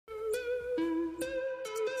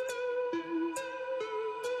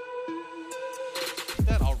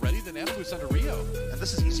boost under Rio. And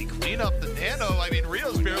this is easy cleanup. The Nano, I mean,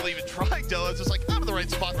 Rio's barely even trying, though. It's just like, I'm in the right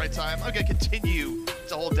spot, right time. I'm going to continue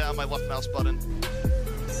to hold down my left mouse button.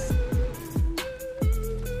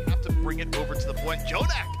 Have to bring it over to the point.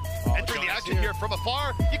 Jonak entering the action here from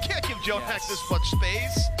afar. You can't give Jonak this much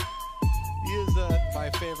space. He is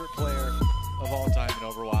my favorite player of all time in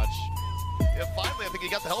Overwatch. Yeah, finally, I think he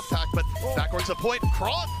got the health pack, but backwards to the point.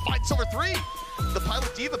 Kron finds Silver 3. The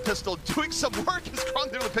Pilot Diva pistol doing some work as Kron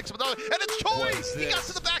nearly picks up another. And it's Choi! He got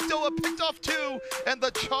to the back door, picked off 2, and the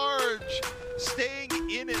Charge staying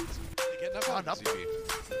in it.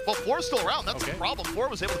 Well, Floor's still around. That's the problem. Floor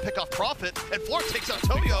was able to pick off Prophet, and Floor takes out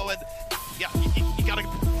Tonio, and yeah, you gotta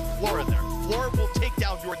get Floor in there. Floor will take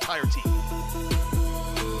down your entire team.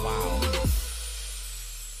 Wow.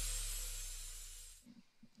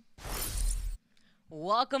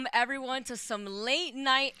 Welcome everyone to some late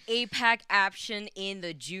night APAC action in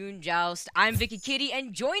the June Joust. I'm Vicky Kitty,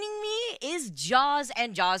 and joining me is Jaws.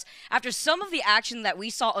 And Jaws, after some of the action that we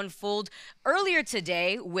saw unfold earlier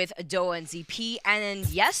today with Doa and ZP, and then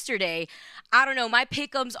yesterday, I don't know, my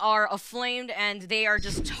pick'ems are aflamed and they are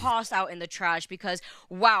just tossed out in the trash because,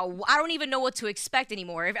 wow, I don't even know what to expect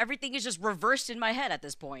anymore. If everything is just reversed in my head at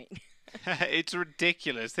this point. It's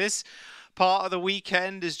ridiculous. This part of the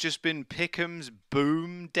weekend has just been Pick'em's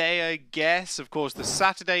boom day, I guess. Of course, the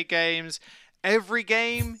Saturday games, every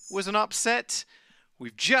game was an upset.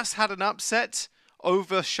 We've just had an upset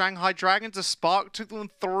over Shanghai Dragons. A Spark took them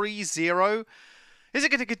 3-0. Is it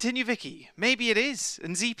going to continue, Vicky? Maybe it is.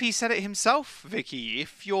 And ZP said it himself, Vicky.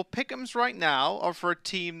 If your Pick'ems right now are for a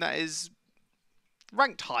team that is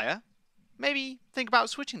ranked higher, maybe think about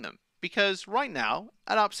switching them. Because right now,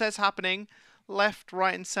 an upset's happening left,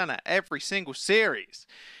 right, and center every single series.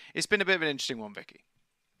 It's been a bit of an interesting one, Vicky.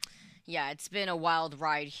 Yeah, it's been a wild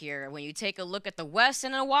ride here when you take a look at the West,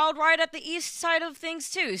 and a wild ride at the East side of things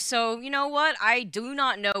too. So, you know what? I do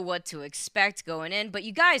not know what to expect going in. But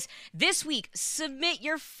you guys, this week, submit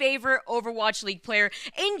your favorite Overwatch League player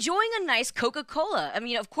enjoying a nice Coca-Cola. I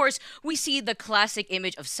mean, of course, we see the classic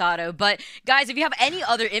image of Sato. But guys, if you have any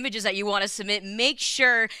other images that you want to submit, make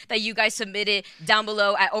sure that you guys submit it down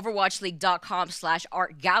below at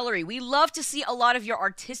overwatchleague.com/art-gallery. We love to see a lot of your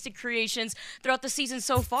artistic creations throughout the season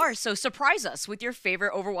so far. So surprise us with your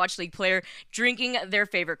favorite Overwatch League player drinking their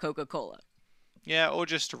favorite Coca-Cola. Yeah, or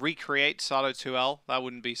just recreate Sato 2L. That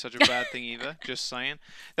wouldn't be such a bad thing either, just saying.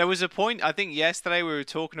 There was a point, I think yesterday, we were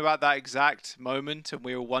talking about that exact moment, and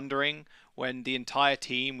we were wondering when the entire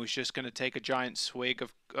team was just going to take a giant swig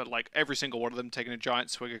of, like, every single one of them taking a giant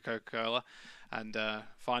swig of Coca-Cola and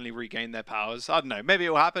finally regain their powers. I don't know, maybe it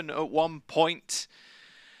will happen at one point.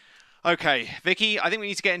 Okay, Vicky, I think we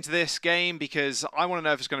need to get into this game because I want to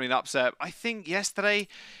know if it's going to be an upset. I think yesterday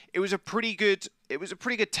it was a pretty good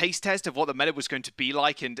taste test of what the meta was going to be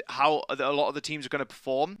like and how a lot of the teams are going to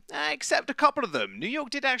perform, except a couple of them. New York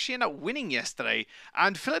did actually end up winning yesterday,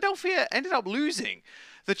 and Philadelphia ended up losing.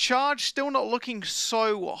 The Charge still not looking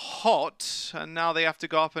so hot, and now they have to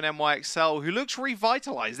go up an NYXL, who looks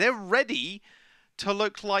revitalized. They're ready to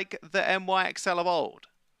look like the NYXL of old.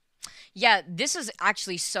 Yeah, this is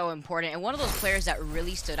actually so important. And one of those players that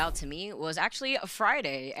really stood out to me was actually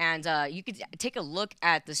Friday. And you could take a look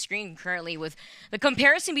at the screen currently with the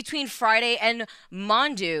comparison between Friday and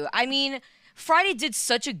Mondu. I mean, Friday did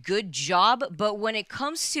such a good job, but when it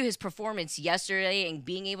comes to his performance yesterday and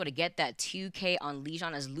being able to get that 2K on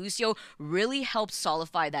Legion as Lucio really helped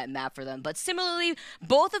solidify that map for them. But similarly,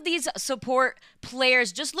 both of these support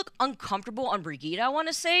players just look uncomfortable on Brigitte, I want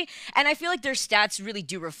to say, and I feel like their stats really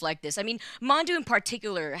do reflect this. I mean, Mondu in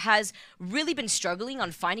particular has really been struggling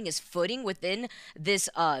on finding his footing within this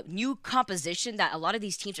new composition that a lot of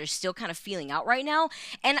these teams are still kind of feeling out right now,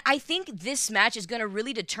 and I think this match is going to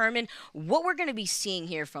really determine what we're going to be seeing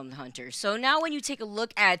here from the Hunters. So now when you take a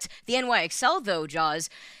look at the NYXL though, Jaws,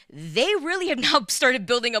 they really have now started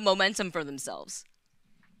building a momentum for themselves.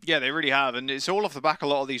 Yeah, they really have, and it's all off the back of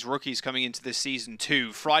a lot of these rookies coming into this season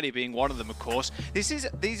too. Friday being one of them, of course.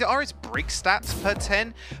 These are his break stats per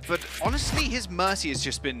 10, but honestly, his Mercy has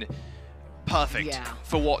just been perfect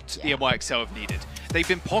for what the NYXL have needed. They've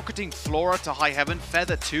been pocketing Flora to high heaven,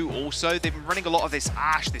 Feather too also. They've been running a lot of this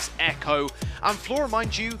Ash, this Echo. And Flora,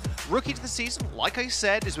 mind you, rookie to the season, like I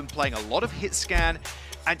said, has been playing a lot of hit scan.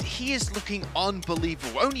 and he is looking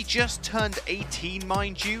unbelievable. Only just turned 18,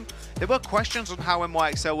 mind you. There were questions on how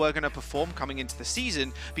NYXL were going to perform coming into the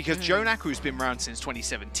season because Jonak, who's been around since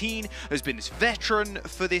 2017, has been this veteran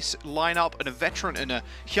for this lineup and a veteran and a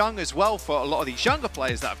young as well for a lot of these younger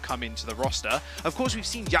players that have come into the roster. Of course, we've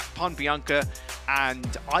seen Yakpan, Bianca,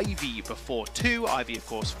 and Ivy before too. Ivy, of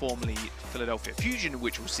course, formerly Philadelphia Fusion,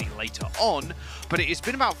 which we'll see later on. But it's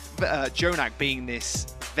been about Jonak being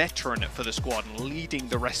this veteran for the squad and leading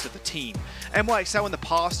the rest of the team. NYXL in the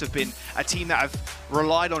past have been a team that have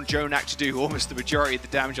relied on Jonak to do almost the majority of the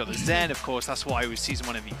damage on the Zen. Of course, that's why he was Season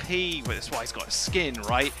 1 MVP, that's why he's got a skin,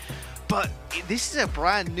 right? But this is a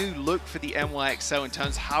brand new look for the NYXL in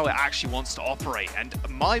terms of how it actually wants to operate. And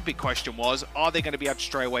my big question was, are they going to be able to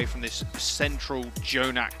stray away from this central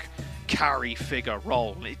Jonak carry figure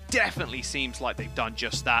role? It definitely seems like they've done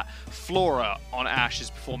just that. Flora on Ashe is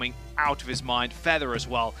performing out of his mind. Feather as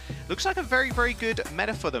well. Looks like a very, very good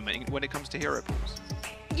meta for them when it comes to hero pools.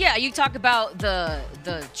 Yeah, you talk about the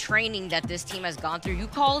training that this team has gone through. You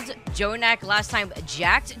called Jonak last time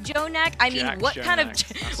jacked Jonak. I mean, what kind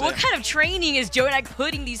of training is Jonak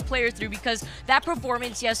putting these players through? Because that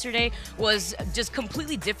performance yesterday was just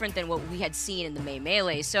completely different than what we had seen in the May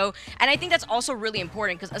Melee. So, and I think that's also really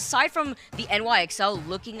important because aside from the NYXL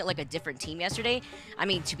looking like a different team yesterday, I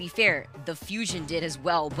mean, to be fair, the Fusion did as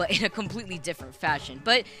well, but in a completely different fashion.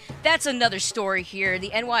 But that's another story here.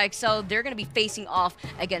 The NYXL, they're going to be facing off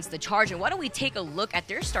against the Charge. And why don't we take a look at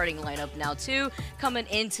their starting lineup now too, coming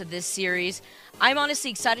into this series. I'm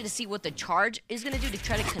honestly excited to see what the Charge is going to do to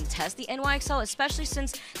try to contest the NYXL, especially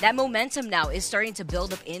since that momentum now is starting to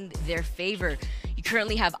build up in their favor. You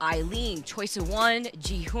currently have Eileen, Choi-Se-Won,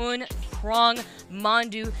 Ji-Hoon, Krong,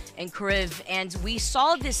 Mandu, and Kriv. And we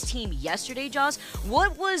saw this team yesterday, Joss.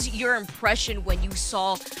 What was your impression when you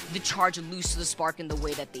saw the Charge lose to the Spark in the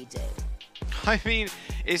way that they did? I mean,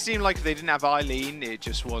 it seemed like if they didn't have Eileen, it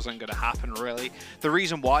just wasn't going to happen, really. The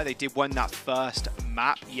reason why they did win that first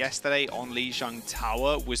map yesterday on Lijiang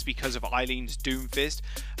Tower was because of Eileen's Doomfist,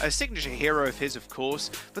 a signature hero of his, of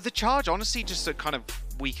course, but the Charge, honestly, just a kind of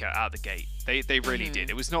weaker out of the gate. They really did.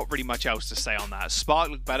 It was not really much else to say on that. Spark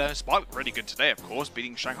looked better. Spark looked really good today, of course,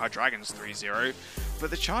 beating Shanghai Dragons 3-0, but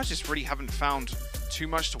the Charge just really haven't found too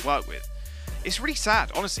much to work with. It's really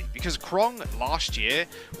sad, honestly, because Krong last year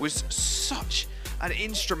was such an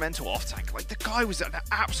instrumental off-tank. Like, the guy was an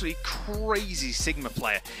absolutely crazy Sigma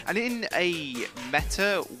player. And in a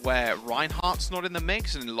meta where Reinhardt's not in the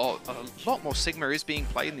mix and a lot more Sigma is being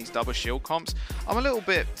played in these double shield comps, I'm a little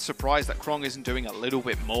bit surprised that Krong isn't doing a little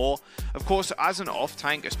bit more. Of course, as an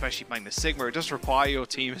off-tank, especially playing the Sigma, it does require your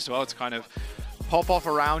team as well to kind of pop off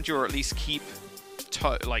around you or at least keep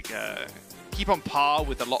on par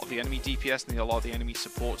with a lot of the enemy DPS and a lot of the enemy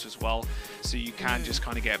supports as well, so you can just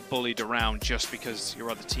kind of get bullied around just because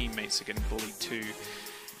your other teammates are getting bullied too.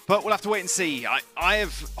 But we'll have to wait and see. I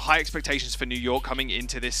have high expectations for New York coming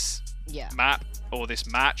into this map or this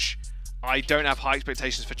match. I don't have high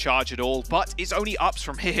expectations for Charge at all, but it's only ups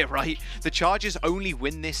from here, right? The Charge's only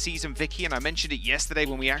win this season, Vicky, and I mentioned it yesterday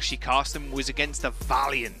when we actually cast them, was against the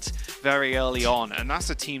Valiant very early on, and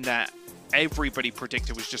that's a team that everybody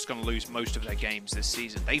predicted was just going to lose most of their games this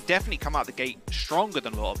season. They've definitely come out the gate stronger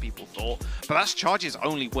than a lot of people thought, but that's Charge's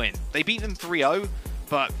only win. They beat them 3-0,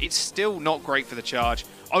 but it's still not great for the Charge.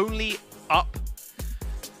 Only up.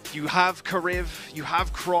 You have Kariv, you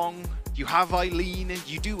have Krong, you have Eileen,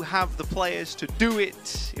 you do have the players to do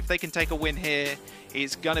it. If they can take a win here,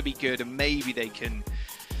 it's going to be good, and maybe they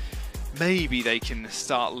can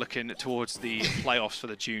start looking towards the playoffs for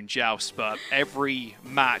the June Joust, but every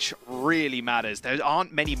match really matters. There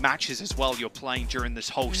aren't many matches as well you're playing during this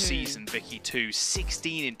whole season, Vicky, too.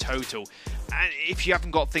 16 in total. And if you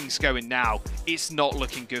haven't got things going now, it's not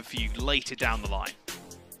looking good for you later down the line.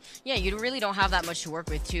 Yeah, you really don't have that much to work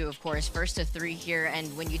with too, of course. 1st to 3 here,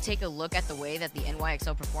 and when you take a look at the way that the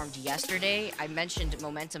NYXL performed yesterday, I mentioned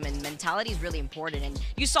momentum, and mentality is really important, and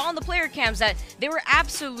you saw on the player cams that they were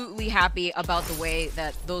absolutely happy about the way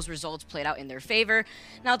that those results played out in their favor.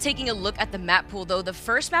 Now, taking a look at the map pool, though, the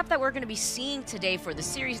first map that we're going to be seeing today for the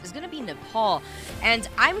series is going to be Nepal, and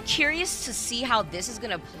I'm curious to see how this is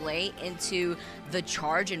going to play into the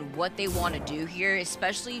Charge and what they want to do here,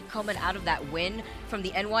 especially coming out of that win from the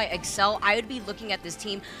NYXL. I would be looking at this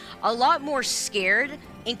team a lot more scared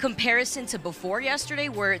in comparison to before yesterday,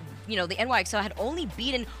 where, you know, the NYXL had only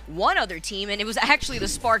beaten one other team, and it was actually the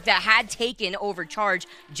Spark that had taken over Charge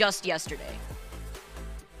just yesterday.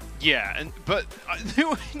 Yeah, but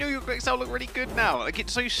New York Excel look really good now. Like,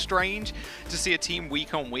 it's so strange to see a team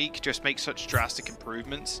week on week just make such drastic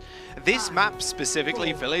improvements. This map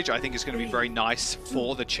specifically, Village, I think is going to be very nice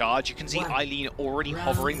for the Charge. You can see Eileen already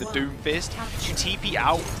hovering the Doom Fist. You TP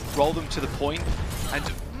out, roll them to the point, and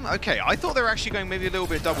okay, I thought they were actually going maybe a little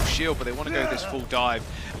bit double shield, but they want to go this full dive.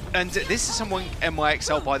 And this is someone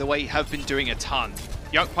NYXL, by the way, have been doing a ton.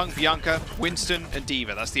 Yuckpunk, Bianca, Winston, and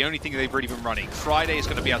D.Va. That's the only thing they've really been running. Friday is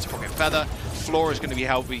going to be able to pocket Feather. Flora is going to be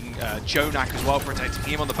helping Jonak as well, protecting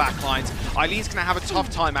him on the back lines. Eileen's going to have a tough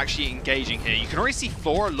time actually engaging here. You can already see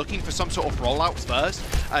Flora looking for some sort of rollout first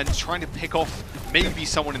and trying to pick off maybe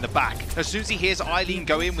someone in the back. As soon as he hears Eileen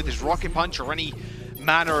go in with his rocket punch or any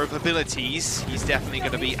manner of abilities, he's definitely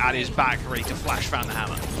going to be at his back, ready to flash found the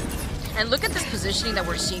hammer. And look at this positioning that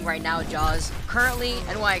we're seeing right now, Jaws. Currently,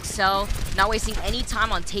 NYXL not wasting any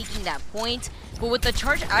time on taking that point, but with the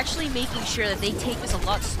Charge actually making sure that they take this a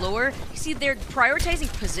lot slower, you see they're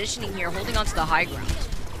prioritizing positioning here, holding on to the high ground.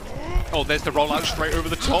 Oh, there's the rollout straight over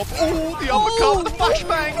the top. Oh, the uppercut, the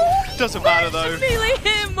flashbang. Doesn't matter though. Melee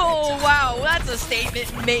him. Oh, wow, that's a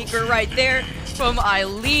statement maker right there from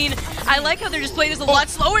Eileen. I like how they're just playing this a lot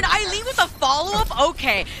slower, and Eileen with a follow-up?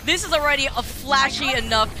 Okay, this is already a flashy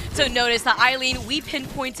enough to notice that Eileen, we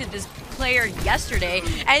pinpointed this player yesterday,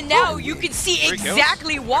 and now you can see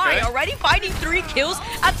exactly why. Okay. Already finding 3 kills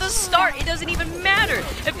at the start. It doesn't even matter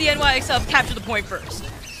if the NYXL capture the point first.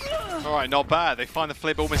 All right, not bad. They find the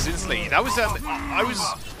flip almost instantly. That was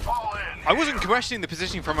I wasn't questioning the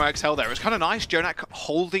positioning from XL there. It was kind of nice. Jonak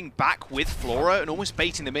holding back with Flora and almost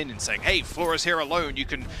baiting them in and saying, "Hey, Flora's here alone. You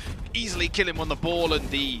can easily kill him on the ball and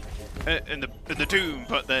the Doom,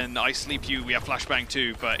 but then I sleep you. We have flashbang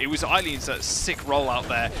too." But it was Eileen's sick rollout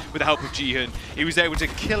there with the help of Jihyun. He was able to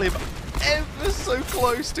kill him ever so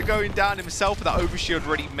close to going down himself, but that overshield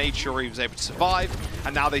really made sure he was able to survive.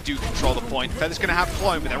 And now they do control the point. Feather's going to have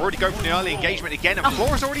clone, but they're already going for the early engagement again, and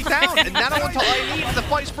Flora's already down. And Nano onto Eileen, and the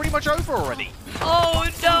fight's pretty much over already. Oh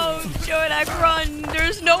no, Jonak, run.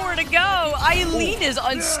 There's nowhere to go. Eileen is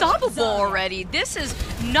unstoppable already. This is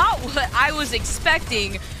not what I was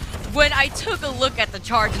expecting when I took a look at the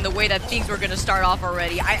Charge and the way that things were going to start off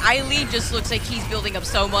already. Eileen just looks like he's building up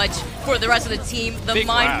so much for the rest of the team. The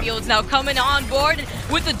minefields now coming on board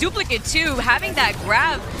with the duplicate too. Having that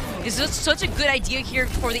grab is just such a good idea here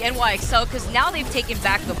for the NYXL, because now they've taken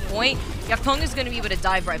back the point. Yakpung is going to be able to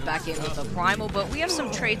dive right back in with the Primal, but we have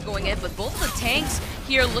some trades going in, but both the tanks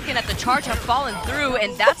here looking at the Charge have fallen through,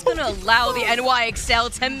 and that's going to allow the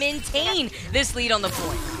NYXL to maintain this lead on the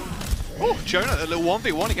point. Oh, Jonak, a little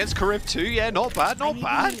 1v1 against Kariv too. Yeah, not bad, not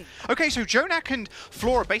bad. Okay, so Jonak and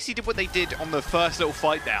Flora basically did what they did on the first little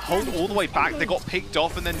fight there. Hold all the way back, they got picked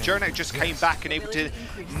off, and then Jonak just came back and able to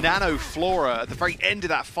nano Flora at the very end of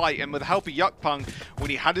that fight. And with the help of Yuckpung,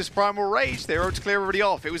 when he had his Primal Rage, they were able to clear everybody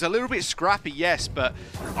off. It was a little bit scrappy, yes, but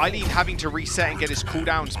Eileen having to reset and get his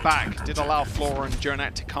cooldowns back did allow Flora and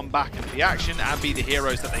Jonak to come back into the action and be the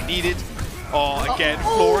heroes that they needed. Oh, again,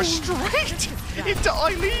 Flora straight into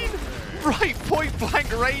Eileen. Right, point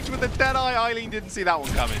blank range with a dead eye. Eileen didn't see that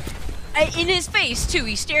one coming. In his face, too.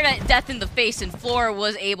 He stared at death in the face, and Flora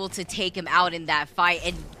was able to take him out in that fight.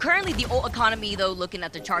 And currently, the ult economy, though, looking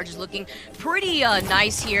at the Charge is looking pretty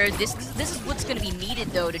nice here. This is what's going to be needed,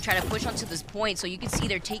 though, to try to push onto this point. So you can see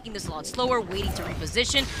they're taking this a lot slower, waiting to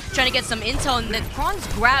reposition, trying to get some intel. And then Krong's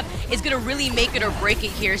grab is going to really make it or break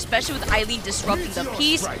it here, especially with Eileen disrupting the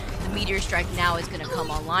piece. The Meteor Strike now is going to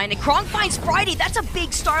come online. And Krong finds Friday. That's a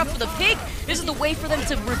big start up for the Pig. This is the way for them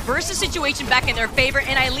to reverse the situation back in their favor.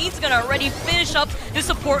 And Eileen's going to already finish up the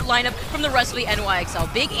support lineup from the rest of the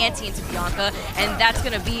NYXL. Big anti into Bianca, and that's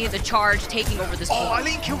going to be the Charge taking over this point. Oh,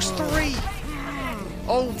 Eileen kills 3!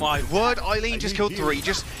 Oh my word, Eileen just killed 3.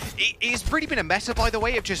 It's pretty been a meta, by the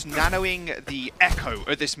way, of just nanoing the Echo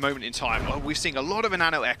at this moment in time. We're seeing a lot of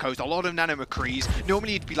nano Echoes, a lot of nano McCrees.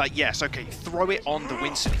 Normally you'd be like, yes, okay, throw it on the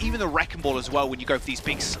Winston, even the Wrecking Ball as well when you go for these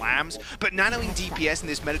big slams. But nanoing DPS in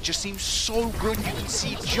this meta just seems so good. You can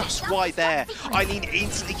see just why there. Eileen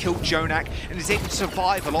instantly killed Jonak and is able to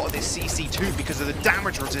survive a lot of this CC too because of the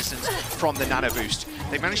damage resistance from the nano boost.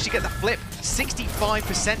 They managed to get the flip,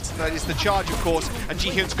 65%, that is the Charge, of course, and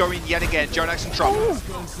Jihyun's going yet again. Jonak's in trouble.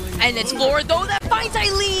 And it's Flora, though, that finds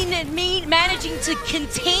Eileen managing to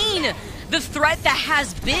contain the threat that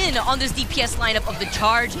has been on this DPS lineup of the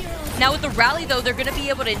Charge. Now with the rally, though, they're going to be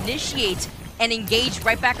able to initiate and engage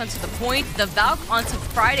right back onto the point. The Valk onto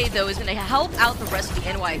Friday, though, is going to help out the rest of the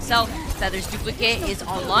NYXL. Feather's duplicate is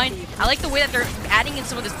online. I like the way that they're adding in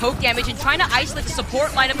some of this poke damage and trying to isolate the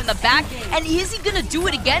support lineup in the back. And is he going to do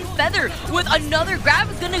it again? Feather with another grab.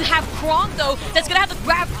 Going to have Krong, though, that's going to have the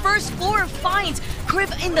grab first. Flora finds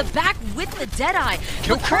Crib in the back with the Deadeye.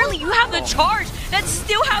 But currently you have the Charge that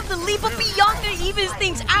still have the lead, but Bianca evens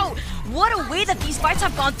things out. What a way that these fights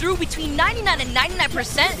have gone through between 99 and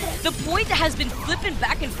 99%. The point that has been flipping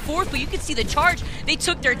back and forth, but you can see the Charge. They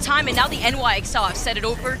took their time, and now the NYXL have set it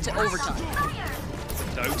over to overtime.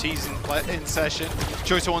 OT's in session.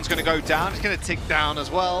 Choice one's going to go down. It's going to tick down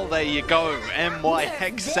as well. There you go.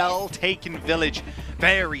 NYXL taking Village.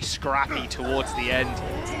 Very scrappy towards the end.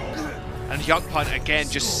 And Young Punt again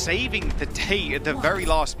just saving the day at the very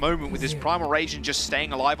last moment with his Primal Rage and just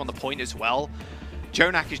staying alive on the point as well.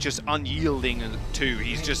 Jonak is just unyielding too.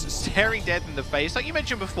 He's just staring dead in the face. Like you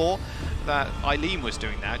mentioned before, that Eileen was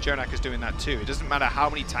doing that. Jonak is doing that too. It doesn't matter how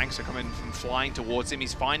many tanks are coming from flying towards him.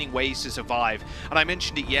 He's finding ways to survive. And I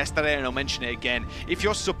mentioned it yesterday and I'll mention it again. If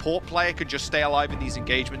your support player can just stay alive in these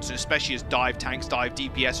engagements, and especially as dive tanks, dive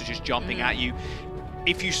DPS are just jumping at you,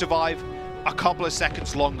 if you survive a couple of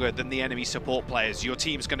seconds longer than the enemy support players, your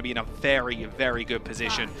team's going to be in a very, very good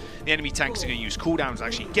position. The enemy tanks are going to use cooldowns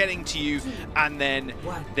actually getting to you, and then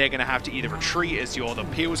they're going to have to either retreat as the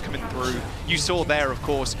peel's coming through. You saw there, of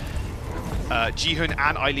course, Jihoon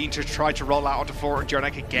and Eileen to try to roll out onto Flora and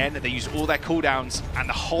Jonak again. They used all their cooldowns, and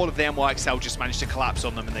the whole of the NYXL just managed to collapse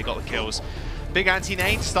on them, and they got the kills. Big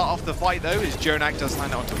anti-nade to start off the fight, though, as Jonak does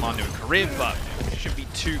land onto Mando and Karim, but it shouldn't be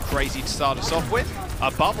too crazy to start us off with. A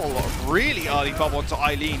bubble, a really early bubble onto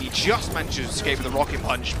Eileen. He just managed to escape with a rocket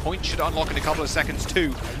punch. Point should unlock in a couple of seconds,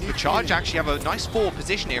 too. The Charge actually have a nice forward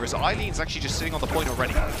position here, as Eileen's actually just sitting on the point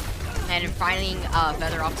already. And finding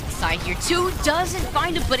Feather off to the side here, too. Doesn't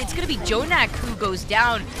find him, but it's going to be Jonak who goes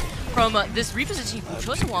down from this repositioning from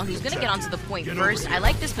Chosewan, who's going to get onto the point first. I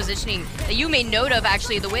like this positioning that you made note of,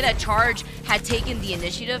 actually, the way that Charge had taken the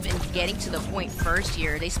initiative in getting to the point first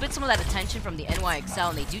here. They split some of that attention from the NYXL,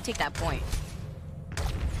 and they do take that point.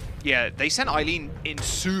 Yeah, they sent Eileen in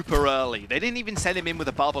super early. They didn't even send him in with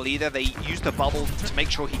a bubble either. They used the bubble to make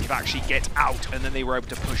sure he could actually get out, and then they were able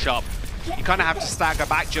to push up. You kind of have to stagger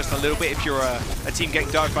back just a little bit if you're a team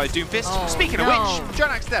getting dived by a Doomfist. Oh, Speaking of which,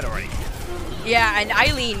 Jonak's dead already. Yeah, and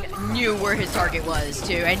Eileen knew where his target was,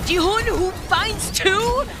 too. And Jihoon, who finds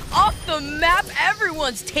two off the map.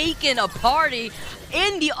 Everyone's taking a party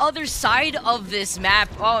in the other side of this map.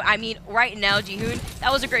 Oh, I mean, right now, Jihoon,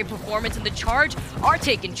 that was a great performance. And the Charge are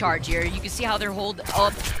taking charge here. You can see how they're hold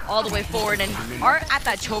up all the way forward and are at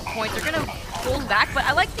that choke point. They're going to hold back, but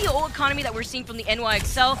I like the old economy that we're seeing from the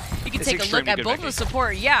NYXL. You can take a look at both of the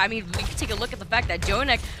support. Yeah, I mean, we can take a look at the fact that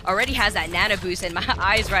Jonak already has that nano boost, and my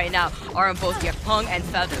eyes right now are on both Yakpung and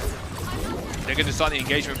Feather. They're going to start the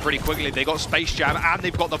engagement pretty quickly. They got Space Jam and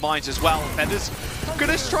they've got the mines as well. Feather's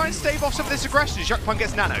going to try and stave off some of this aggression as Yakpung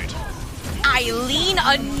gets nanoed. Eileen,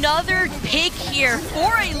 another pick here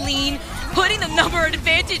for Eileen, putting the number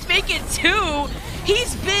advantage, make it 2.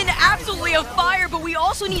 He's been absolutely a fire, but we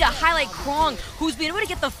also need to highlight Krong, who's been able to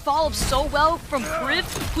get the follow-up so well from Kriv,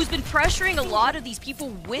 who's been pressuring a lot of these people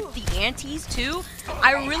with the antis too.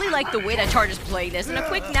 I really like the way that Charge is playing this. And a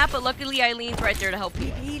quick nap, but luckily Eileen's right there to help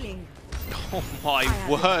you. Oh my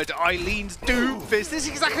word, Eileen's Doomfist. This is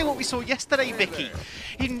exactly what we saw yesterday, Vicky.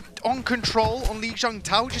 On control, on Li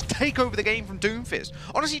Xiangtao, just take over the game from Doomfist.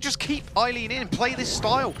 Honestly, just keep Eileen in, play this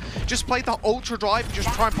style. Just play the Ultra Drive and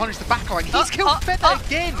just try and punish the backline. He's killed Feather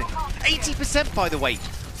again. 80% by the way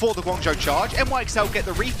for the Guangzhou Charge. NYXL get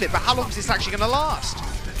the refit, but how long is this actually going to last?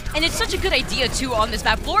 And it's such a good idea, too, on this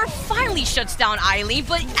map. Flora finally shuts down Eileen,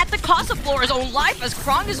 but at the cost of Flora's own life, as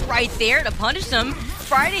Krong is right there to punish them.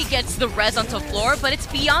 Friday gets the res onto Flora, but it's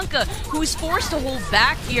Bianca who's forced to hold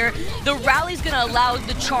back here. The rally's going to allow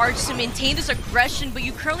the Charge to maintain this aggression, but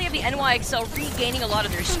you currently have the NYXL regaining a lot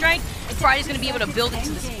of their strength, and Friday's going to be able to build into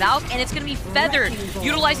this Valk, and it's going to be Feather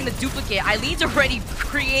utilizing the duplicate. Eileen's already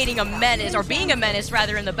creating a menace, or being a menace,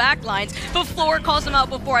 rather, in the back lines, but Flora calls them out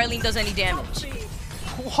before Eileen does any damage.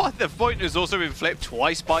 What? The point has also been flipped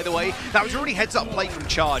twice, by the way. That was already heads-up play from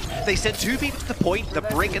Charge. They sent 2 people to the point, the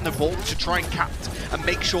Brick and the Vault, to try and cap and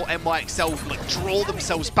make sure NYXL draw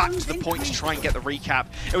themselves back to the point to try and get the recap.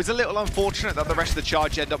 It was a little unfortunate that the rest of the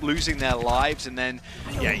Charge end up losing their lives, and then,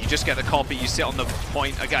 yeah, you just get the copy, you sit on the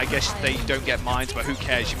point. I guess they don't get mines, but who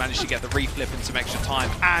cares? You manage to get the reflip in some extra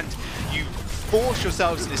time, and you force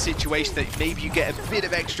yourselves in a situation that maybe you get a bit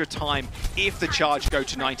of extra time if the Charge go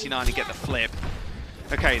to 99 and get the flip.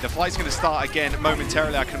 Okay, the flight's going to start again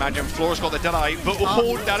momentarily, I can imagine. Flora's got the Deadeye, but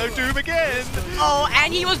Nano Doom again! Oh,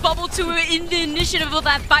 and he was bubbled to in the initiative of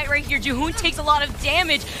that fight right here. Jihoon takes a lot of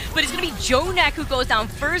damage, but it's going to be Jonak who goes down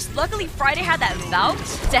first. Luckily, Friday had that Valk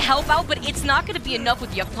to help out, but it's not going to be enough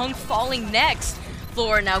with Yakpung falling next.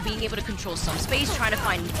 Floor now being able to control some space, trying to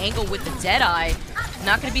find an angle with the Deadeye.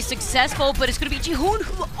 Not going to be successful, but it's going to be Jihoon,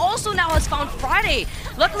 who also now has found Friday.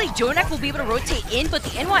 Luckily, Jonak will be able to rotate in, but the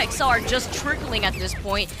NYXL are just trickling at this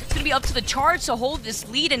point. It's going to be up to the Charge to hold this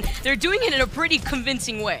lead, and they're doing it in a pretty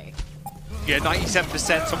convincing way. Yeah,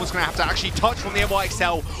 97%. Someone's going to have to actually touch from the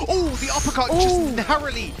NYXL. Oh, the uppercut just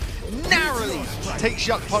narrowly takes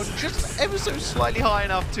Yuckpun just ever so slightly high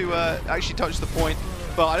enough to actually touch the point.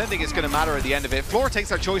 But I don't think it's going to matter at the end of it. Flora takes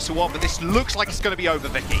that choice to one, but this looks like it's going to be over,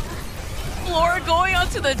 Vicky. Flora going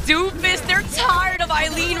onto the Doomfist. They're tired of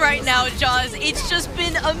Eileen right now, Jaws. It's just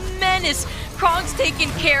been a menace. Krong's taking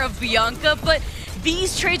care of Bianca, but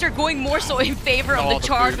these trades are going more so in favor of the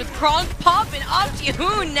Charge, with Krong popping off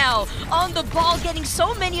Jihoon now on the ball, getting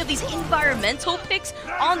so many of these environmental picks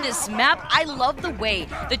on this map. I love the way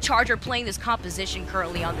the Charge are playing this composition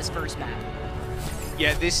currently on this first map.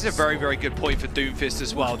 Yeah, this is a very, very good point for Doomfist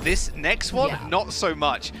as well. This next one, not so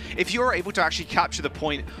much. If you're able to actually capture the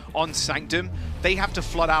point on Sanctum, they have to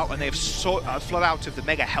flood out, and they have flood out of the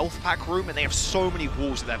Mega Health Pack room, and they have so many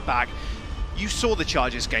walls at their back. You saw the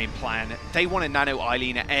Chargers' game plan. They want to nano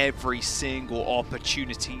Eileen at every single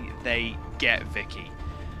opportunity they get, Vicky.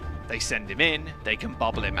 They send him in, they can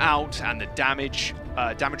bubble him out, and the damage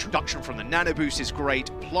reduction from the nano boost is great,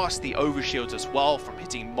 plus the overshields as well from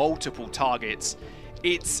hitting multiple targets.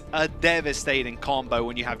 It's a devastating combo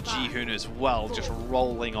when you have Jihoon as well, just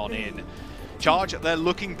rolling on in. Charge, they're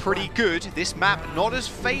looking pretty good. This map not as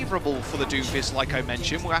favorable for the Doomfist, like I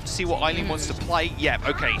mentioned. We'll have to see what Eileen wants to play. Yeah,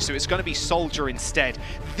 okay, so it's going to be Soldier instead.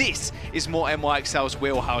 This is more NYXL's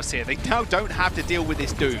wheelhouse here. They now don't have to deal with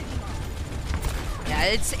this Doom. Yeah,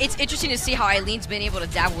 it's interesting to see how Eileen's been able to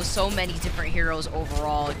dabble with so many different heroes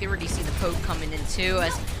overall. You can already see the poke coming in too,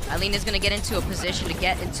 as Eileen is going to get into a position to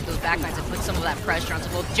get into those backlines and put some of that pressure onto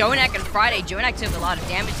both Jonak and Friday. Jonak took a lot of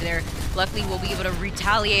damage there. Luckily, we'll be able to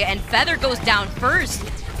retaliate, and Feather goes down first.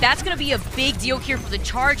 That's going to be a big deal here for the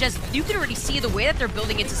Charge, as you can already see the way that they're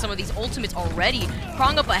building into some of these ultimates already.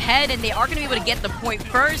 Krong up ahead, and they are going to be able to get the point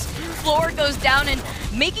first. Floor goes down, and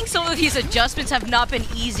making some of these adjustments have not been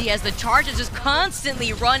easy, as the Charge is just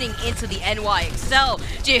constantly running into the NYXL.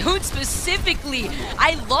 Jihoon specifically,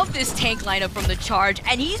 I love this tank lineup from the Charge,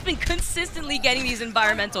 and he's been consistently getting these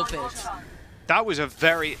environmental picks. That was a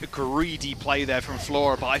very greedy play there from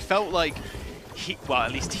Flora, but I felt like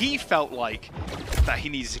at least he felt like that he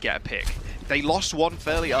needed to get a pick. They lost one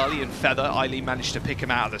fairly early in Feather. Eileen managed to pick him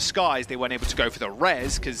out of the skies. They weren't able to go for the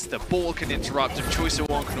res because the ball can interrupt, and Choice of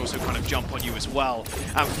One can also kind of jump on you as well.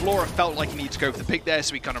 And Flora felt like he needed to go for the pick there,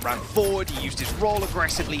 so he kind of ran forward. He used his roll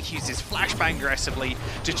aggressively, he used his flashbang aggressively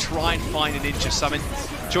to try and find an Ninja Summon.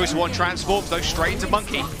 Choice of One transforms, though, straight into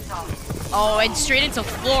Monkey. Oh, and straight into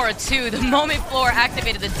Flora, too. The moment Flora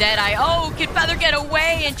activated the Deadeye. Oh, can Feather get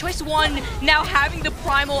away? And Choice One now having the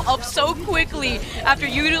Primal up so quickly after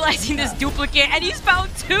utilizing this duplicate. And he's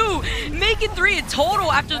found two, making 3 in total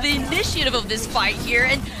after the initiative of this fight here.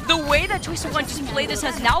 And the way that Choice One just played this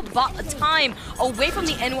has now bought a time away from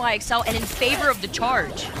the NYXL and in favor of the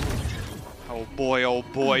Charge. Oh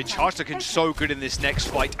boy, Charge looking so good in this next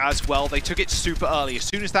fight as well. They took it super early. As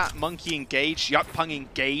soon as that Monkey engaged, Yuckpung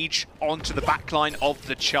engaged onto the backline of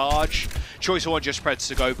the Charge. Choice One just spreads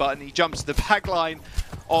the go button. He jumps to the backline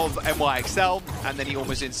of NYXL, and then he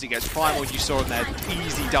almost instantly gets Primal. You saw him there,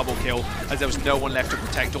 easy double kill, as there was no one left to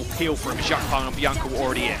protect or peel for him. Yuckpung and Bianca were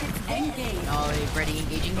already in. Oh, ready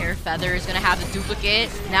engaging here. Feather is going to have the duplicate.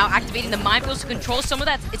 Now activating the Mind Fields to control some of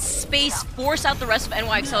that space, force out the rest of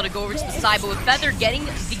NYXL to go over to the side. But with Feather getting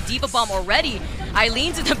the Diva Bomb already,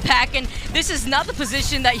 Eileen's in the back, and this is not the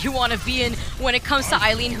position that you want to be in when it comes to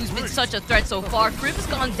Eileen, who's been such a threat so far. Crib has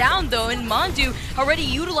gone down, though, and Mondu already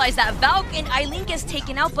utilized that Valk, and Eileen gets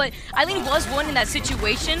taken out, but Eileen was one in that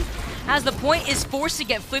situation, as the point is forced to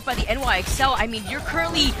get flipped by the NYXL. I mean, you're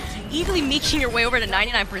currently easily making your way over to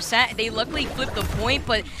 99%. They luckily flipped the point,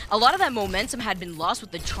 but a lot of that momentum had been lost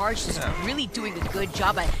with the Charge just really doing a good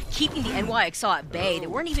job at keeping the NYXL at bay. They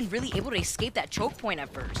weren't even really able to escape that choke point at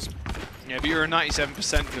first. Yeah, but you're at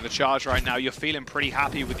 97% for the Charge right now. You're feeling pretty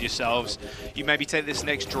happy with yourselves. You maybe take this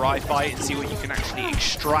next dry fight and see what you can actually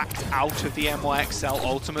extract out of the NYXL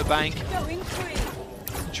Ultimate Bank.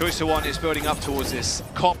 Choice of One is building up towards this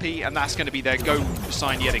copy, and that's going to be their go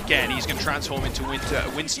sign yet again. He's going to transform into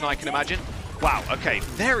Winston, I can imagine. Wow, okay,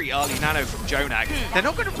 very early nano from Jonak. They're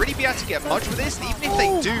not going to really be able to get much with this, and even if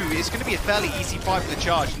they do, it's going to be a fairly easy fight for the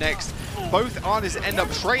Charge next. both Arnas end up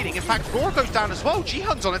trading. In fact, Flora goes down as well.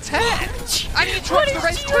 Jihan's on a tear. And he What drops the is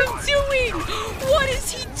rest Jihun doing? What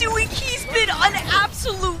is he doing? He's been an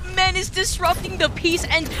absolute menace disrupting the piece.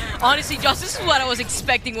 And honestly, Josh, this is what I was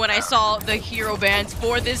expecting when I saw the hero bans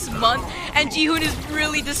for this month. And Jihun is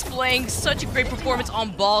really displaying such a great performance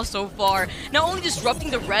on ball so far. Not only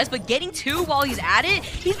disrupting the res, but getting two while he's at it.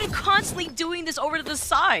 He's been constantly doing this over to the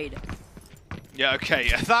side. Yeah, okay,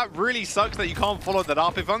 that really sucks that you can't follow that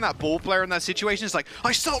up. If I'm that ball player in that situation, it's like,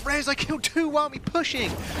 I stopped res, I killed two while me pushing.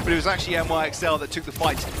 But it was actually NYXL that took the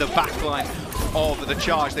fight to the back line of the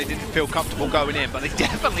charge. They didn't feel comfortable going in, but they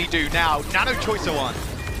definitely do now. Nano Choice one.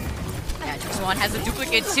 Yeah, Choice has a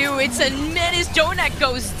duplicate too. It's a menace. Jonak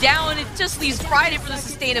goes down. It just leaves Friday for the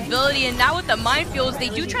sustainability. And now with the minefields, they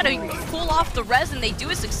do try to pull off the res, and they do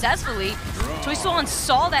it successfully. Choice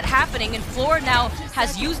saw that happening, and Flora now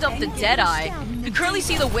has used up the Deadeye. You currently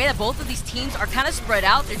see the way that both of these teams are kind of spread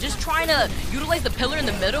out. They're just trying to utilize the pillar in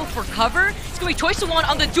the middle for cover. It's going to be Choice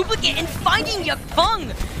on the duplicate and finding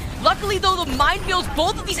Yakpeng. Luckily, though, the minefields,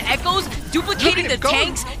 both of these Echoes duplicating the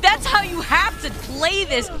tanks. That's how you have to play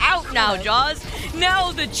this out now, Jaws.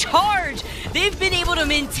 Now the Charge, they've been able to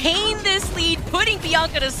maintain this lead, putting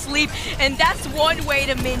Bianca to sleep, and that's one way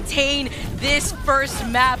to maintain this first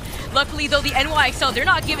map. Luckily, though, the NYXL, they're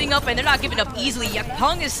not giving up, and they're not giving up easily.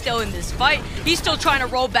 Yakpeng is still in this fight. He's still trying to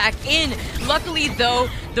roll back in. Luckily, though,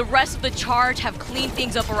 the rest of the Charge have cleaned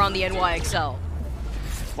things up around the NYXL.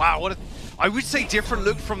 Wow, what a... I would say different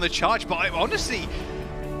look from the Charge, but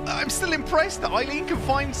I'm still impressed that Eileen can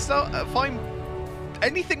find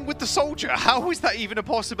anything with the soldier. How is that even a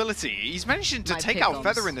possibility? He's managed to take out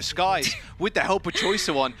Feather in the skies with the help of Choice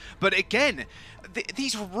one, but again,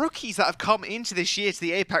 these rookies that have come into this year to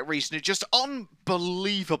the APAC region are just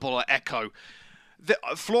unbelievable at Echo.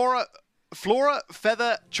 Flora,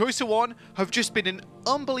 Feather, Choice one have just been an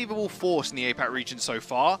unbelievable force in the APAC region so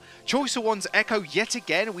far. Choice one's Echo yet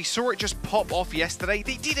again, we saw it just pop off yesterday.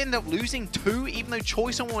 They did end up losing two, even though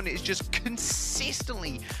Choice one is just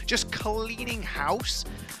consistently just cleaning house.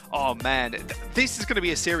 Oh man, this is going to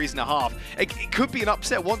be a series and a half. It could be an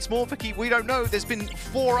upset once more, Vicky. We don't know. There's been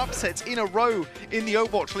 4 upsets in a row in the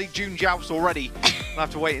Overwatch League June Joust already. We'll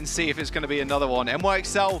have to wait and see if it's going to be another one.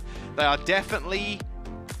 NYXL, they are definitely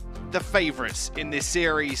the favorites in this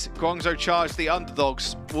series. Guangzhou Charge, the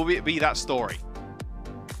underdogs, will be that story.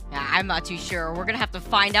 I'm not too sure. We're going to have to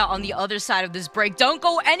find out on the other side of this break. Don't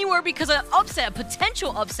go anywhere because an upset, a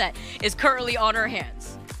potential upset, is currently on our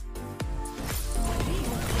hands.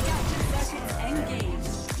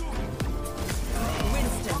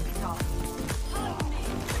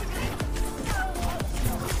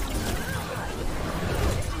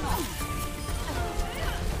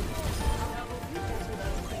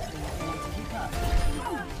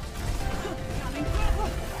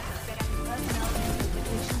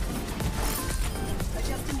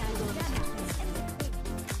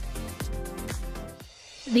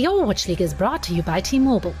 The Overwatch League is brought to you by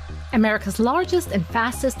T-Mobile, America's largest and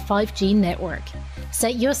fastest 5G network.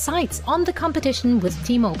 Set your sights on the competition with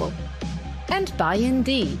T-Mobile. And by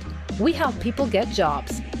Indeed, we help people get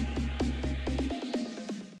jobs.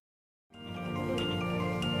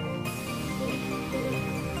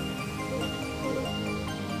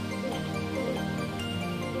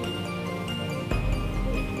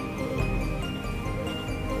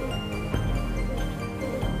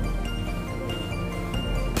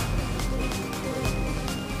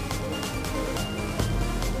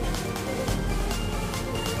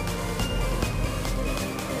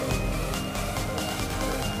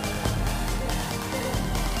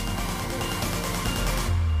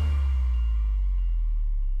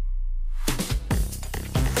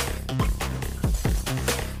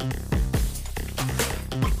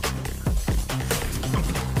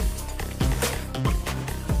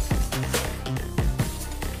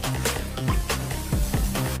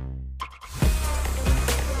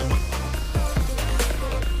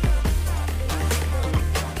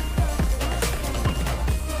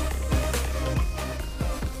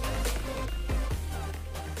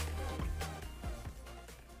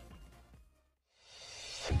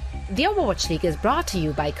 The Overwatch League is brought to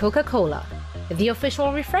you by Coca-Cola, the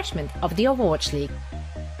official refreshment of the Overwatch League,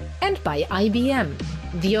 and by IBM,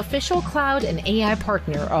 the official cloud and AI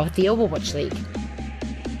partner of the Overwatch League.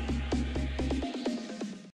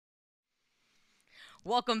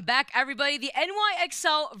 Welcome back, everybody. The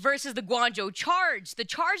NYXL versus the Guangzhou Charge. The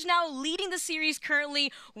Charge now leading the series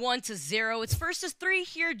currently 1-0. It's first to 3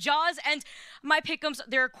 here, Jaws, and my pick'ems,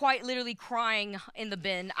 they're quite literally crying in the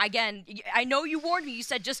bin. Again, I know you warned me. You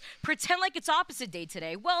said just pretend like it's opposite day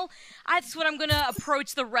today. Well, that's what I'm going to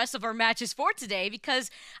approach the rest of our matches for today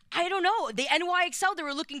because, I don't know, the NYXL, they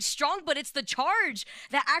were looking strong, but it's the Charge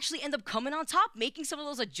that actually end up coming on top, making some of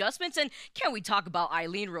those adjustments. And can we talk about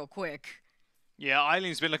Eileen real quick? Yeah,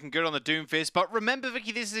 Eileen's been looking good on the Doomfist, but remember,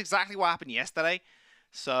 Vicky, this is exactly what happened yesterday.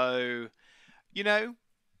 So, you know,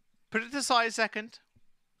 put it aside a second.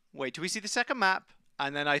 Wait till we see the second map,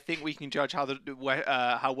 and then I think we can judge how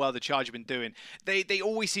well the Charge have been doing. They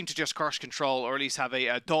always seem to just crush control, or at least have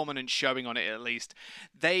a dominant showing on it at least.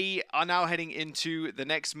 They are now heading into the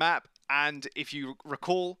next map, and if you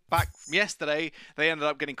recall back from yesterday, they ended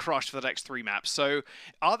up getting crushed for the next 3 maps. So,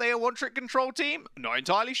 are they a one-trick control team? Not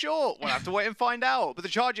entirely sure. We'll have to wait and find out. But the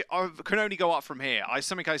Charge can only go up from here.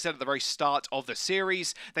 Something I said at the very start of the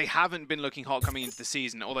series, they haven't been looking hot coming into the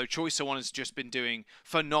season, although Choice1 has just been doing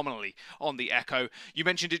phenomenally on the Echo. You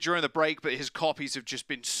mentioned it during the break, but his copies have just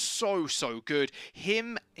been so good.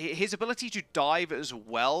 His ability to dive as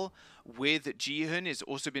well with Jihun has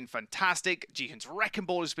also been fantastic. Jihun's Wrecking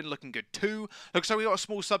Ball has been looking good too. Looks like we got a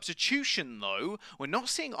small substitution though. We're not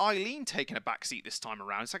seeing Eileen taking a backseat this time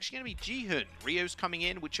around. It's actually going to be Jihun. Rio's coming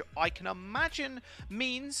in, which I can imagine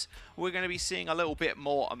means we're going to be seeing a little bit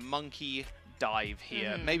more a monkey dive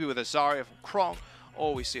here. Maybe with a Zarya from Krong,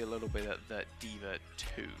 or we see a little bit of the D.Va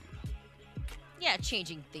too. Yeah,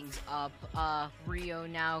 changing things up. Rio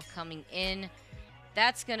now coming in.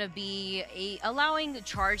 That's going to be allowing the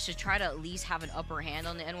Charge to try to at least have an upper hand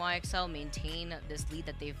on the NYXL, maintain this lead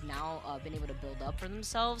that they've now been able to build up for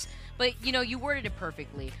themselves. But, you know, you worded it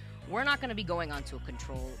perfectly. We're not going to be going on to a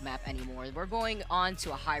control map anymore. We're going on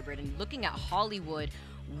to a hybrid. And looking at Hollywood,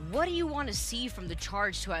 what do you want to see from the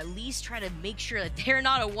Charge to at least try to make sure that they're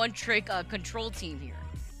not a one-trick control team here?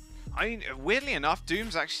 I mean, weirdly enough,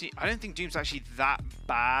 I don't think Doom's actually that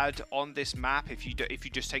bad on this map if you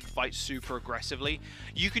just take fights super aggressively.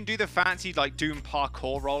 You can do the fancy, like, Doom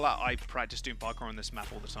parkour rollout. I practice Doom parkour on this map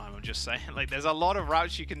all the time, I'm just saying. Like, there's a lot of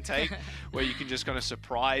routes you can take where you can just kind of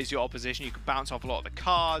surprise your opposition. You can bounce off a lot of the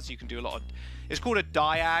cars. You can do a lot of... It's called a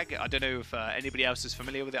diag. I don't know if anybody else is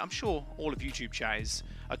familiar with it. I'm sure all of YouTube chat is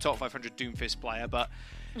a top 500 Doomfist player, but...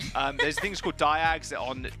 there's things called diags that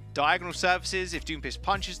on diagonal surfaces. If Doomfist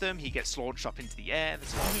punches them, he gets launched up into the air.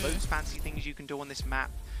 There's a lot of those fancy things you can do on this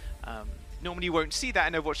map. Normally you won't see that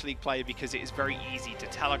in Overwatch League play because it is very easy to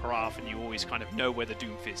telegraph and you always kind of know where the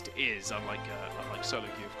Doomfist is, unlike solo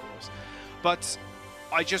queue, of course. But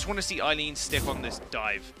I just want to see Eileen stick on this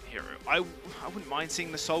dive hero. I wouldn't mind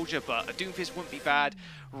seeing the Soldier, but a Doomfist wouldn't be bad.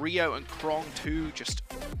 Rio and Krong too, just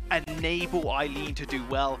enable Eileen to do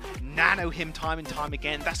well. Nano him time and time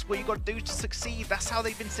again. That's what you got to do to succeed. That's how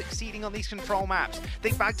they've been succeeding on these control maps.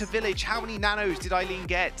 Think back to Village. How many nanos did Eileen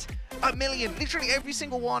get? 1 million. Literally every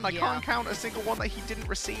single one. I can't count a single one that he didn't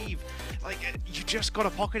receive. Like, you just got to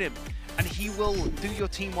pocket him, and he will do your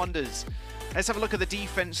team wonders. Let's have a look at the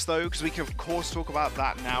defense, though, because we can, of course, talk about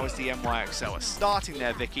that now as the NYXL are starting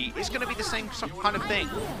there, Vicky. It's going to be the same kind of thing.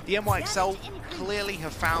 The NYXL clearly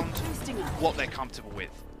have found what they're comfortable with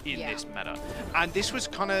in this meta. And this was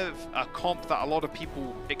kind of a comp that a lot of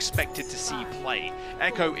people expected to see play.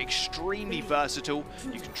 Echo, extremely versatile.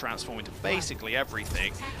 You can transform into basically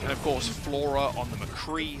everything. And of course, Flora on the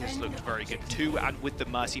McCree has looked very good too, and with the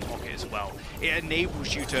Mercy Pocket as well. It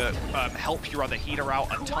enables you to help your other healer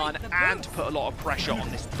out a ton and put a lot of pressure on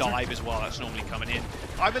this dive as well that's normally coming in.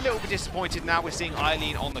 I'm a little bit disappointed now we're seeing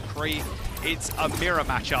Eileen on the McCree. It's a mirror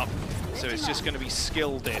matchup, so it's just going to be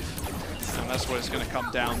skill diff. And that's what it's going to come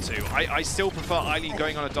down to. I still prefer Eileen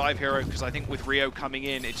going on a dive hero because I think with Rio coming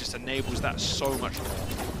in, it just enables that so much more.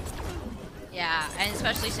 Yeah, and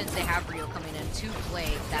especially since they have Rio coming in to play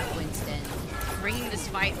that Winston. Bringing this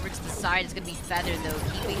fight over to the side is going to be Feather, though,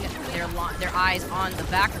 keeping their eyes on the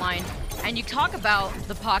back line. And you talk about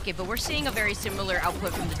the pocket, but we're seeing a very similar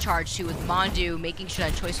output from the Charge too, with Mondu making sure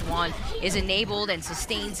that Choice1 is enabled and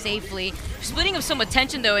sustained safely. Splitting up some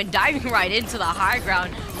attention though and diving right into the high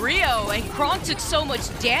ground. Rio and Krong took so much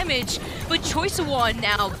damage, but Choice1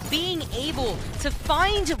 now being able to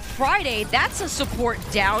find Friday. That's a support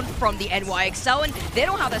down from the NYXL, and they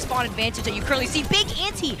don't have that spawn advantage that you currently see. Big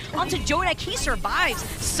anti onto Jodak. He survives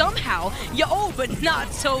somehow. But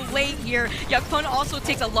not so late here. Yakun also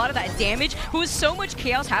takes a lot of that damage. There was so much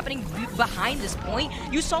chaos happening behind this point.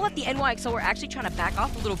 You saw that the NYXL were actually trying to back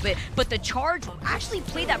off a little bit, but the Charge actually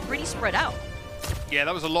played that pretty spread out. Yeah,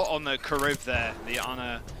 that was a lot on the Kariv there, the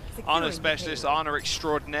Ana Ana specialist, Ana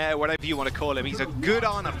extraordinaire, whatever you want to call him. He's a good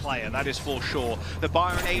Ana player, that is for sure. The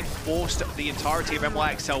Byron aid forced the entirety of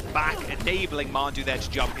NYXL back, enabling Mandu there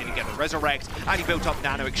to jump in and get the resurrect, and he built up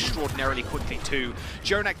Nano extraordinarily quickly too.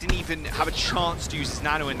 Jonak didn't even have a chance to use his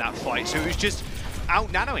Nano in that fight, so it was just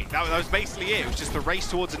out-nanoing. That was basically it. It was just the race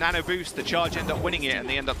towards a Nano boost. The Charge ended up winning it, and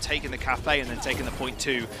they end up taking the Cafe and then taking the point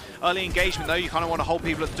two. Early engagement, though, you kind of want to hold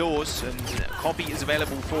people at the doors, and Copy is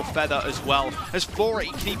available for Feather as well. As Flora,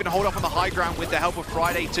 he can even hold up on the high ground with the help of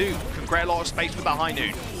Friday, too. Can create a lot of space with the high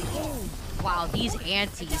noon. Wow, these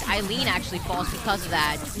antis. Eileen actually falls because of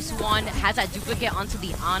that. Swan has that duplicate onto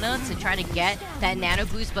the Ana to try to get that nano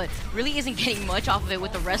boost, but really isn't getting much off of it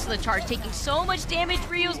with the rest of the Charge taking so much damage.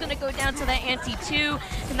 Rio's gonna go down to that anti too.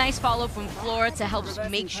 A nice follow from Flora to help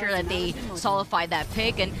make sure that they solidify that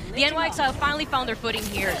pick. And the NYXL finally found their footing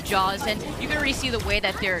here at Jaws, and you can already see the way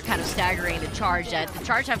that they're kind of staggering the Charge, that the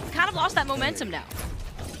Charge have kind of lost that momentum now.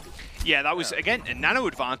 Yeah, that was, again, a Nano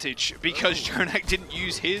advantage because Jonak didn't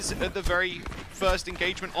use his at the very first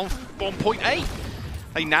engagement on point A.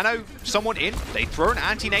 They nano someone in, they throw an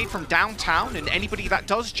anti-nade from downtown, and anybody that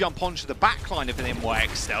does jump onto the backline of an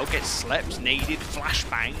NYXL gets slept, naded,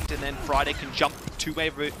 flashbanged, and then Friday can jump to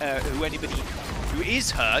anybody who is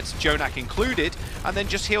hurt, Jonak included, and then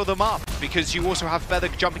just heal them up, because you also have Feather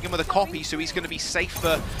jumping in with a copy, so he's going to be safe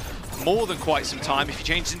for more than quite some time if he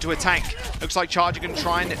changes into a tank. Looks like Charge are going to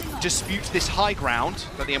try and dispute this high ground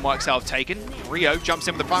that the NYXL have taken. Rio jumps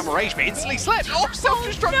in with the Primal Rage, but instantly slept. Oh,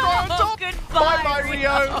 self-destruct right on top. Bye-bye,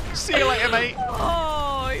 Rio. See you later, mate.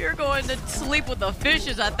 Oh, you're going to sleep with the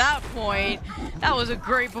fishes at that point. That was a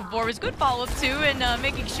great performance. Good follow-up, too, and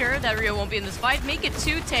making sure that Rio won't be in this fight. Make it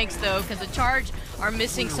 2 tanks, though, because the Charge are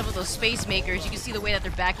missing some of those space makers. You can see the way that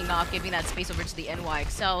they're backing off, giving that space over to the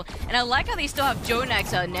NYXL. And I like how they still have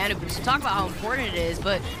Jonak's nano boost. So talk about how important it is,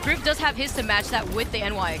 but Griff does have his to match that with the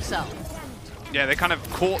NYXL. Yeah, they kind of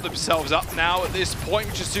caught themselves up now at this point,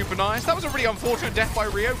 which is super nice. That was a really unfortunate death by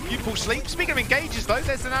Rio. Beautiful sleep. Speaking of engages, though,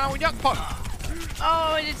 there's the Nano and Yuck Punk.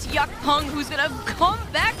 Oh, and it's Yuck Pung who's gonna come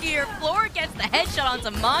back here. Flora gets the headshot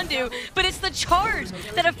onto Mandu, but it's the Charge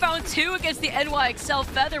that have found 2 against the NYXL.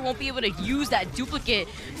 Feather won't be able to use that duplicate.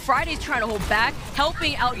 Friday's trying to hold back,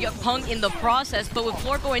 helping out Yuck Pung in the process, but with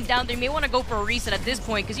Flora going down, they may want to go for a reset at this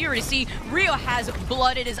point, because you already see Rio has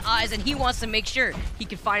blood in his eyes, and he wants to make sure he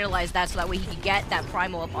can finalize that so that way he can get that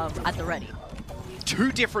primal up at the ready.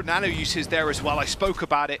 2 different nano uses there as well. I spoke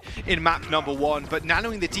about it in map number 1, but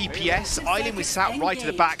nanoing the DPS, Eileen was sat right to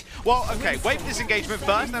the back. Well, okay, wait for this engagement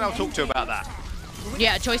first, then I'll talk to you about that.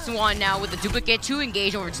 Yeah, Choice One now with the duplicate to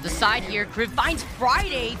engage over to the side here. Griff finds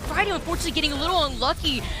Friday. Friday unfortunately getting a little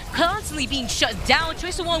unlucky, constantly being shut down.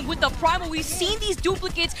 Choice One with the primal. We've seen these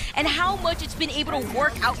duplicates and how much it's been able to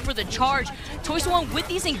work out for the Charge. Choice One with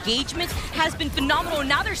these engagements has been phenomenal.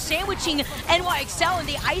 Now they're sandwiching NYXL and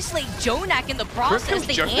they isolate Jonak in the process.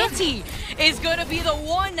 The anti is going to be the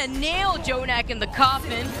one to nail Jonak in the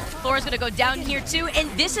coffin. Flora's going to go down here too, and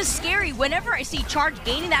this is scary. Whenever I see Charge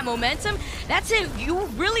gaining that momentum, that's it. You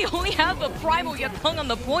really only have a primal Yakung on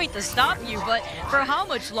the point to stop you, but for how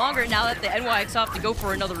much longer now that the NYX have to go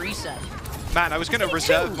for another reset? Man, I was going to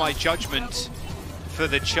reserve my judgment for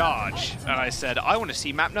the Charge, and I said, I want to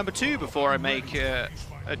see map number 2 before I make a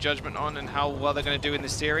judgment on and how well they're going to do in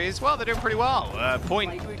this series. Well, they're doing pretty well.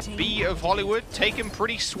 Point B of Hollywood taken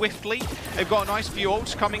pretty swiftly. They've got a nice few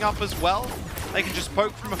ults coming up as well. They can just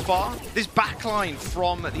poke from afar. This backline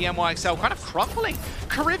from the NYXL kind of crumbling.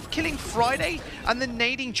 Kariv killing Friday and then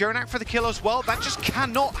nading Jonak for the kill as well. That just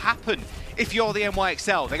cannot happen if you're the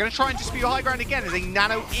NYXL. They're going to try and dispute high ground again as they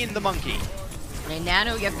nano in the monkey. And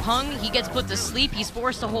Nano Yakung, he gets put to sleep. He's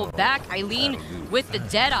forced to hold back. Eileen with the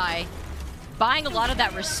Deadeye, buying a lot of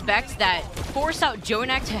that respect that forced out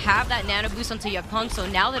Jonak to have that nano boost onto Yakung, so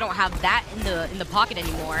now they don't have that in the pocket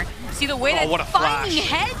anymore. See the way that finding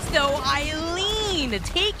heads though, Eileen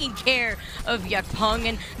taking care of Yakung,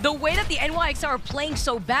 and the way that the NYXR are playing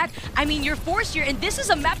so back. I mean, you're forced here, and this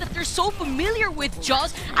is a map that they're so familiar with,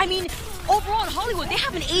 Jaws. I mean, overall in Hollywood, they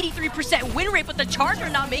have an 83% win rate, but the Charge are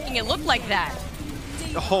not making it look like that.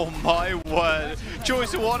 Oh my word.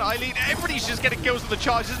 Choice of one, Eileen, everybody's just getting kills on the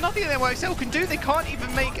Charge. There's nothing that NYXL can do. They can't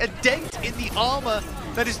even make a dent in the armor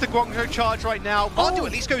that is the Guangzhou Charge right now. Mandu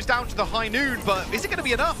at least goes down to the high noon, but is it going to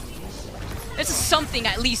be enough? This is something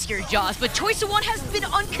at least here, Joust. But Choice of One has been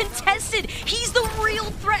uncontested. He's the real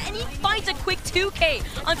threat, and he finds a quick 2K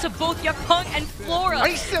onto both Yakung and Flora.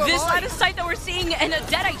 This line of sight that we're seeing in a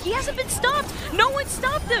Deadeye, he hasn't been stopped. No one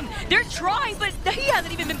stopped him. They're trying, but he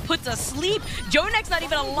hasn't even been put to sleep. Jonek's not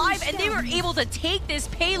even alive, and they were able to take this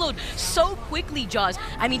payload so quickly, Jaws.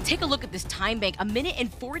 I mean, take a look at this time bank. 1 minute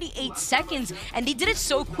and 48 seconds, and they did it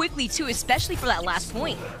so quickly, too, especially for that last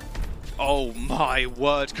point. Oh my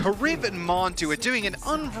word, Karib and Mandu are doing an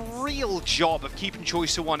unreal job of keeping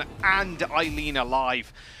Choice of One and Eileen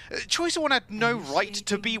alive. Choice of One had no right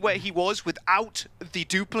to be where he was without the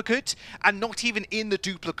duplicate, and not even in the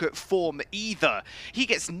duplicate form either. He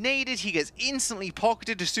gets naded, he gets instantly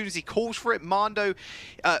pocketed as soon as he calls for it. Mandu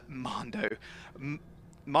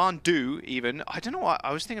even, I don't know what,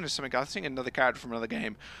 I was thinking of something, I was thinking another character from another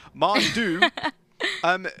game. Mandu,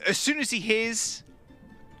 as soon as he hears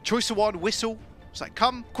Choice of One whistle, it's like,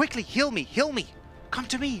 come, quickly, heal me, come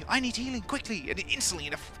to me, I need healing, quickly, and instantly,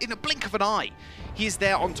 in a blink of an eye, he is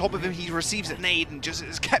there on top of him, he receives a nade and just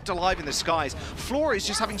is kept alive in the skies. Flora is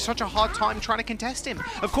just having such a hard time trying to contest him.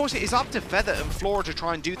 Of course, it is up to Feather and Flora to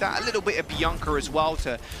try and do that, a little bit of Bianca as well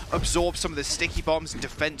to absorb some of the sticky bombs and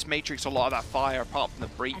defense matrix a lot of that fire, apart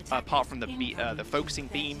from the focusing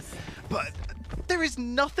beam, but there is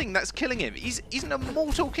nothing that's killing him. He's an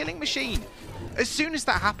immortal killing machine. As soon as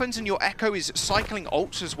that happens and your Echo is cycling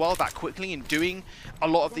ults as well that quickly and doing a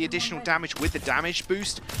lot of the additional damage with the damage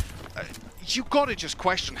boost, you gotta just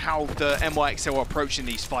question how the NYXL are approaching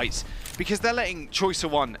these fights, because they're letting Choice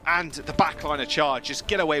of One and the backline of Charge just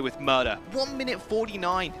get away with murder. 1 minute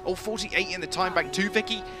 49 or 48 in the time bank too,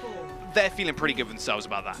 Vicky. They're feeling pretty good with themselves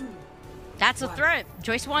about that. That's a threat.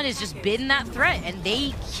 Choice One has just been that threat, and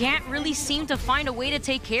they can't really seem to find a way to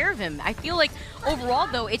take care of him. I feel like overall,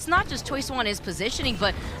 though, it's not just Choice One is positioning,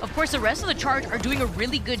 but of course the rest of the Charge are doing a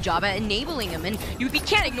really good job at enabling him. And you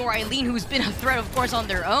can't ignore Eileen, who's been a threat, of course, on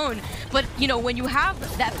their own. But, you know, when you have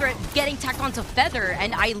that threat getting tacked onto Feather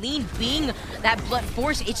and Eileen being that blunt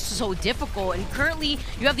force, it's so difficult. And currently,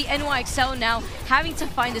 you have the NYXL now having to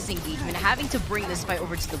find this engagement, having to bring this fight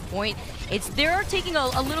over to the point. They're taking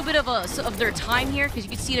a little bit of their time here, because you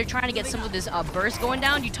can see they're trying to get some of this burst going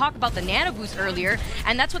down. You talked about the nano boost earlier,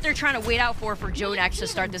 and that's what they're trying to wait out for Jonax to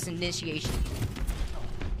start this initiation.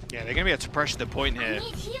 Yeah, they're going to be able to pressure the point here.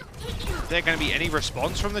 Is there going to be any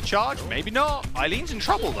response from the Charge? Maybe not. Eileen's in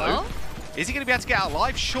trouble, though. Oh? Is he going to be able to get out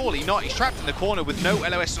alive? Surely not. He's trapped in the corner with no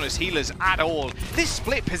LOS on his healers at all. This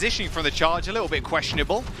split positioning from the Charge, a little bit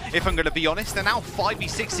questionable, if I'm going to be honest. They're now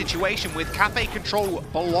 5v6 situation with Cafe control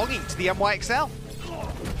belonging to the NYXL.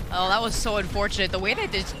 Oh, that was so unfortunate. The way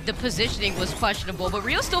that the positioning was questionable, but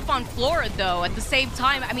Rio still found Flora, though, at the same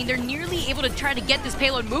time. I mean, they're nearly able to try to get this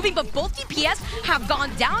payload moving, but both DPS have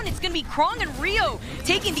gone down. It's going to be Krong and Rio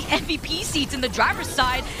taking the MVP seats in the driver's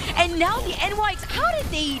side, and now the NYX, how did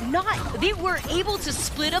they not? They were able to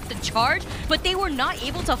split up the Charge, but they were not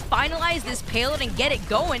able to finalize this payload and get it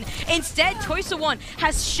going. Instead, Choice of One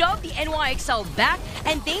has shoved the NYXL back,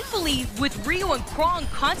 and thankfully, with Rio and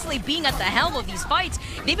Krong constantly being at the helm of these fights,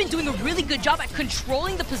 they've been doing a really good job at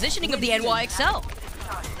controlling the positioning of the NYXL.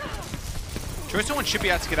 Choice of One should be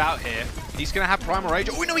able to get out here. He's going to have Primal Rage.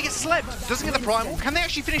 Oh, no, he gets slept. Doesn't get the Primal. Can they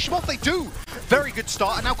actually finish him off? They do. Very good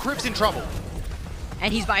start, and now Crib's in trouble.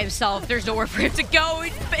 And he's by himself. There's nowhere for him to go.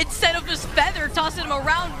 Instead of just Feather tossing him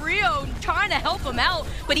around Rio, trying to help him out,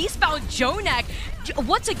 but he's found Jonak.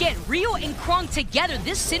 Once again, Rio and Krong together,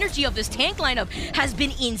 this synergy of this tank lineup has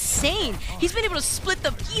been insane. He's been able to split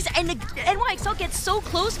the piece, and the NYXL gets so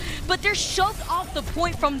close, but they're shoved off the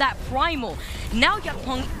point from that Primal. Now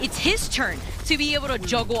Yapong, it's his turn to be able to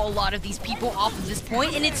juggle a lot of these people off of this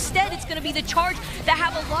point, and instead it's going to be the Charge that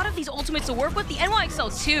have a lot of these ultimates to work with, the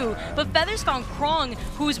NYXL too, but Feathers found Krong,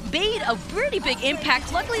 who's made a pretty big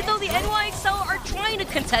impact. Luckily though, the NYXL are trying to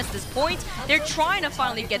contest this point. They're trying to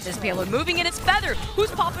finally get this payload moving, and it's Feather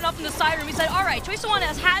who's popping up in the side room. He said, all right, Choice of One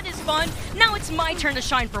has had his fun, now it's my turn to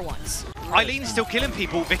shine for once. Eileen's still killing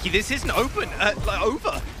people, Vicky. This isn't over.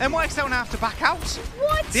 NYXL now have to back out.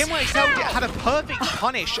 What? The NYXL had a perfect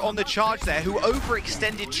punish on the Charge there, who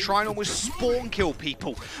overextended to try and almost spawn kill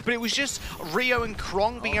people. But it was just Rio and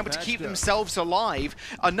Krong being able to keep themselves alive.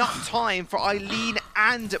 Enough time for Eileen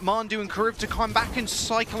and Mandu and Karib to come back and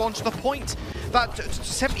cycle onto the point. That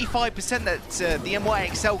 75% that the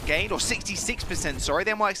NYXL gained, or 66%, sorry,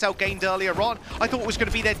 the NYXL gained earlier on, I thought it was going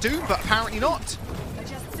to be their doom, but apparently not.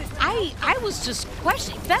 I was just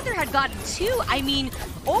questioning. Feather had gotten two. I mean,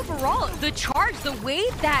 overall, the Charge, the way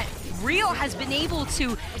that Rio has been able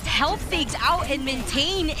to help things out and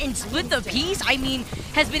maintain and split the piece, I mean,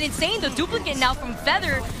 has been insane. The duplicate now from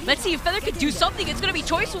Feather. Let's see if Feather can do something. It's going to be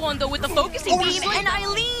Choice One, though, with the focusing beam. And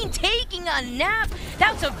Eileen taking a nap.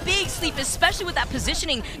 That was a big sleep, especially with that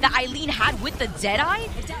positioning that Eileen had with the Deadeye.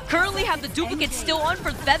 Currently have the duplicate still on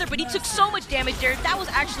for Feather, but he took so much damage there. That was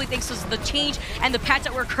actually thanks to the change and the patch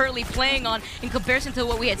that we're currently playing on in comparison to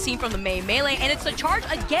what we had seen from the Melee. And it's the Charge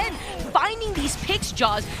again, finding these picks,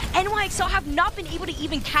 Jaws. NYXL have not been able to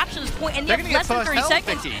even capture this point, and they have less than 30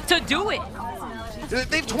 seconds to do it.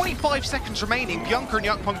 They have 25 seconds remaining. Bianca and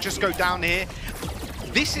Yukpong just go down here.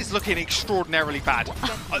 This is looking extraordinarily bad.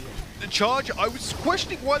 The Charge, I was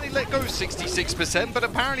questioning why they let go 66%, but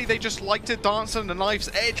apparently they just like to dance on the knife's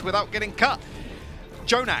edge without getting cut.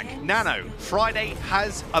 Jonak, Nano, Friday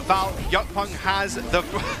has a Val, Yukpong has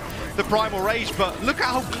the Primal Rage, but look at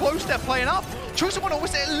how close they're playing up. Choice of One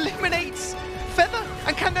almost eliminates Feather,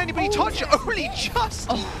 and can anybody touch? Only just.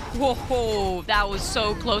 Oh, whoa, that was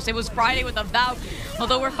so close. It was Friday with a Valve.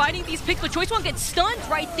 Although we're fighting these picks, but Choice One gets stunned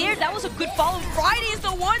right there. That was a good follow. Friday is the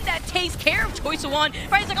one that takes care of Choice One.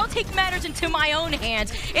 Friday's like, I'll take matters into my own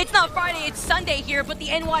hands. It's not Friday, it's Sunday here, but the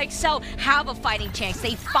NYXL have a fighting chance.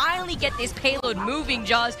 They finally get this payload moving,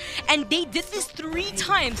 Jaws, and they did this 3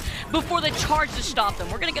 times before the Charge to stop them.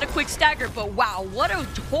 We're gonna get a quick stagger, but wow, what a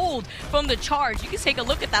hold from the Charge. You can take a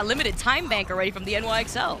look at that limited time bank already from the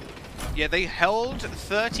NYXL. Yeah, they held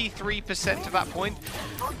 33% to that point.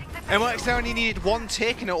 NYXL only needed 1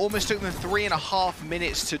 tick, and it almost took them 3.5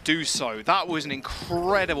 minutes to do so. That was an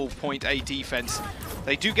incredible point A defense.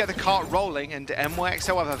 They do get the cart rolling, and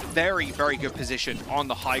NYXL have a very, very good position on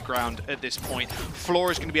the high ground at this point.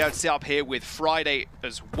 Flora is going to be able to sit up here with Friday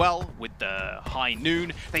as well, with the high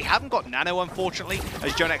noon. They haven't got Nano, unfortunately,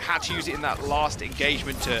 as Jonak had to use it in that last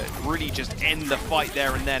engagement to really just end the fight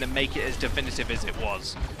there and then and make it as definitive as it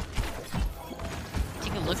was.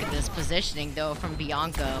 Take a look at this positioning, though, from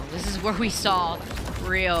Bianca. This is where we saw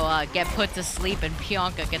Rio get put to sleep and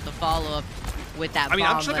Bianca get the follow-up with that bomb.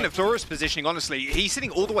 I'm just looking at Flora's positioning, honestly. He's sitting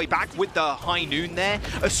all the way back with the high noon there.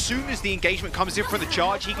 As soon as the engagement comes in for the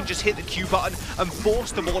Charge, he can just hit the Q button and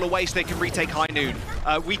force them all away so they can retake high noon.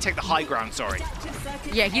 Retake the high ground, sorry.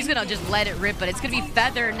 Yeah, he's gonna just let it rip, but it's gonna be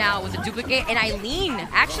Feather now with the duplicate, and Eileen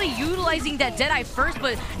actually utilizing that Deadeye first,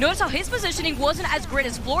 but notice how his positioning wasn't as great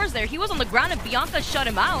as Flora's there. He was on the ground and Bianca shut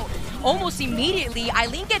him out almost immediately.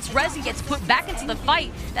 Eileen gets res and gets put back into the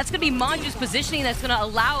fight. That's gonna be Manju's positioning that's gonna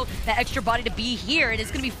allow that extra body to be here, and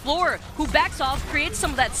it's gonna be Flora who backs off, creates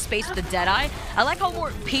some of that space with the Deadeye. I like how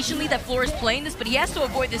more patiently that Flora is playing this, but he has to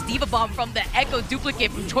avoid this Diva Bomb from the Echo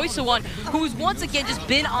duplicate from Choice of One, who's once again just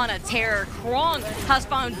been on a tear. Krong has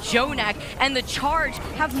found Jonak, and the Charge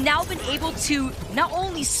have now been able to not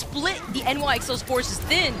only split the NYXL's forces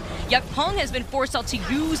thin, Yukpong has been forced out to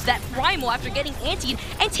use that Primal after getting antied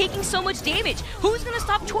and taking so much damage. Who's gonna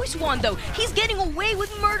stop Choice One, though? He's getting away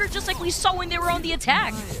with murder just like we saw when they were on the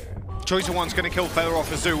attack. Choice of One's going to kill Feather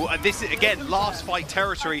off Azul. This is, again, last fight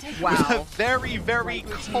territory. Wow. With a very, very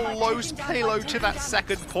close payload to that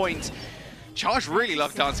second point. Charge really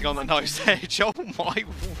love dancing on the nose edge. Oh my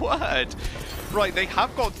word. Right, they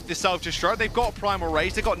have got the self-destruct. They've got Primal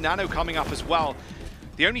Rage. They've got Nano coming up as well.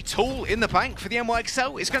 The only tool in the bank for the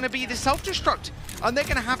NYXL is going to be the self-destruct. And they're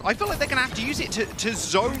going to have, I feel like they're going to have to use it to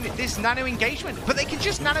zone this Nano engagement. But they can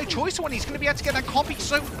just Nano Choice One. He's going to be able to get that copy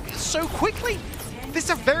so quickly. This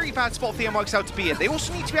is a very bad spot for the NYXL to be in. They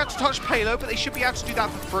also need to be able to touch payload, but they should be able to do that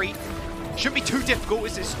for free. Shouldn't be too difficult,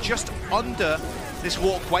 as it's just under this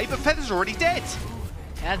walkway, but Feather's already dead.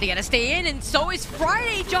 Yeah, they gotta stay in, and so is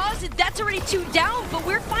Friday, Jaws. That's already 2 down, but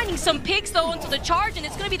we're finding some picks, though, into the Charge, and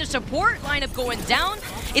it's gonna be the support lineup going down.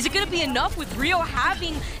 Is it gonna be enough with Rio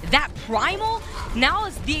having that Primal? Now,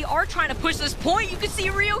 as they are trying to push this point, you can see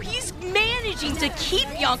Rio, he's managing to keep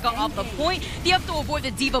Bianca off the point. They have to avoid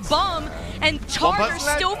the Diva Bomb, and Charge are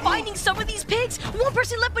still finding some of these picks. One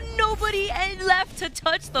person left, but nobody left to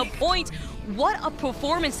touch the point. What a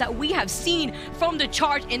performance that we have seen from the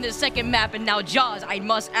Charge in the second map. And now, Jaws, I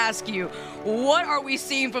must ask you, what are we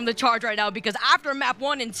seeing from the Charge right now? Because after map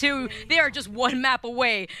 1 and 2, they are just 1 map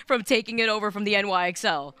away from taking it over from the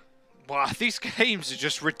NYXL. Wow, these games are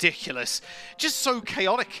just ridiculous. Just so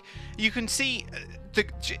chaotic. You can see,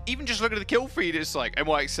 even just looking at the kill feed, it's like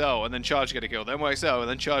NYXL and then Charge get a kill, then NYXL and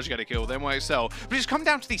then Charge get a kill, then NYXL. But it's come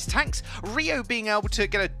down to these tanks. Rio being able to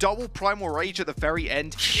get a double Primal Rage at the very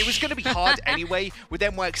end. It was going to be hard anyway, with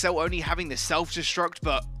NYXL only having the self-destruct,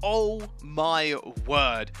 but oh my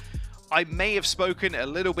word. I may have spoken a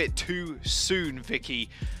little bit too soon, Vicky.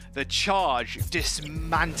 The Charge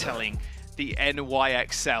dismantling the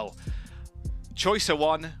NYXL. Choice of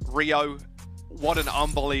One, Rio, what an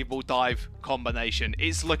unbelievable dive combination.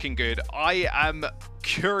 It's looking good. I am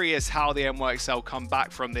curious how the NYXL come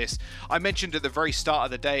back from this. I mentioned at the very start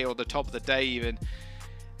of the day, or the top of the day even,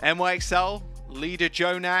 NYXL, leader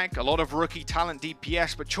Jonag, a lot of rookie talent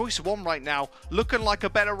DPS, but Choice One right now looking like a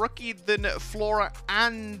better rookie than Flora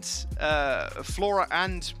and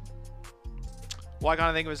why can't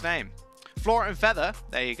I think of his name? Flora and Feather,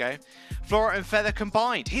 there you go. Flora and Feather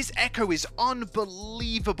combined. His echo is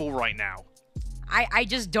unbelievable right now. I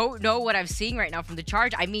just don't know what I'm seeing right now from the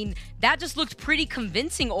Charge. I mean, that just looked pretty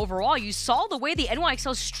convincing overall. You saw the way the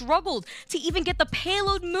NYXL struggled to even get the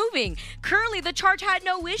payload moving. Currently, the Charge had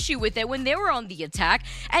no issue with it when they were on the attack.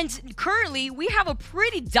 And currently, we have a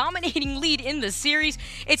pretty dominating lead in the series.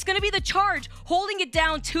 It's going to be the Charge holding it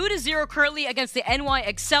down 2-0 currently against the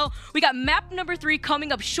NYXL. We got map number 3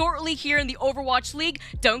 coming up shortly here in the Overwatch League.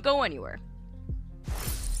 Don't go anywhere.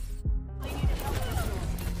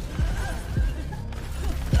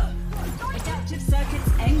 Adaptive circuits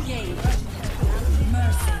engaged.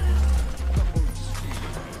 Mercy.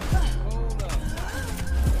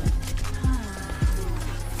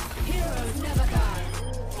 Heroes never die.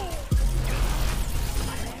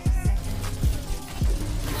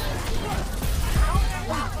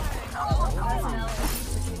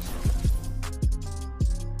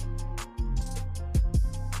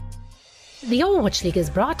 The Overwatch League is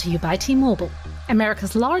brought to you by T-Mobile,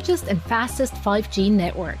 America's largest and fastest 5G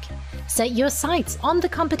network. Set your sights on the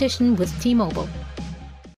competition with T-Mobile.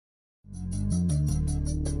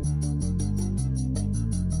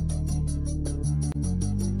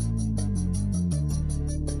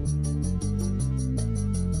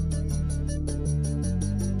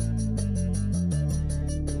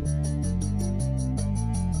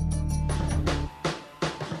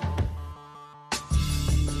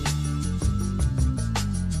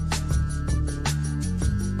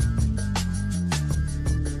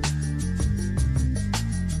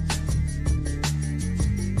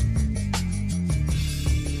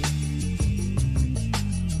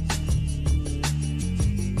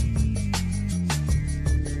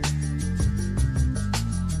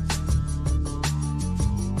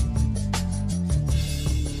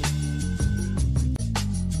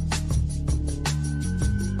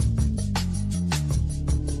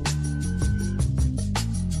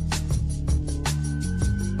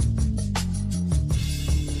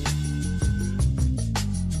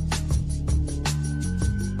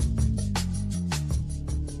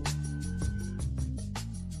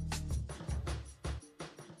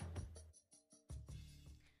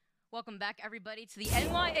 Welcome back, everybody, to the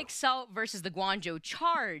NYXL versus the Guangzhou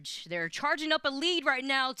Charge. They're charging up a lead right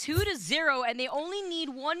now, 2-0, and they only need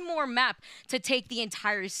one more map to take the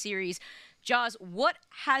entire series. Jaws, what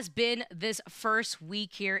has been this first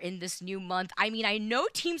week here in this new month? I mean, I know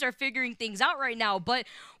teams are figuring things out right now, but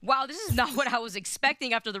wow, this is not what I was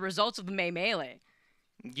expecting after the results of the May Melee.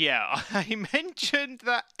 Yeah, I mentioned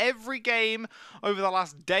that every game over the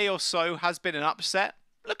last day or so has been an upset.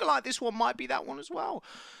 Looking like this one might be that one as well.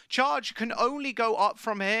 Charge can only go up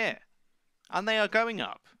from here. And they are going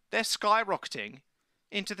up. They're skyrocketing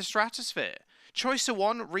into the stratosphere. Choice of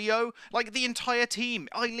One, Rio, like the entire team.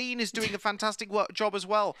 Eileen is doing a fantastic job as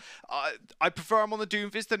well. I prefer him on the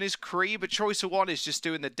Doomfist than his Kree, but Choice of One is just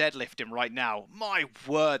doing the deadlifting right now. My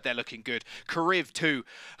word, they're looking good. Kariv too.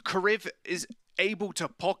 Kariv is able to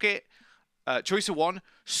pocket Choice of One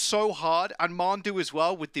so hard, and Mandu as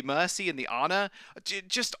well with the Mercy and the Ana.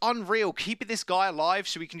 Just unreal, keeping this guy alive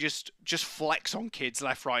so we can just flex on kids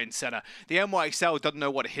left, right and center. The NYXL doesn't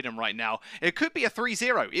know what to hit him right now. It could be a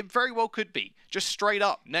 3-0. It very well could be. Just straight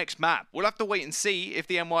up, next map. We'll have to wait and see if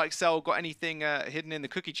the NYXL got anything hidden in the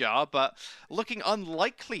cookie jar, but looking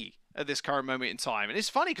unlikely at this current moment in time. And it's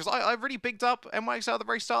funny because I really bigged up NYXL at the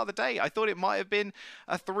very start of the day. I thought it might have been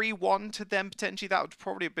a 3-1 to them potentially. That would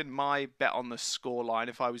probably have been my bet on the scoreline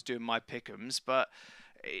if I was doing my pick'ems, but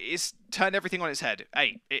it's turned everything on its head.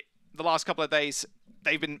 Hey, the last couple of days,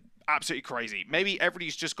 they've been absolutely crazy. Maybe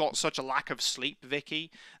everybody's just got such a lack of sleep, Vicky,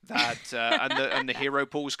 that and the hero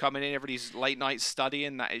pool's coming in, everybody's late night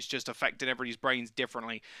studying, that it's just affecting everybody's brains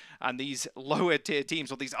differently. And these lower tier teams,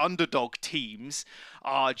 or these underdog teams,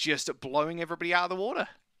 are just blowing everybody out of the water.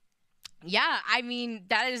 Yeah, I mean,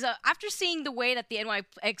 that is after seeing the way that the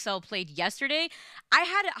NYXL played yesterday, I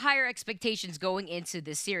had higher expectations going into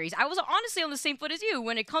this series. I was honestly on the same foot as you.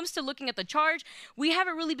 When it comes to looking at the Charge, we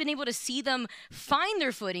haven't really been able to see them find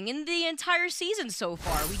their footing in the entire season so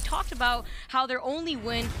far. We talked about how their only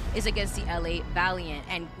win is against the LA Valiant,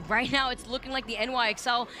 and right now it's looking like the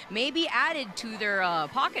NYXL may be added to their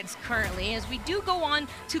pockets currently as we do go on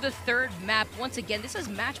to the third map. Once again, this is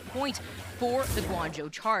match point for the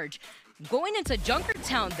Guangzhou Charge. Going into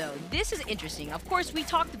Junkertown, though, this is interesting. Of course, we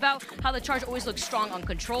talked about how the Charge always looks strong on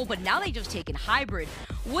control, but now they've just taken hybrid.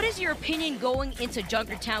 What is your opinion going into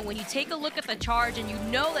Junkertown when you take a look at the Charge and you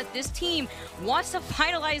know that this team wants to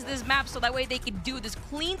finalize this map so that way they can do this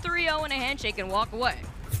clean 3-0 and a handshake and walk away?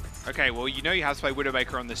 Okay, well, you know you have to play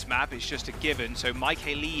Widowmaker on this map. It's just a given. So Mike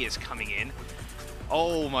Lee is coming in.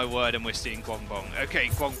 Oh, my word, and we're seeing Guangbong. Okay,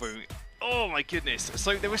 Guangbong. Oh, my goodness.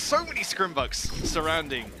 So there were so many scrimbucks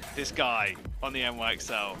surrounding this guy on the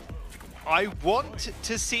NYXL. I want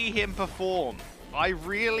to see him perform. I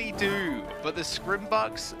really do. But the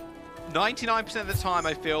scrimbucks, 99% of the time,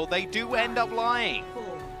 I feel, they do end up lying.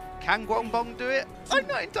 Can Guangbong do it? I'm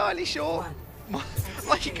not entirely sure.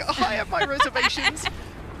 Like, I have my reservations.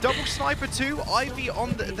 Double sniper too, Ivy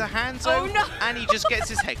on the Hangzhou, no. and he just gets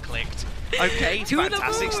his head clicked. Okay,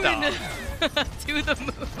 fantastic start. To the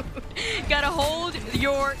moon. Gotta hold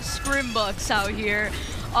your scrimbucks out here.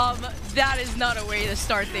 That is not a way to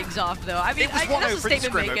start things off, though. I mean, it was one that's a open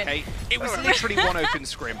statement scrim, okay? It was literally one open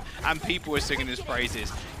scrim, and people were singing his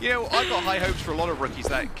praises. You know, I've got high hopes for a lot of rookies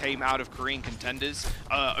that came out of Korean contenders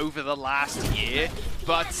over the last year,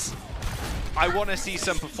 but I want to see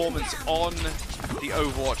some performance on the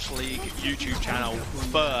Overwatch League YouTube channel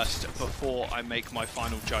first before I make my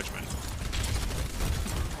final judgment.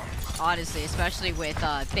 Honestly, especially with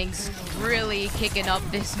things really kicking up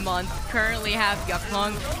this month. Currently have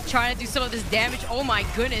Yakung trying to do some of this damage. Oh my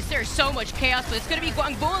goodness, there's so much chaos, but it's going to be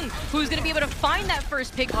Guangbong who's going to be able to find that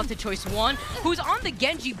first pick off to Choice 1, who's on the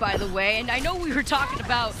Genji, by the way. And I know we were talking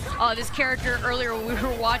about this character earlier when we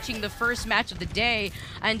were watching the first match of the day.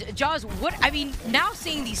 And Jaws, now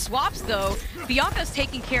seeing these swaps though, Bianca's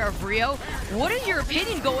taking care of Rio. What is your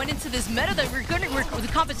opinion going into this meta that the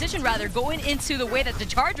competition rather, going into the way that the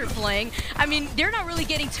Charge are playing? I mean, they're not really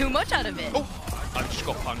getting too much out of it. Oh, I just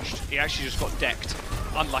got punched. He actually just got decked.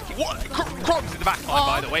 Unlucky. What? Krog's in the back line,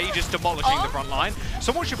 by the way. He's just demolishing the front line.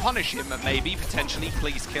 Someone should punish him, maybe, potentially.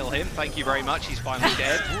 Please kill him. Thank you very much. He's finally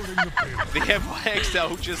dead. The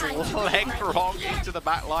NYXL just leg Krog into the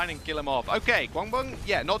back line and kill him off. Okay, Guangbong,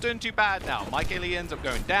 yeah, not doing too bad now. Mike Lee ends up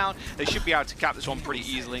going down. They should be able to cap this one pretty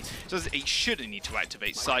easily. So he shouldn't need to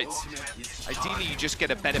activate sights. Ideally, you just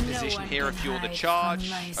get a better position here if you're the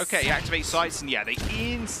Charge. Okay, activate sights, and yeah, they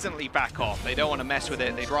instantly back off. They don't want to mess with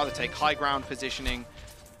it. They'd rather take high ground positioning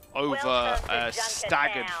over a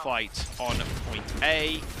staggered fight on point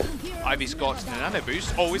A. Ivy's got the nano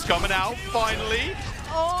boost. Oh, he's coming out, finally.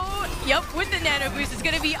 Oh, yep, with the nano boost. It's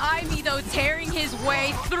going to be Ivy, though, tearing his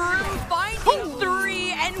way through, finding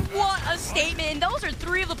 3, and what a statement. And those are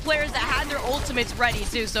 3 of the players that had their ultimates ready,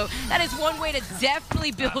 too. So that is one way to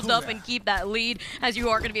definitely build up and keep that lead, as you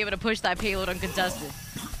are going to be able to push that payload uncontested.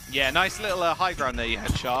 Yeah, nice little high ground there you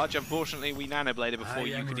had, Charge. Unfortunately, we nanobladed before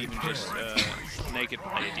you could even just naked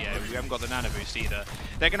blade. Yeah, we haven't got the nano boost either.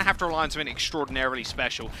 They're going to have to rely on something extraordinarily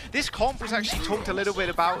special. This comp was actually talked a little bit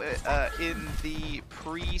about in the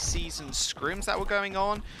pre-season scrims that were going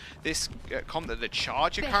on. This comp that the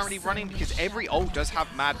Charge are currently running, because every ult does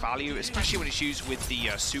have mad value, especially when it's used with the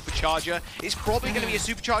Supercharger. It's probably going to be a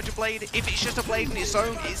Supercharger blade. If it's just a blade in its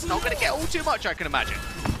own, it's not going to get all too much, I can imagine.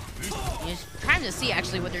 You're trying to see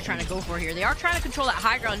actually what they're trying to go for here. They are trying to control that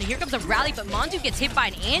high ground, and here comes a rally, but Monzu gets hit by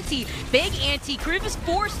an anti, big anti. Kriv is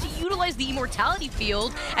forced to utilize the immortality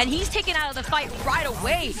field, and he's taken out of the fight right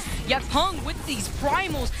away. Yet Peng, with these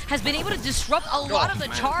primals, has been able to disrupt a lot of the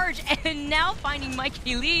Charge, and now finding Mike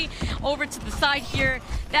Lee over to the side here.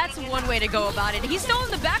 That's one way to go about it. He's still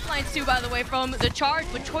in the backlines too, by the way, from the Charge,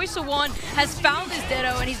 but Choice of One has found his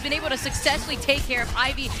Ditto, and he's been able to successfully take care of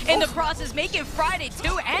Ivy in the process, making Friday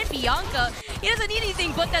too, and Bianca. He doesn't need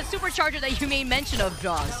anything but that Supercharger that you made mention of,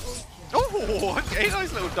 Jaws. Oh, okay,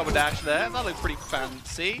 nice little double dash there. That looked pretty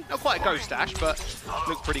fancy. Not quite a ghost dash, but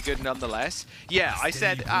looked pretty good nonetheless. Yeah, I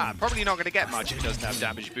said, probably not going to get much if it doesn't have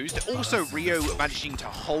damage boost. Also, Rio managing to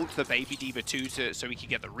hold the Baby D.Va 2 so he could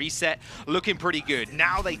get the reset. Looking pretty good.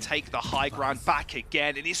 Now they take the high ground back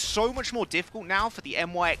again. It is so much more difficult now for the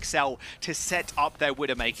NYXL to set up their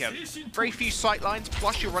Widowmaker. Very few sight lines,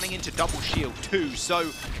 plus you're running into double shield too,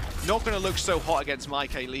 so not going to look so hot against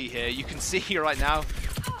Mike Lee here. You can see right now,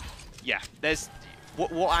 yeah, there's...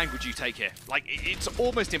 What angle do you take here? Like, it's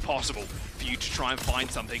almost impossible for you to try and find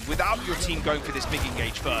something without your team going for this big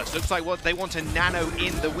engage first. Looks like what they want to nano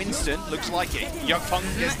in the Winston. Looks like it. Young Peng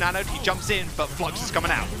gets nanoed, he jumps in, but Flux is coming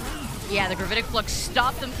out. Yeah, the Gravitic Flux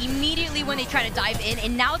stopped them immediately when they try to dive in,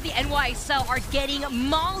 and now the NYXL are getting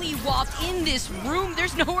mollywopped in this room.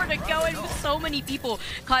 There's nowhere to go, and with so many people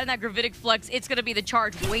caught in that Gravitic Flux, it's going to be the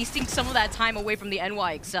Charge wasting some of that time away from the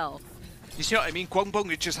NYXL. You see what I mean?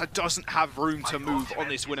 Guangzhou just doesn't have room to move on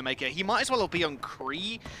this Widowmaker. He might as well be on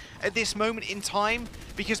Kree at this moment in time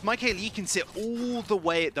because Mike Lee can sit all the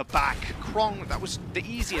way at the back. Krong, that was the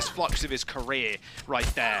easiest flux of his career right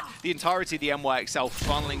there. The entirety of the NYXL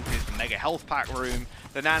funneling his mega health pack room.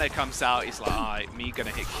 The Nano comes out, he's like, alright, me gonna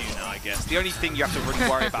hit Q now, I guess. The only thing you have to really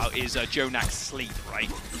worry about is Jonak's sleep, right?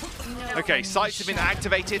 Okay, sights have been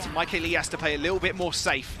activated. Mike Lee has to play a little bit more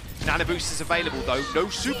safe. Nano boost is available though, no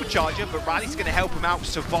supercharger, but Rally's going to help him out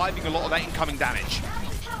surviving a lot of that incoming damage.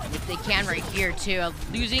 If they can right here too,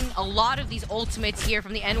 losing a lot of these ultimates here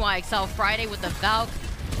from the NYXL Friday with the Valk.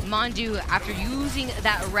 Mandu, after using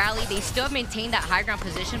that rally, they still have maintained that high ground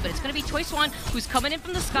position, but it's going to be Choi Swan who's coming in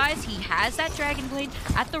from the skies. He has that Dragon Blade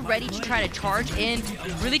at the ready to try to charge in.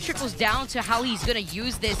 Really trickles down to how he's going to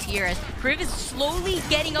use this here as Kriv is slowly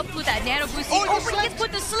getting up with that nano boost. He gets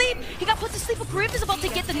put to sleep. He got put to sleep, but Kriv is about to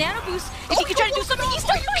get the nano boost. If he can try to do something, he's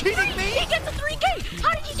still kidding me. He gets a 3K.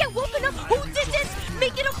 How did he get woken up? Who did this?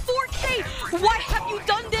 Make it a 4K. Why have you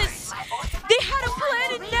done this? They had a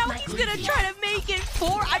plan, and now he's going to try to make it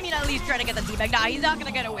 4. I mean, at least try to get the D-back. Nah, he's not going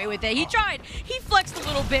to get away with it. He tried. He flexed a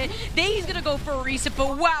little bit. Then he's going to go for a reset,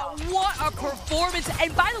 but wow, what a performance.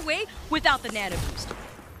 And by the way, without the nano boost.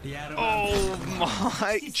 Oh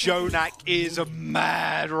my, Jonak is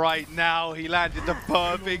mad right now. He landed the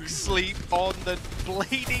perfect sleep on the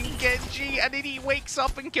bleeding Genji, and then he wakes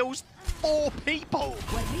up and kills 4 people.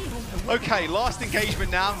 Okay, last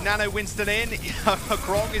engagement now. Nano Winston in.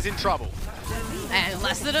 Krong is in trouble. And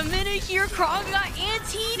less than a minute here, Krong got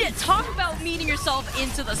antied. Talk about meeting yourself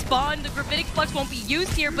into the spawn. The Gravitic Flux won't be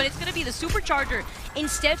used here, but it's going to be the Supercharger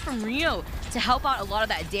instead from Rio to help out a lot of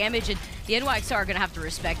that damage. And the NYXR are going to have to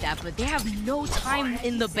respect that, but they have no time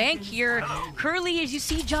in the bank here. Curly, as you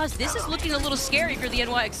see, Josh, this is looking a little scary for the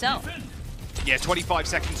NYXL. Yeah, 25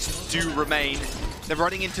 seconds do remain. They're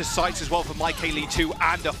running into sites as well for Mike Lee 2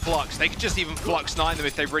 and a Flux. They could just even Flux 9 them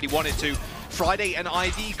if they really wanted to. Friday and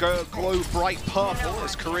Ivy glow bright purple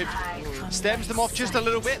as Karib stems them off just a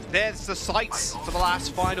little bit. There's the sights for the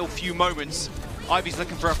last final few moments. Ivy's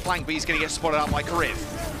looking for a flank, but he's going to get spotted out by Karib.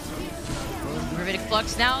 Gravitic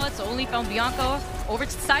Flux now, it's only found Bianco. Over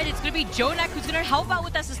to the side, it's going to be Jonak who's going to help out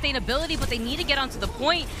with that sustainability, but they need to get onto the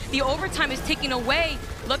point. The overtime is ticking away.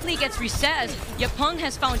 Luckily, it gets reset as Yapeng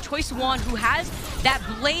has found Choi Swan, who has that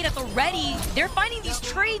blade at the ready. They're finding these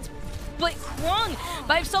trades, but Krong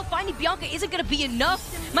by himself finding Bianca isn't going to be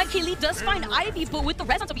enough. Mike Lee does find Ivy, but with the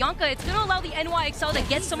res onto Bianca, it's going to allow the NYXL to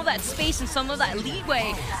get some of that space and some of that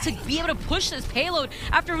leeway to be able to push this payload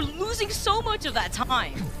after losing so much of that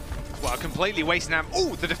time. Well, completely wasting them.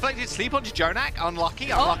 Oh, the deflected sleep onto Jonak. Unlucky.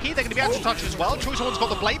 They're going to be able to touch it as well. Choice One's got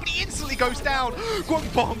the blade, but he instantly goes down.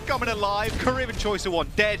 Guangzhou coming alive. Karib and Choice One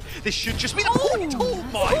dead. This should just be the point. Oh,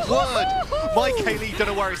 my word. Mike Lee, don't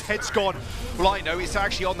know where his head's gone. Well, I know. It's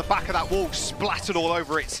actually on the back of that wall, splattered all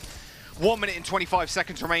over it. 1 minute and 25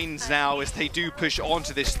 seconds remains now as they do push on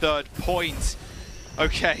to this third point.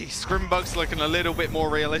 Okay, Scrimbug's looking a little bit more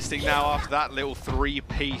realistic now after that little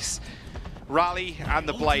 3-piece. Rally and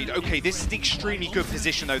the blade. Okay, this is an extremely good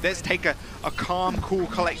position though. Let's take a calm, cool,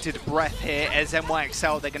 collected breath here as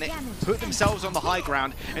NYXL. They're going to put themselves on the high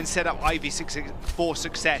ground and set up Ivy for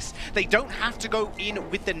success. They don't have to go in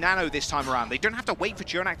with the nano this time around. They don't have to wait for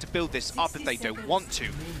Jonak to build this up if they don't want to.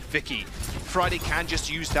 Vicky, Friday can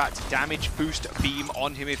just use that damage boost beam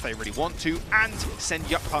on him if they really want to, and send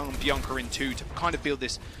Yapeng and Bianca in too to kind of build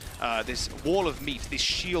this, this wall of meat, this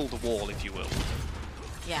shield wall, if you will.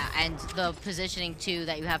 Yeah, and the positioning too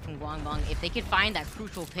that you have from Guangzhou, if they could find that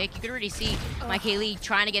crucial pick, you could already see Mike Lee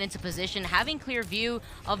trying to get into position, having clear view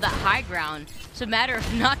of that high ground. It's a matter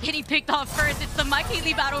of not getting picked off first. It's the Mike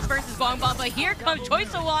Lee battle versus Guangzhou, but here comes Choi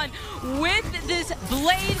So-won with this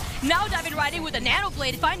blade, now diving right in with a nano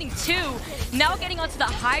blade, finding 2, now getting onto the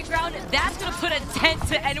high ground. That's going to put a dent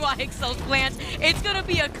to NYXL's plans. It's going to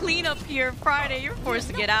be a cleanup here Friday. You're forced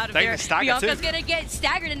to get out of there. Bianca's going to get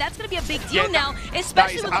staggered, and that's going to be a big deal now,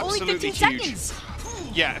 especially with only 15 seconds.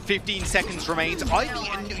 Yeah, 15 seconds remains. Ivy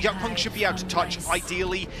and Yapeng should be able to touch.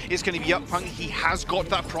 Ideally, it's going to be Yapeng. He has got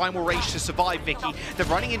that primal rage to survive, Vicky. They're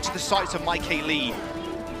running into the sights of Mike Lee.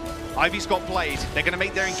 Ivy's got blade. They're going to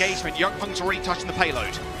make their engagement. Yapeng's already touching the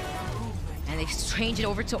payload. And they've changed it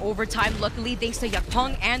over to overtime, luckily, thanks to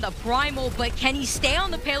Yapeng and the Primal. But can he stay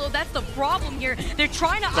on the payload? That's the problem here. They're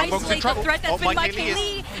trying to isolate the threat that's been Mike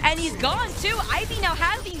Lee, and he's gone too. Ivy now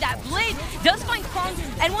having that blade does find Krong.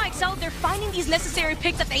 NYXL, they're finding these necessary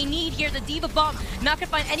picks that they need here. The Diva Bomb, not gonna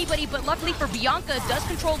find anybody, but luckily for Bianca, does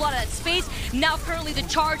control a lot of that space. Now currently the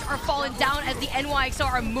Charge are falling down as the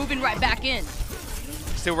NYXL are moving right back in.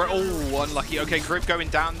 Still, we're all unlucky. Okay, Grib going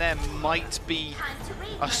down there might be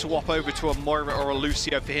a swap over to a Moira or a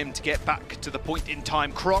Lucio for him to get back to the point in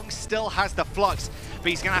time. Krong still has the Flux,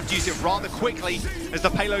 but he's going to have to use it rather quickly as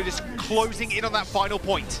the payload is closing in on that final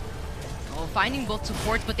point. Oh, finding both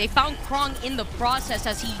supports, but they found Krong in the process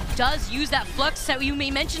as he does use that Flux that you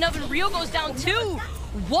may mention of, and Rio goes down too.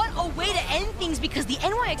 What a way to end things, because the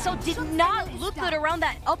NYXL did not look good around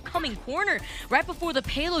that upcoming corner right before the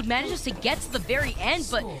payload manages to get to the very end,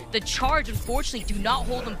 but the Charge unfortunately do not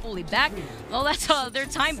hold them fully back. Well, that's their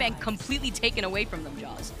time bank completely taken away from them,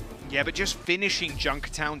 Jaws. Yeah, but just finishing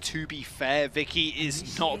Junkertown, to be fair, Vicky,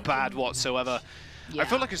 is not bad whatsoever. Yeah. I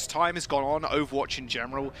feel like as time has gone on, Overwatch in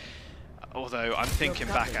general, although I'm thinking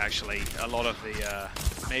back actually, a lot of the,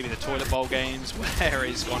 maybe the toilet bowl games where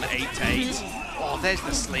it's gone 8-8. Oh, there's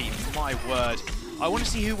the sleep, my word. I want to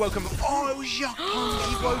see who woke him up. Oh, it was Yuck.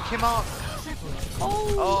 He woke him up.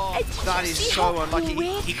 Oh, that is so unlucky.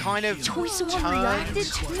 He kind of turned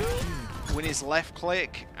with his left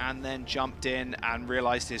click and then jumped in and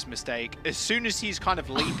realized his mistake. As soon as he's kind of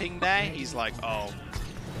leaping there, he's like, oh,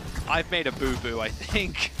 I've made a boo-boo, I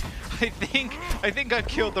think. I think I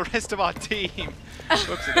killed the rest of our team.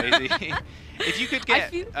 Whoopsie-daisy. If you could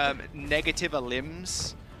get negative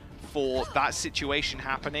elims for that situation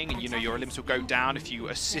happening, and you know your elims will go down if you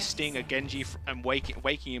assisting a Genji and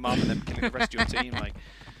waking him up and then killing the rest of your team, like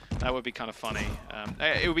that would be kind of funny.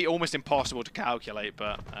 It would be almost impossible to calculate,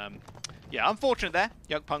 but yeah, unfortunate there.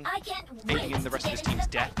 Youngpung aiding in the rest of his team's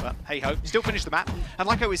death, but hey-ho, still finished the map. And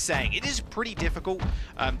like I was saying, it is pretty difficult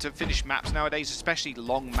to finish maps nowadays, especially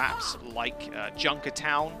long maps like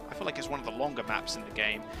Junkertown. I feel like it's one of the longer maps in the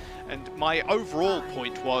game. And my overall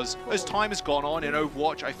point was, as time has gone on in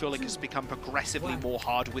Overwatch, I feel like it's become progressively more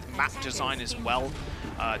hard with map design as well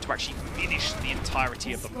to actually finish the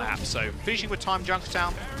entirety of the map. So finishing with time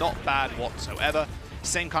Junkertown, not bad whatsoever.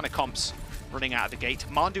 Same kind of comps running out of the gate.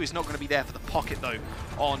 Mandu is not going to be there for the pocket though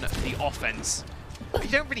on the offense. You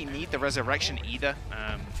don't really need the resurrection either.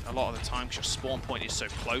 A lot of the time, because your spawn point is so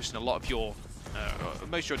close, and a lot of your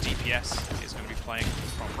most of your DPS is going to be playing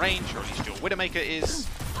from range, or at least your Widowmaker is.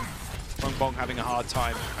 Bong Bong having a hard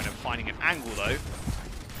time kind of finding an angle though.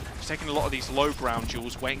 He's taking a lot of these low ground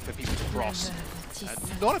duels, waiting for people to cross.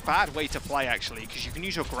 Not a bad way to play actually, because you can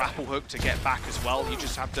use your grapple hook to get back as well. You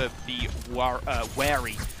just have to be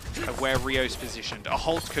wary of where Rio's positioned. A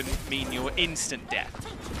halt can mean your instant death.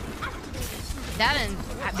 That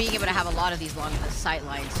and being able to have a lot of these long sight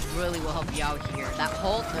lines really will help you out here. That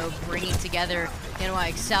halt, though, bringing together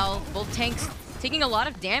NYXL, both tanks taking a lot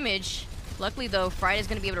of damage. Luckily, though, Friday's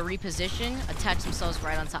going to be able to reposition, attach themselves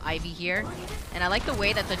right onto Ivy here. And I like the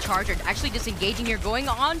way that the Charge are actually disengaging here, going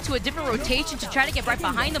on to a different rotation to try to get right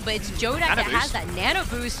behind them, but it's Jodak that has that nano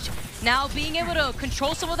boost. Now being able to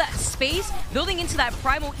control some of that space, building into that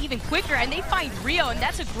primal even quicker, and they find Rio, and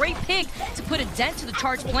that's a great pick to put a dent to the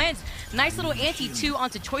Charge plans. Nice little anti-2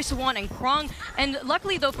 onto Choisewan and Krong, and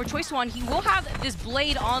luckily though for Choisewan, he will have this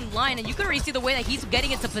blade online, and you can already see the way that he's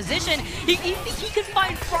getting into position. He can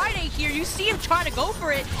find Friday here. You see him trying to go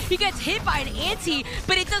for it. He gets hit by an anti,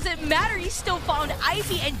 but it doesn't matter. He still found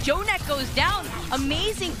Ivy, and Jonak goes down.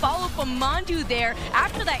 Amazing follow from Mandu there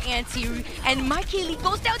after that anti, and Mike Lee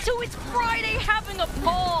goes down too. It's Friday having a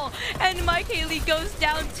pull, and Mike Lee goes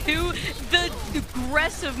down to the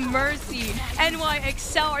aggressive Mercy.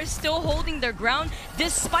 NYXL are still holding their ground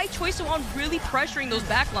despite Choisewan really pressuring those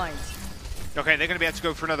backlines. Okay, they're going to be able to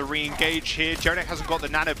go for another re-engage here. Jonak hasn't got the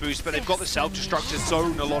nano boost, but they've got the self-destruct to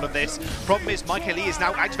zone a lot of this. Problem is, Mike Lee is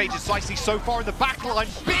now activated slightly so far in the backline.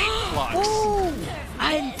 Big flux. Ooh,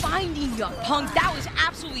 and finding Youngpung, that was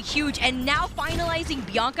absolutely huge. And now finalizing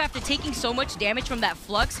Bianca after taking so much damage from that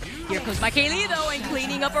flux. Here comes Mike Lee though, and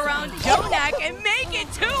cleaning up around Jonak and make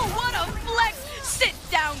it two. What a flex. Sit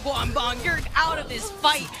down, Guanbong. You're out of this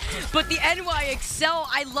fight. But the NYXL,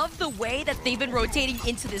 I love the way that they've been rotating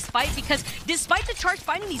into this fight, because despite the Charge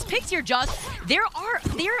finding these picks here, Josh, they're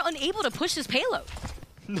unable to push this payload.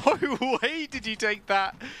 No way did you take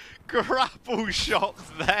that grapple shot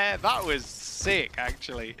there. That was sick,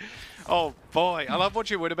 actually. Oh boy, I love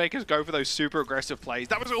watching Widowmakers go for those super aggressive plays.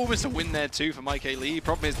 That was almost a win there too for Mike Lee.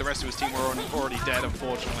 Problem is the rest of his team were already dead,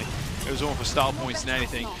 unfortunately. It was all for style points and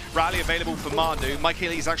anything. Rally available for Mandu. Mike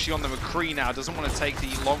Lee is actually on the McCree now. Doesn't want to take the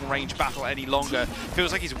long-range battle any longer.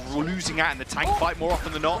 Feels like he's losing out in the tank fight more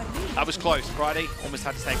often than not. That was close. Friday almost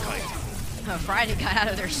had to take claim. Friday got out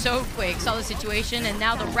of there so quick, saw the situation, and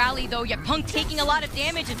now the rally though, Punk taking a lot of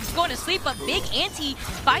damage and going to sleep, but big anti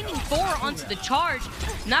finding 4 onto the charge.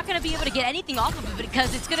 Not going to be able to get anything off of it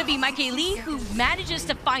because it's going to be Mike Lee who manages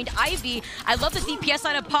to find Ivy. I love the DPS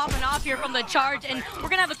lineup popping off here from the charge, and we're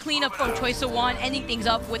going to have a cleanup from Choice of One, ending things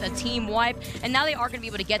up with a team wipe, and now they are going to be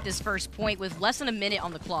able to get this first point with less than a minute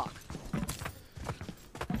on the clock.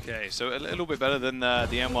 Okay, so a little bit better than the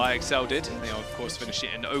NYXL did. They, of course, finished it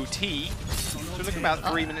in OT. So we're looking about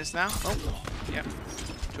 3 minutes now. Oh, yeah.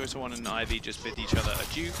 Choice of One and Ivy just bid each other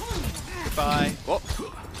adieu. Goodbye. Oh,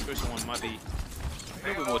 Choice of One might be a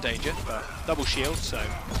little bit more danger, but double shield, so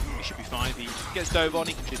he should be fine. If he gets dove on,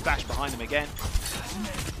 he can just bash behind him again.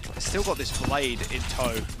 Still got this blade in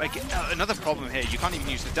tow. Like, another problem here, you can't even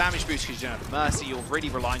use the damage boost because you don't have the Mercy. You're really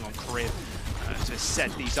relying on Crib to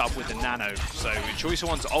set these up with the Nano. So Choice of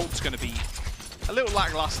One's ult's going to be a little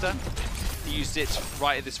lackluster. He used it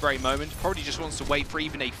right at this very moment. Probably just wants to wait for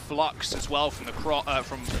even a flux as well from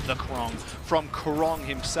Krong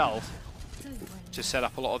himself to set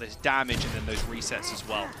up a lot of this damage and then those resets as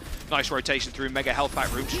well. Nice rotation through Mega Health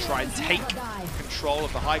Pack room to try and take control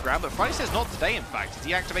of the high ground, but Friday says not today, in fact.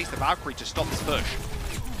 He deactivates the Valkyrie to stop this push.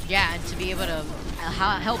 Yeah, and to be able to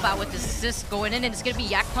help out with this assist going in, and it's going to be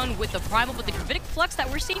Yakpun with the Primal, but the Gravitic Flux that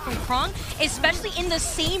we're seeing from Krong, especially in the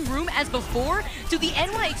same room as before, do the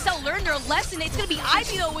NYXL learn their lesson? It's going to be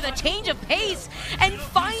Ivy, though, with a change of pace, and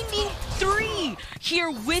finding 3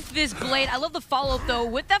 here with this blade. I love the follow-up, though.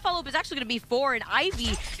 With that follow-up, it's actually going to be 4, and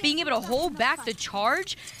Ivy being able to hold back the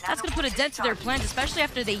charge, that's going to put a dent to their plans, especially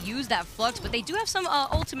after they use that Flux, but they do have some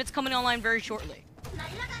ultimates coming online very shortly.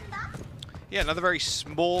 Yeah, another very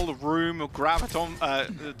small room of Graviton,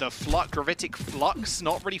 the Gravitic Flux,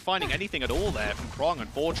 not really finding anything at all there from Krong,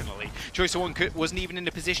 unfortunately. Choice of One wasn't even in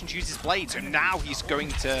a position to use his blade, so now he's going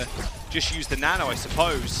to just use the Nano, I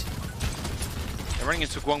suppose. They're running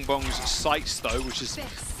into Guangbong's sights, though, which is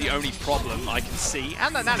the only problem I can see.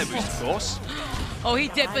 And the Nano boost, of course. Oh, he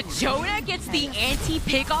did, but Jonah gets the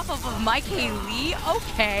anti-pick-off of Mike Lee.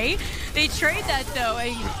 Okay. They trade that, though,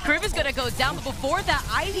 and Crib is going to go down, but before that,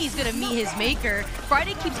 Ivy's going to meet his maker.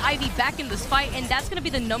 Friday keeps Ivy back in this fight, and that's going to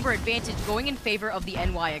be the number advantage going in favor of the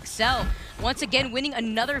NYXL. Once again, winning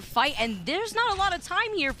another fight, and there's not a lot of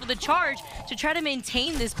time here for the Charge to try to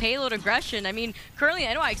maintain this payload aggression. I mean, currently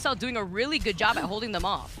NYXL doing a really good job at holding them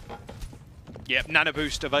off. Yep, Nano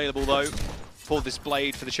Boost available, though, for this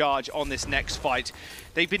Blade for the Charge on this next fight.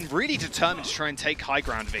 They've been really determined to try and take high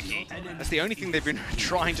ground, Vicky. That's the only thing they've been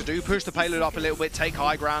trying to do. Push the payload up a little bit, take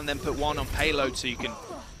high ground, then put 1 on payload so you can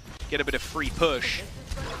get a bit of free push.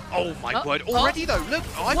 Oh my word, already though, look,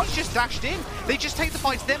 Ivy's just dashed in. They just take the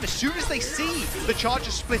fight to them. As soon as they see the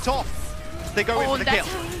Chargers split off, they go in for the kill.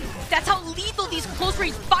 That's how lethal these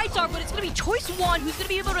close-range fights are, but it's going to be Choice One who's going to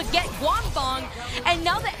be able to get Guangzhou, and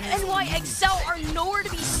now the NYXL are nowhere to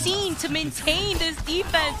be seen to maintain this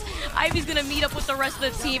defense. Ivy's going to meet up with the rest of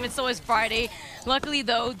the team, and so is Friday. Luckily,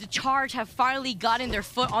 though, the Charge have finally gotten their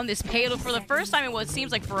foot on this payload for the first time in what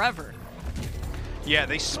seems like forever. Yeah,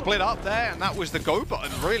 they split up there, and that was the go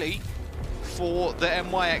button, really, for the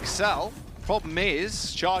NYXL. Problem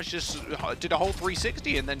is, Charge just did a whole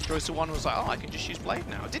 360, and then Choice of One was like, oh, I can just use Blade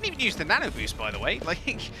now. Didn't even use the Nano Boost, by the way.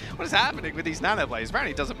 Like, what is happening with these Nano Blades?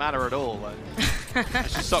 Apparently it doesn't matter at all. I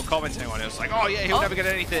should stop commenting on it. It's like, oh yeah, he'll never get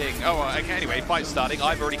anything. Oh, okay, anyway, fight's starting.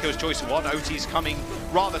 I've already killed Choice of One. OT's coming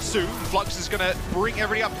rather soon. Flux is going to bring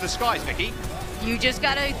everybody up to the skies, Vicky. You just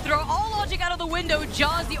gotta throw all logic out of the window,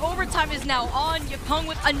 Jaws. The overtime is now on. Yapung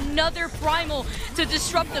with another primal to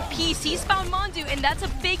disrupt the piece. He's found Mandu, and that's a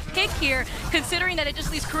big pick here, considering that it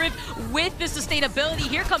just leaves Karib with the sustainability.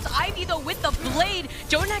 Here comes Ivy, though, with the blade.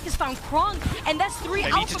 Jonak has found Krong, and that's 3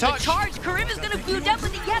 out from the Charge. Karib is gonna glue down,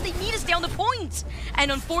 but yeah, they need to stay on the point.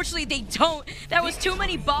 And unfortunately, they don't. That was too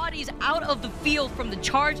many bodies out of the field from the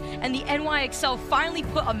Charge, and the NYXL finally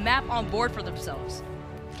put a map on board for themselves.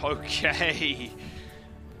 Okay,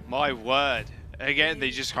 my word. Again, they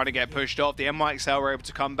just kind of get pushed off. The NYXL were able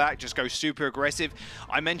to come back, just go super aggressive.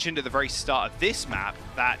 I mentioned at the very start of this map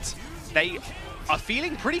that they are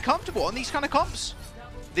feeling pretty comfortable on these kind of comps.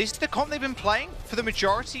 This is the comp they've been playing for the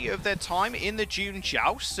majority of their time in the June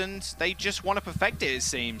Joust, and they just want to perfect it, it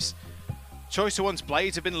seems. Choice of One's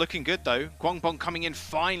blades have been looking good, though. Guangbong coming in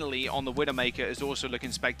finally on the Widowmaker is also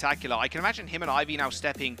looking spectacular. I can imagine him and Ivy now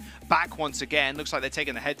stepping back once again. Looks like they're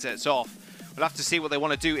taking the headsets off. We'll have to see what they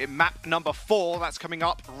want to do in map number 4. That's coming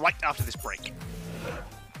up right after this break.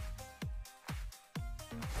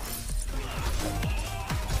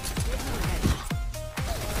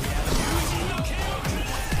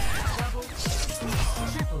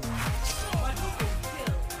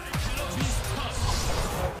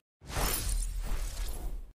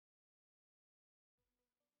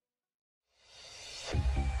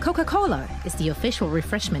 Coca-Cola is the official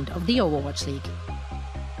refreshment of the Overwatch League.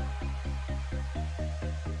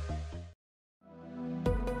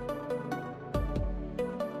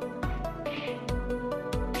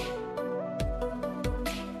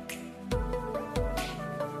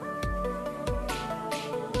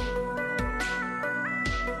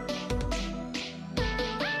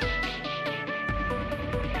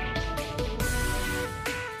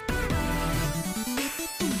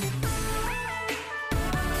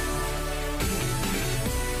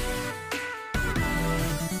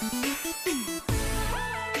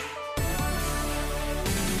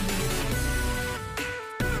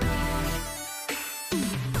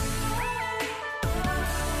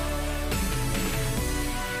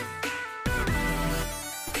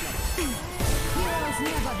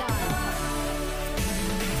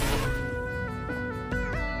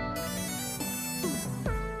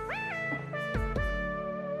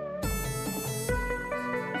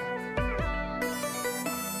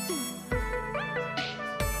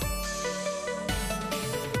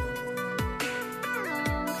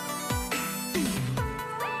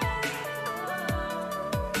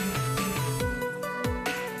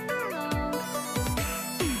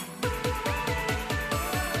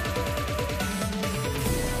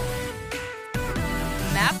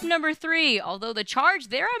 Number 3, although the Charge,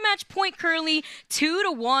 they're at match point currently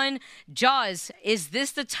 2-1. Jaws, is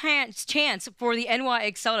this the chance for the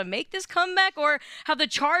NYXL to make this comeback, or have the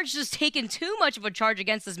Charge just taken too much of a charge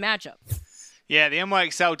against this matchup? Yeah, the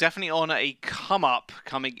NYXL definitely on a come-up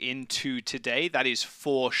coming into today, that is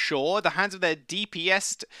for sure. The hands of their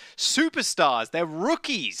DPS superstars, their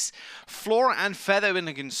rookies. Flora and Feather have been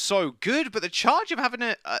looking so good, but the Charge of having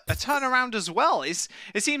a turnaround as well. It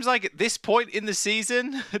seems like at this point in the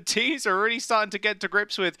season, teams are really starting to get to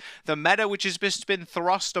grips with the meta, which has just been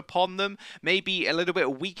thrust upon them. Maybe a little bit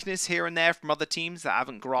of weakness here and there from other teams that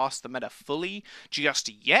haven't grasped the meta fully just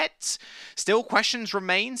yet. Still, questions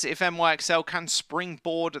remains if NYXL can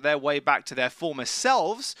springboard their way back to their former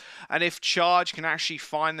selves, and if Charge can actually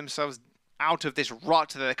find themselves out of this rut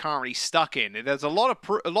that they're currently stuck in. There's a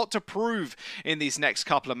lot to prove in these next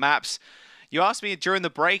couple of maps. You asked me during the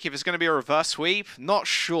break if it's going to be a reverse sweep. Not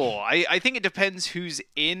sure. I think it depends who's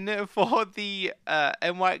in for the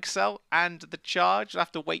NYXL and the Charge. I'll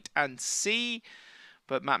have to wait and see.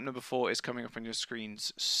 But map number 4 is coming up on your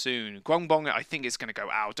screens soon. Guangzhou, I think, is going to go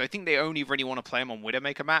out. I think they only really want to play him on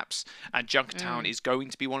Widowmaker maps, and Junktown is going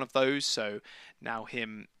to be one of those. So now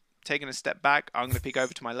him taking a step back, I'm going to peek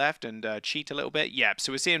over to my left and cheat a little bit. Yep,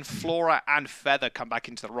 so we're seeing Flora and Feather come back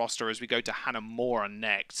into the roster as we go to Hanamura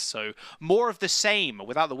next. So more of the same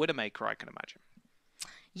without the Widowmaker, I can imagine.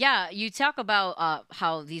 Yeah, you talk about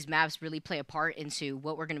how these maps really play a part into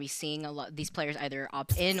what we're going to be seeing. A lot of these players either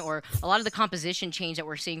opt in, or a lot of the composition change that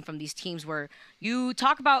we're seeing from these teams, where you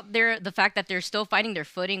talk about the fact that they're still finding their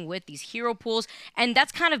footing with these hero pools, and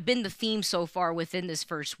that's kind of been the theme so far within this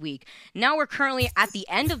first week. Now we're currently at the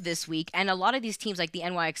end of this week, and a lot of these teams like the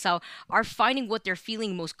NYXL are finding what they're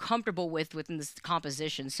feeling most comfortable with within this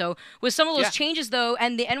composition. So with some of those changes though,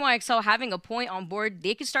 and the NYXL having a point on board,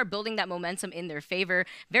 they can start building that momentum in their favor.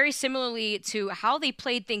 Very similarly to how they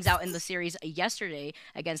played things out in the series yesterday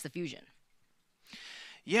against the Fusion.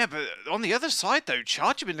 Yeah, but on the other side, though,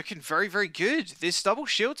 Charge have been looking very, very good. This double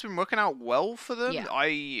shield's been working out well for them. Yeah.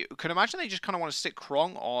 I can imagine they just kind of want to stick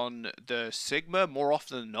Krong on the Sigma more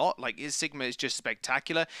often than not. Like, his Sigma is just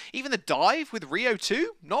spectacular. Even the dive with Rio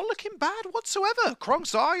 2, not looking bad whatsoever. Krong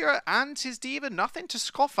Zarya and his D.Va, nothing to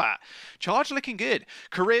scoff at. Charge looking good.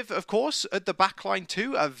 Kariv, of course, at the backline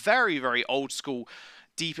too, a very, very old school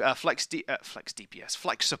flex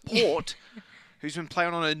support. Who's been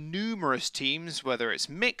playing on numerous teams, whether it's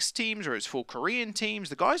mixed teams or it's full Korean teams.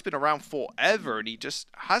 The guy's been around forever, and he just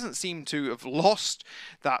hasn't seemed to have lost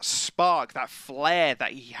that spark, that flair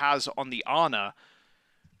that he has on the Ana.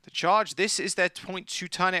 The Charge, this is their point to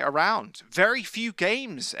turn it around. Very few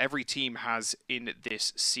games every team has in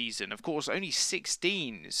this season. Of course, only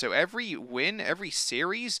 16. So every win, every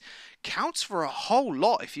series counts for a whole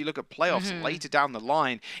lot if you look at playoffs later down the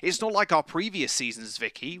line. It's not like our previous seasons,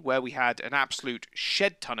 Vicky, where we had an absolute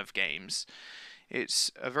shed ton of games.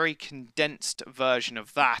 It's a very condensed version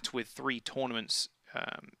of that with 3 tournaments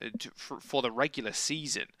for the regular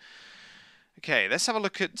season. Okay, let's have a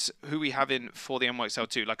look at who we have in for the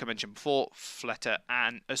NYXL2. Like I mentioned before, Filder.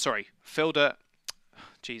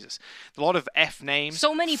 Jesus, a lot of F names.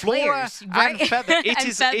 So many Flora players, right? And Feather. It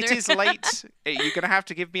is Feather. late. You're gonna have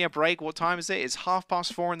to give me a break. What time is it? It's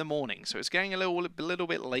 4:30 in the morning, so it's getting a little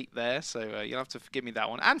bit late there. So you'll have to forgive me that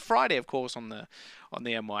one. And Friday, of course, on the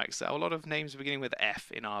NYXL. A lot of names beginning with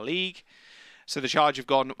F in our league. So the Charge have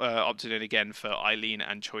gone opted in again for Eileen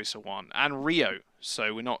and Choice of One and Rio.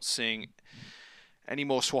 So we're not seeing any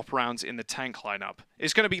more swap rounds in the tank lineup.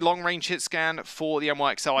 It's going to be long-range hit scan for the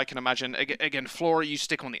NYXL, I can imagine. Again, Flora, you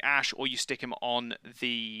stick on the Ashe or you stick him on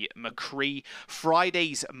the McCree.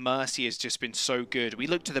 Friday's Mercy has just been so good. We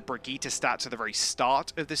looked at the Brigitte stats at the very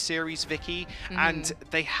start of the series, Vicky, and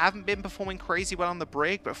they haven't been performing crazy well on the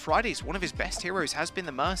Brig, but Friday's one of his best heroes has been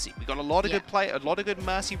the Mercy. We got a lot of good play, a lot of good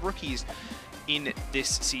Mercy rookies in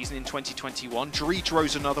this season in 2021.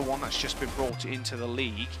 Dredro's another one that's just been brought into the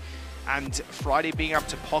league. And Friday being able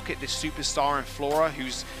to pocket this superstar in Flora,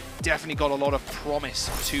 who's definitely got a lot of promise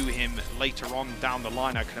to him later on down the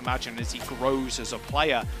line, I can imagine, as he grows as a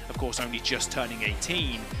player. Of course, only just turning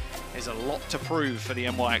 18. There's a lot to prove for the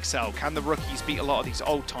NYXL. Can the rookies beat a lot of these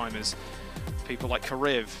old-timers? People like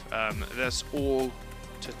Kariv. There's all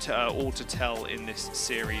to tell in this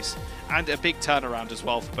series. And a big turnaround as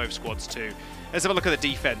well for both squads too. Let's have a look at the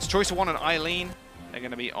defense. Choice of One and Eileen. They're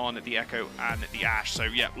going to be on the Echo and the Ashe. So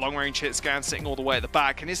yeah, long-range hit scan sitting all the way at the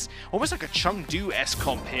back. And it's almost like a Chengdu-esque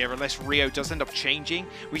comp here, unless Rio does end up changing.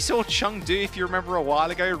 We saw Chengdu, if you remember a while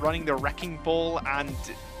ago, running the Wrecking Ball and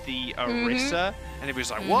the Orisa. And it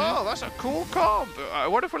was like, whoa, that's a cool comp. I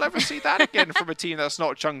wonder if we'll ever see that again from a team that's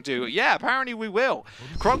not Chengdu. Yeah, apparently we will.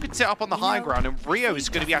 Kron can sit up on the high ground, and Rio is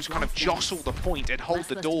going to be able to kind of jostle the point and hold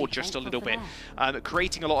the door just a little bit,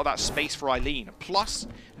 creating a lot of that space for Eileen. Plus,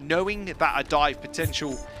 knowing that a dive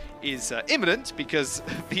potential is imminent, because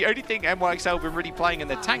the only thing NYXL have been really playing in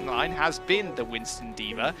the tank line has been the Winston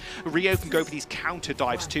Diva. Rio can go for these counter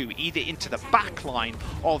dives too, either into the back line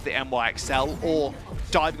of the NYXL or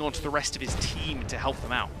diving onto the rest of his team to help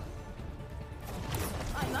them out.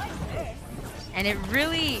 And it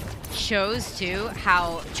really shows, too,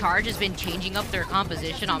 how Charge has been changing up their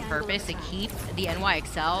composition on purpose to keep the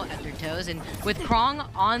NYXL at their toes. And with Krong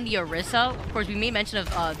on the Orisa, of course, we made mention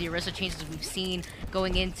of the Orisa changes we've seen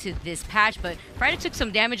going into this patch, but Friday took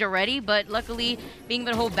some damage already, but luckily, being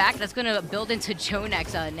able to hold back, that's going to build into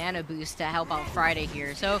Jonak's nano boost to help out Friday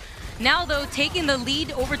here. So now, though, taking the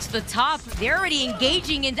lead over to the top, they're already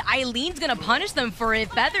engaging, and Eileen's going to punish them for it.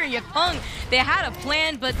 Feather and Yakung, they had a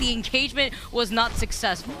plan, but the engagement was not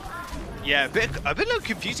successful. Yeah, a bit of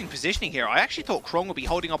confusing positioning here. I actually thought Krong would be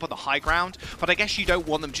holding up on the high ground, but I guess you don't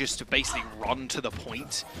want them just to basically run to the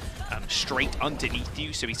point straight underneath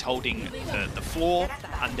you. So he's holding the floor,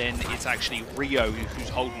 and then it's actually Rio who's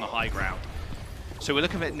holding the high ground. So we're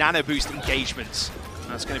looking at nano boost engagements.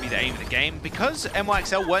 That's going to be the aim of the game. Because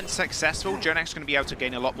NYXL weren't successful, Jonak's going to be able to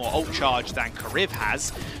gain a lot more ult charge than Kariv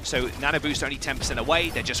has. So Nano Boost only 10% away.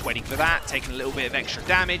 They're just waiting for that, taking a little bit of extra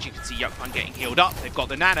damage. You can see Yukpun getting healed up. They've got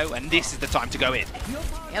the Nano, and this is the time to go in.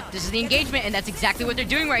 Yep, this is the engagement, and that's exactly what they're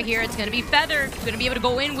doing right here. It's going to be Feather, going to be able to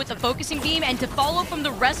go in with the focusing beam and to follow from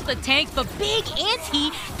the rest of the tanks. But big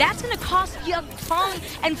anti, that's going to cost Yukpun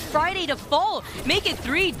and Friday to fall. Make it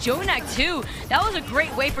 3, Jonak 2. That was a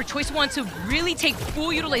great way for Choice One to really take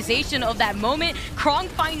full utilization of that moment. Krong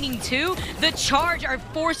finding 2. The Charge are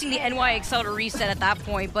forcing the NYXL to reset at that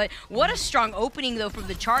point. But what a strong opening, though, from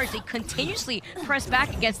the Charge. They continuously press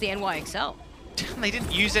back against the NYXL. They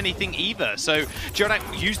didn't use anything either. So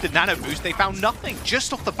Jonak used the Nano Boost. They found nothing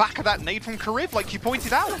just off the back of that nade from Kariv, like you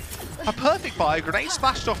pointed out. A perfect bio grenade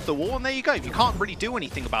splashed off the wall, and there you go. You can't really do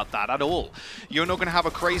anything about that at all. You're not going to have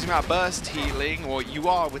a crazy amount of burst healing, or you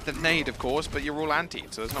are with the nade, of course, but you're all anti,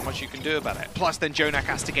 so there's not much you can do about it. Plus, then Jonak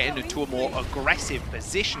has to get into a more aggressive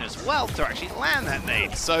position as well to actually land that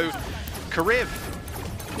nade. So Kariv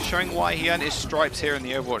showing why he earned his stripes here in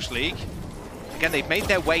the Overwatch League. Again, they've made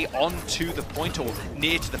their way onto the point, or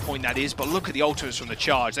near to the point that is, but look at the ultimates from the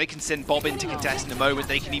Charge. They can send Bob in to contest in a moment.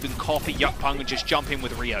 They can even copy Yukpung and just jump in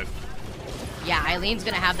with Rio. Yeah, Eileen's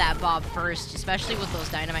going to have that Bob first, especially with those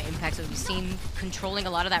dynamite impacts that we've seen controlling a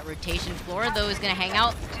lot of that rotation. Flora, though, is going to hang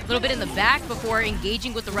out a little bit in the back before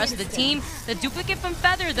engaging with the rest of the team. The duplicate from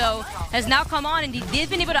Feather, though, has now come on, and they've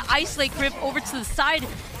been able to isolate Kriv over to the side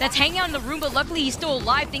that's hanging out in the room, but luckily he's still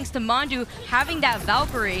alive thanks to Mandu having that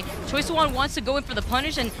Valkyrie. Choice One wants to go in for the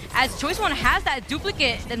punish, and as Choice One has that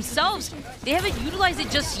duplicate themselves, they haven't utilized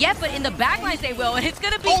it just yet, but in the backlines they will, and it's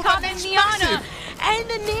going to be Niana. And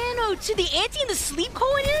the Nano to the anti and the sleep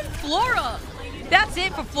going in? Flora. That's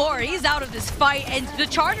it for Flora. He's out of this fight, and the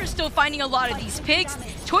Charger's still finding a lot of these picks.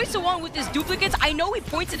 Choice of One with his duplicates. I know we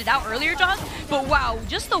pointed it out earlier, Josh, but wow,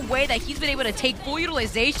 just the way that he's been able to take full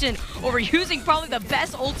utilization over using probably the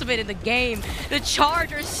best ultimate in the game. The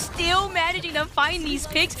Chargers still managing to find these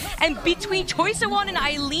picks, and between Choice of One and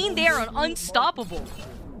Eileen, they are unstoppable.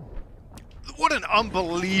 What an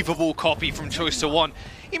unbelievable copy from Choice One.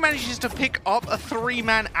 He manages to pick up a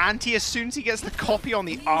 3-man anti as soon as he gets the copy on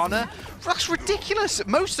the Ana. That's ridiculous.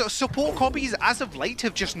 Most support copies as of late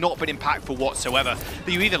have just not been impactful whatsoever.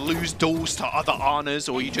 You either lose duels to other Anas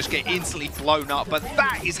or you just get instantly blown up. But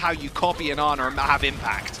that is how you copy an Ana and have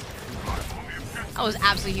impact. That was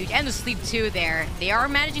absolutely huge. And the sleep too there. They are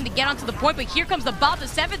managing to get onto the point, but here comes the Bob, the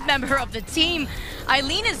 7th member of the team.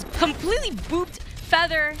 Eileen is completely booped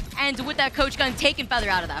Feather, and with that coach gun, taking Feather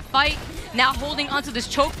out of that fight. Now holding onto this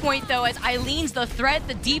choke point though, as Eileen's the threat,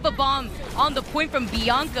 the Diva Bomb on the point from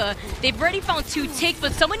Bianca. They've already found 2 ticks,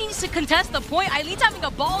 but someone needs to contest the point. Eileen's having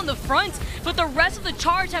a ball in the front, but the rest of the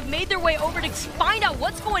Charge have made their way over to find out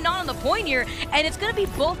what's going on the point here, and it's going to be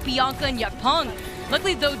both Bianca and Yakpeng.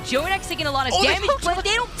 Luckily though, Jonak's taking a lot of damage, but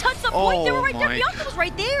they don't touch the point. They were right there. Bianca was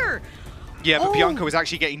right there. Yeah, but Bianca was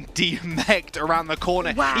actually getting DMX'd around the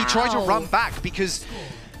corner. Wow. He tried to run back because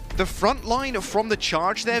the front line from the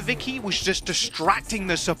Charge there, Vicky, was just distracting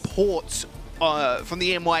the supports from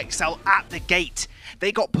the NYXL at the gate.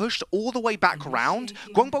 They got pushed all the way back round.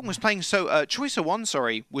 Guangzhou was playing so... Choice One,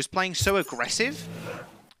 sorry, was playing so aggressive.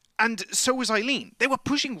 And so was Eileen. They were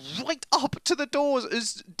pushing right up to the doors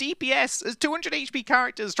as DPS, as 200 HP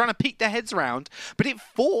characters, trying to peek their heads around. But it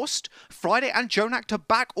forced Friday and Jonak to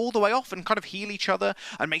back all the way off and kind of heal each other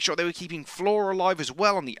and make sure they were keeping Flora alive as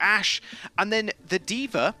well on the Ashe. And then the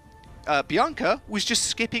Diva, Bianca, was just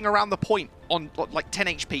skipping around the point on like 10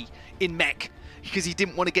 HP in mech, because he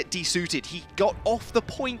didn't want to get desuited. He got off the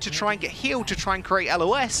point to try and get healed, to try and create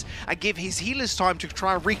LOS and give his healers time to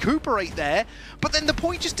try and recuperate there. But then the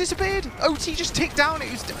point just disappeared. OT just ticked down. It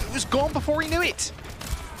was gone before he knew it.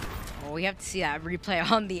 Well, we have to see that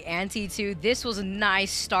replay on the anti too. This was a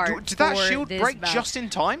nice start. Did that shield break just in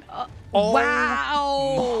time? Oh,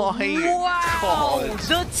 wow. My God.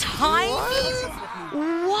 The timing?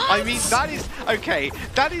 What? I mean, that is, okay,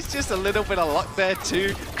 that is just a little bit of luck there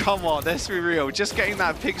too. Come on, let's be real. Just getting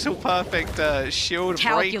that pixel perfect shield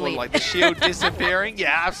break, or like the shield disappearing.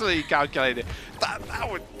 Yeah, absolutely calculated.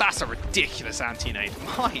 That's a ridiculous anti-nade.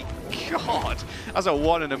 My God. That's a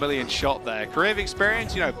 1 in a million shot there. Career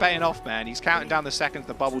experience, you know, paying off, man. He's counting down the seconds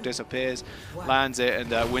the bubble disappears, lands it,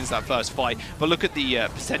 and wins that first fight. But look at the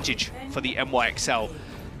percentage for the NYXL.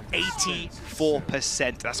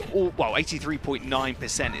 84%. That's all, well,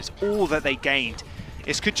 83.9% is all that they gained.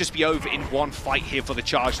 This could just be over in one fight here for the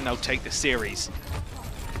Charge, and they'll take the series.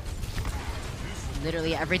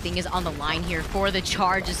 Literally everything is on the line here for the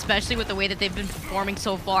Charge, especially with the way that they've been performing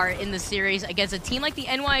so far in the series against a team like the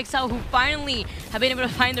NYXL, who finally have been able to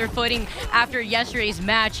find their footing after yesterday's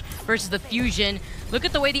match versus the Fusion. Look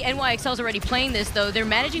at the way the NYXL is already playing this, though. They're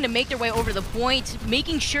managing to make their way over the point,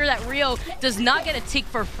 making sure that Rio does not get a tick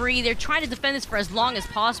for free. They're trying to defend this for as long as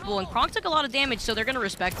possible, and Kronk took a lot of damage, so they're going to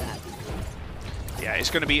respect that. Yeah,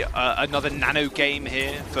 it's going to be another nano game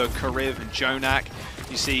here for Kariv and Jonak.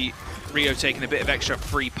 You see Rio taking a bit of extra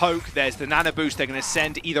free poke. There's the nano boost. They're going to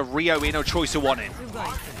send either Rio in or Choice One in.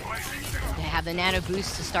 They have the nano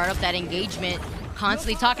boost to start up that engagement.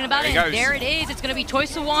 Constantly talking about it. And there it is. It's going to be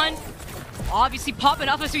Choice One. Obviously popping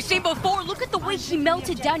up as we've seen before. Look at the way he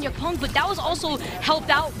melted down Yakpeng, but that was also helped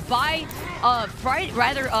out by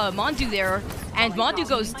Mondu there. And Mondu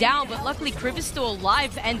goes down, but luckily Kriv is still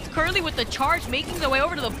alive. And currently with the Charge making their way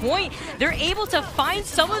over to the point, they're able to find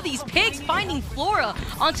some of these picks, finding Flora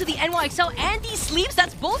onto the NYXL and these sleeves.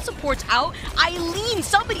 That's both supports out. Eileen,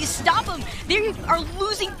 somebody stop them. They are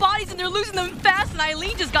losing bodies and they're losing them fast. And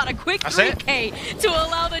Eileen just got a quick 3K to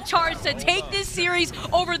allow the Charge to take this series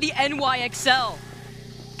over the NYXL.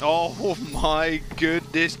 Oh my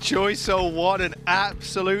goodness, Choice One, an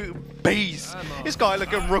absolute beast. This guy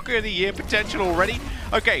looking Rookie of the Year potential already.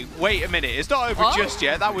 Okay, wait a minute. It's not over just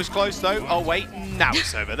yet. That was close though. Oh wait, now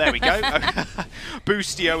it's over. There we go.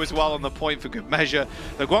 Boostio as well on the point for good measure.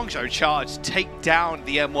 The Guangzhou Charge take down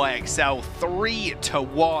the NYXL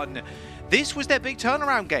 3-1. This was their big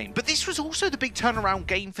turnaround game, but this was also the big turnaround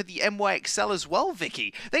game for the NYXL as well,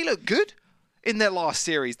 Vicky. They look good in their last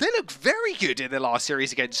series. They looked very good in their last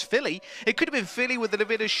series against Philly. It could have been Philly with a little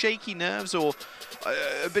bit of shaky nerves or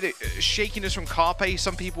a bit of shakiness from Carpe,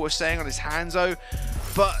 some people were saying on his Hangzhou,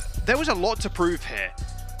 but there was a lot to prove here.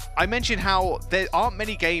 I mentioned how there aren't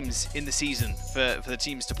many games in the season for the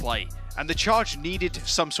teams to play, and the Charge needed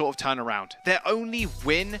some sort of turnaround. Their only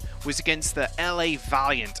win was against the LA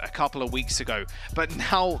Valiant a couple of weeks ago, but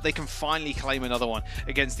now they can finally claim another one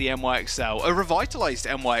against the NYXL, a revitalized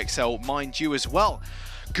NYXL, mind you, as well.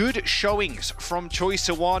 Good showings from Choice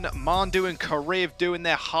One, Mandu and Kariv doing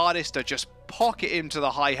their hardest to just pocket him to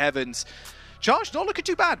the high heavens. Charge not looking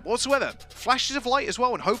too bad whatsoever. Flashes of light as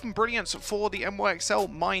well, and hope and brilliance for the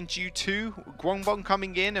NYXL, mind you too. Guangzhou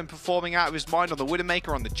coming in and performing out of his mind on the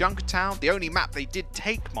Widowmaker on the Junkertown. The only map they did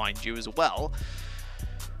take, mind you, as well.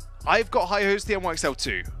 I've got high hopes for the NYXL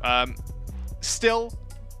too. Still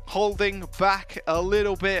holding back a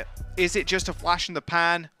little bit. Is it just a flash in the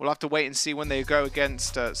pan? We'll have to wait and see when they go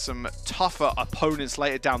against some tougher opponents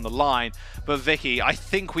later down the line. But Vicky, I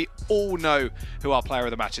think we all know who our player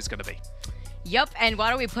of the match is going to be. Yep, and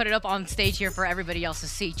why don't we put it up on stage here for everybody else to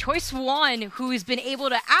see. Choice One, who has been able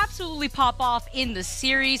to absolutely pop off in the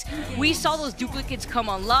series. We saw those duplicates come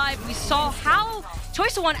on live. We saw how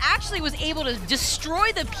Choice One actually was able to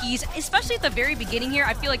destroy the piece, especially at the very beginning here.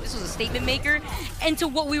 I feel like this was a statement maker into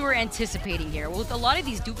what we were anticipating here. With a lot of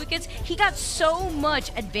these duplicates, he got so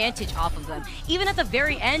much advantage off of them. Even at the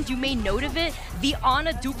very end, you made note of it, the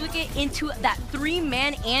Ana duplicate into that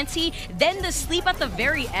 3-man ante, then the sleep at the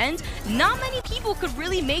very end. Not many people could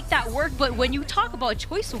really make that work, but when you talk about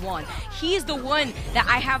Choice One, he is the one that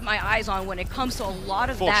I have my eyes on when it comes to a lot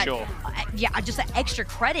of that. For sure. Yeah, just that extra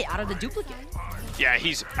credit out of the duplicate. Yeah,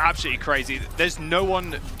 he's absolutely crazy. There's no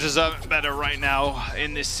one deserving better right now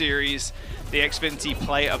in this series. The Xfinity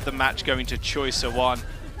play of the match going to Choice One.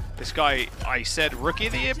 This guy, I said, Rookie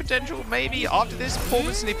of the Year potential, maybe, after this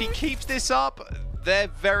performance. And if he keeps this up, there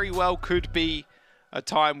very well could be a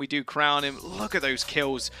time we do crown him. Look at those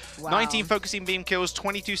kills. Wow. 19 focusing beam kills,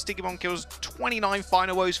 22 sticky bomb kills, 29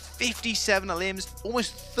 final woes, 57 limbs,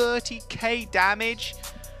 almost 30k damage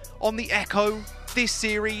on the Echo this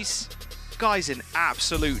series. Guy's an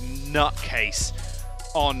absolute nutcase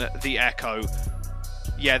on the Echo.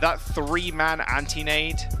 Yeah, that 3-man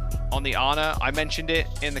anti-nade on the Ana, I mentioned it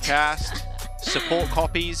in the cast. Support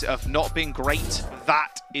copies have not been great.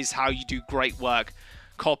 That is how you do great work.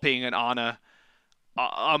 Copying an Ana.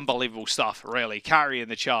 Unbelievable stuff, really. Carrying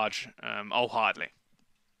the charge wholeheartedly.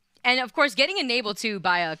 And of course, getting enabled too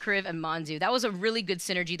by Kriv and Manzu, that was a really good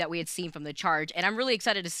synergy that we had seen from the Charge. And I'm really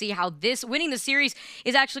excited to see how this winning the series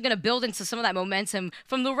is actually going to build into some of that momentum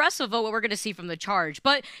from the rest of what we're going to see from the Charge.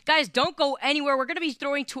 But guys, don't go anywhere. We're going to be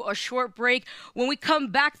throwing to a short break. When we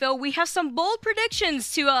come back, though, we have some bold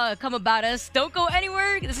predictions to come about us. Don't go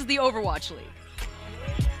anywhere. This is the Overwatch League.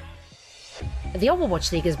 The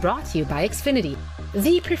Overwatch League is brought to you by Xfinity,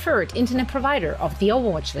 the preferred internet provider of the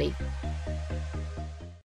Overwatch League.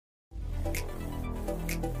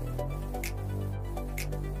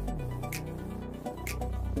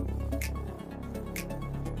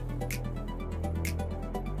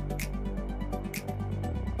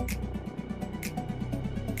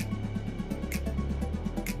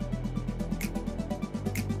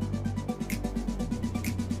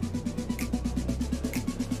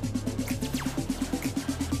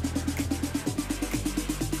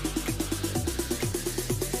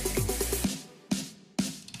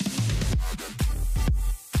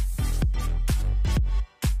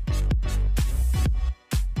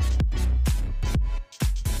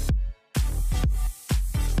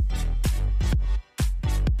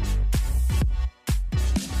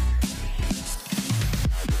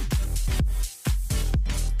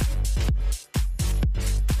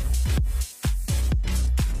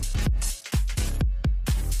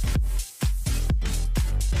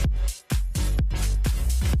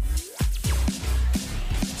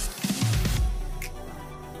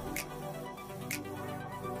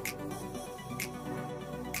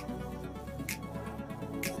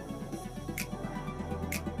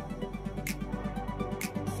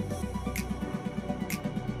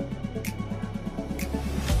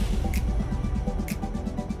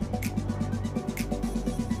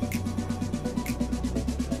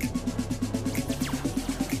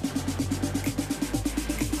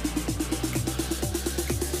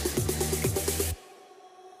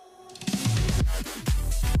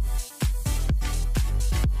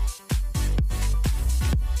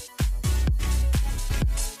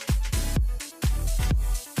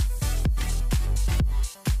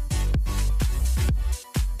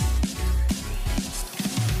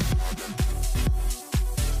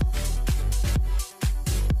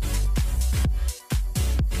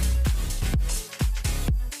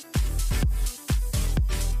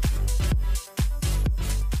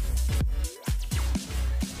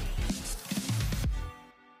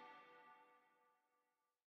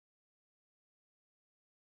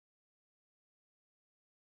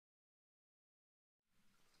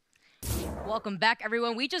 Welcome back,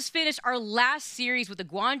 everyone. We just finished our last series with the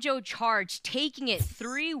Guangzhou Charge, taking it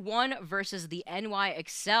 3-1 versus the NY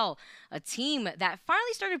Excel, a team that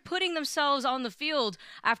finally started putting themselves on the field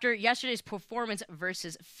after yesterday's performance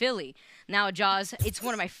versus Philly. Now, Jaws, it's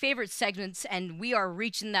one of my favorite segments, and we are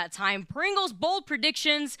reaching that time. Pringle's bold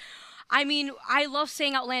predictions. I mean, I love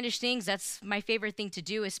saying outlandish things. That's my favorite thing to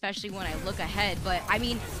do, especially when I look ahead. But, I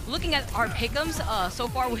mean, looking at our pick'ems so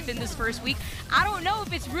far within this first week, I don't know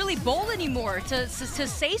if it's really bold anymore to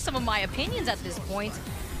say some of my opinions at this point.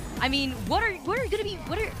 I mean, what are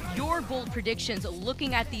your bold predictions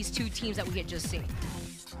looking at these two teams that we had just seen?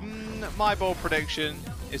 My bold prediction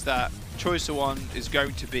is that Choice of One is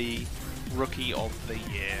going to be Rookie of the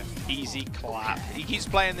Year. Easy clap. He keeps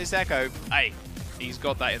playing this Echo. Hey. He's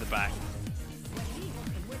got that in the bag.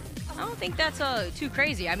 I don't think that's too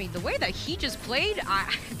crazy. I mean, the way that he just played,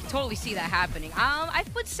 I totally see that happening. I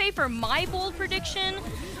would say for my bold prediction,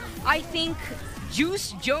 I think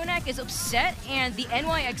Juice Jonak is upset, and the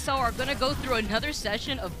NYXL are going to go through another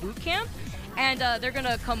session of boot camp, and they're going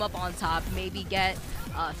to come up on top, maybe get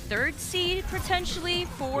a 3rd seed potentially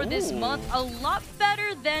for this month. A lot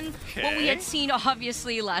better than what we had seen,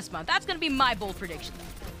 obviously, last month. That's going to be my bold prediction.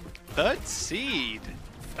 3rd seed.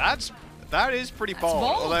 That is pretty bold.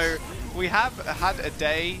 Although we have had a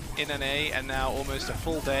day in NA and now almost a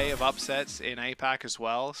full day of upsets in APAC as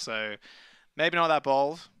well. So maybe not that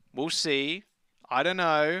bold. We'll see. I don't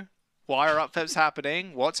know. Why are upsets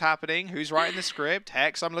happening? What's happening? Who's writing the script?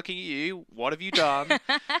 Hex, I'm looking at you. What have you done?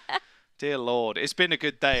 Dear Lord, it's been a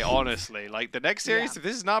good day, honestly. Like the next series, if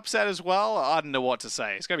this is an upset as well, I don't know what to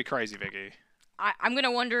say. It's gonna be crazy, Vicky. I'm going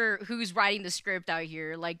to wonder who's writing the script out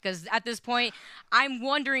here. Like, because at this point, I'm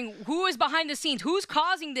wondering who is behind the scenes. Who's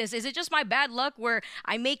causing this? Is it just my bad luck where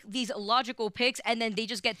I make these logical picks and then they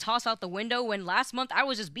just get tossed out the window when last month I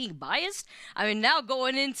was just being biased? I mean, now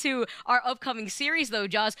going into our upcoming series, though,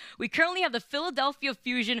 Joss, we currently have the Philadelphia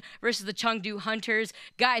Fusion versus the Chengdu Hunters.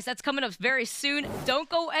 Guys, that's coming up very soon. Don't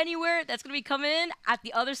go anywhere. That's going to be coming in at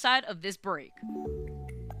the other side of this break.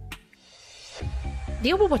 The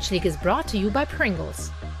Overwatch League is brought to you by Pringles.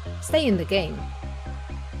 Stay in the game.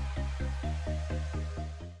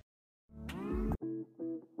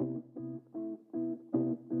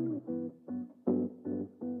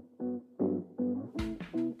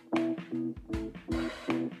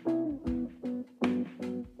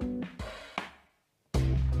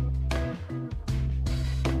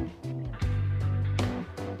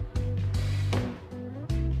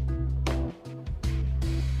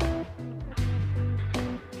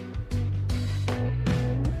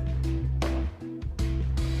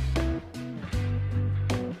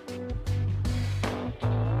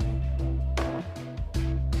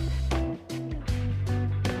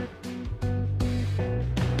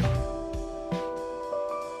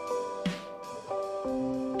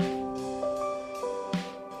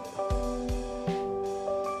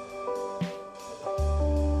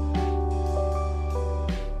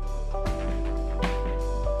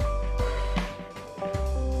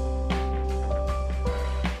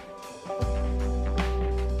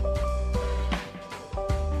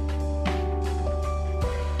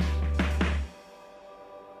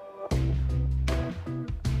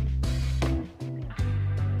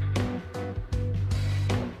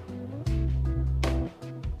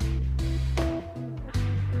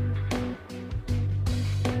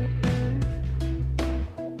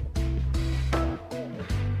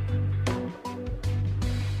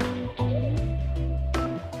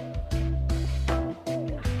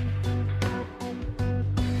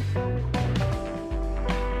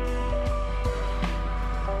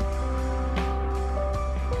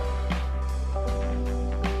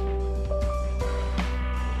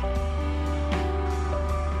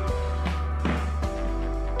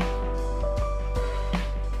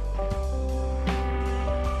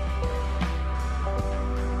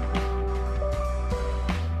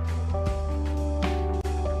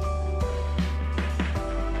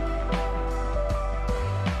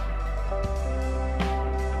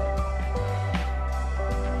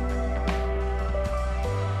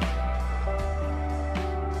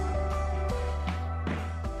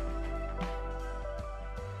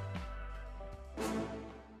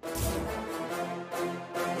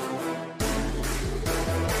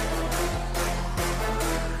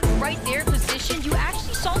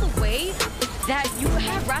 that you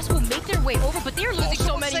have Rascal make their way over, but they're losing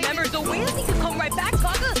so many members. The way that they could come right back,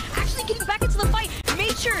 Gaga actually getting back into the fight.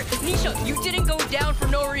 Make sure, Nisha, you didn't go down for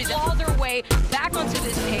no reason. All their way back onto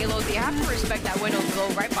this payload. They have to respect that window go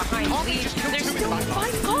right behind Leech. They're still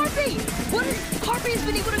fighting Carpe. Carpe has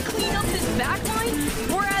been able to clean up this backline,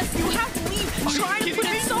 whereas you have Leech trying to put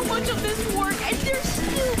in so much of this work, and they're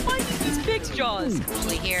still finding these picks, Jaws.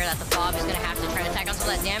 Especially here that the Bob is going to have to try to attack on some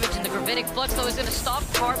of that damage, and the Gravitic Flux, though, is going to stop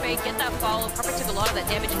Carpe, get that follow. Carpe took a lot of that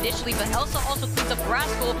damage initially, but Elsa also cleans up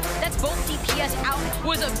Rascal. That's both DPS out.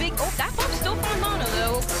 Was a big... Oh, that Bob's still from Mana,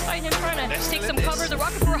 though. Despite him trying to take some cover. The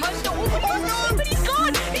rocket for Hush. Oh, but he's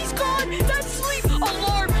gone! He's gone! That's sleep!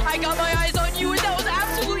 Alarm! I got my eyes on you, and that was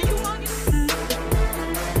absolutely humongous.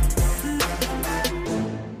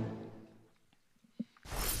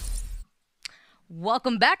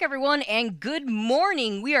 Welcome back, everyone, and good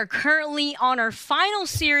morning. We are currently on our final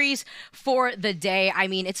series for the day. I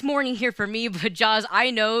mean, it's morning here for me, but Jaws,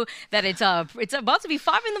 I know that it's about to be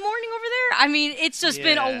 5 in the morning over there. I mean, it's just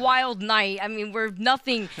been a wild night. I mean, where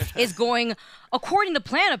nothing is going according to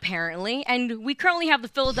plan, apparently, and we currently have the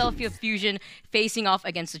Philadelphia Fusion facing off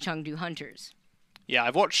against the Chengdu Hunters. Yeah,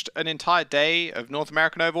 I've watched an entire day of North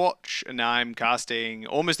American Overwatch, and now I'm casting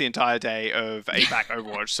almost the entire day of APAC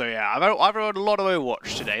Overwatch. So yeah, I've heard a lot of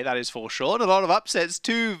Overwatch today, that is for sure. And a lot of upsets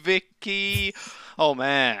too, Vicky. Oh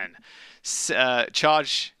man.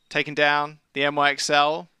 Charge taken down, the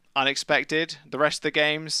NYXL, unexpected. The rest of the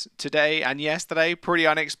games today and yesterday, pretty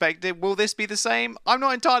unexpected. Will this be the same? I'm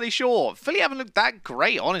not entirely sure. Philly haven't looked that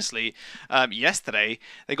great, honestly. Yesterday,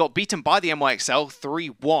 they got beaten by the NYXL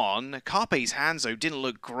 3-1. Carpe's Hangzhou didn't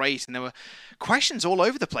look great, and there were questions all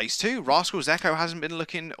over the place too. Rascal's Echo hasn't been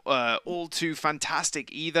looking all too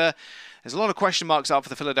fantastic either. There's a lot of question marks up for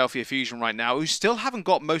the Philadelphia Fusion right now, who still haven't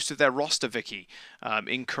got most of their roster, Vicky,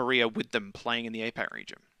 in Korea with them playing in the APAC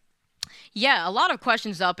region. Yeah, a lot of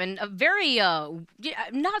questions up, and a very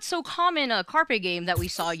not so common Carpe game that we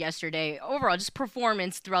saw yesterday. Overall, just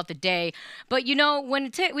performance throughout the day. But you know,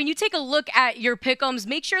 when you take a look at your pick'ems,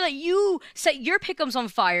 make sure that you set your pick'ems on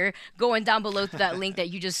fire. Going down below to that link that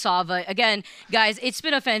you just saw. But again, guys, it's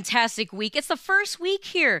been a fantastic week. It's the first week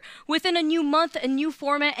here within a new month, a new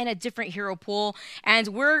format, and a different hero pool. And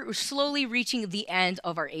we're slowly reaching the end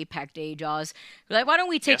of our APAC day, Jaws. Like, why don't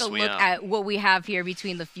we take a look at what we have here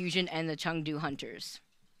between the Fusion and the Chengdu Hunters?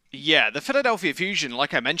 Yeah, the Philadelphia Fusion,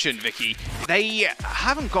 like I mentioned, Vicky, they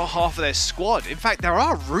haven't got half of their squad. In fact, there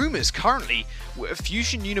are rumors currently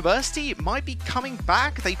Fusion University might be coming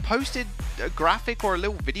back. They posted a graphic or a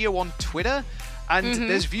little video on Twitter, and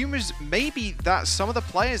there's rumors maybe that some of the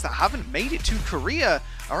players that haven't made it to Korea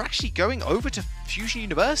are actually going over to Fusion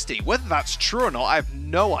University. Whether that's true or not, I have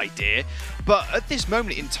no idea. But at this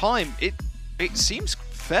moment in time, it seems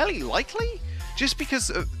fairly likely, just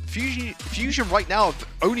because Fusion right now have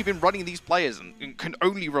only been running these players and can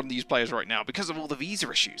only run these players right now because of all the visa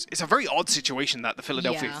issues. It's a very odd situation that the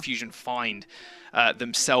Philadelphia Fusion find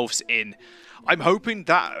themselves in. I'm hoping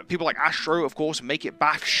that people like Astro, of course, make it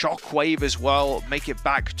back, Shockwave as well, make it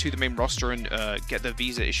back to the main roster and get the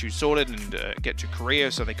visa issues sorted and get to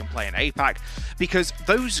Korea so they can play in APAC, because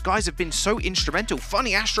those guys have been so instrumental.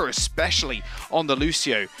 Funny Astro especially on the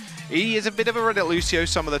Lucio. He is a bit of a Reddit Lucio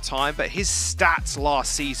some of the time, but his stats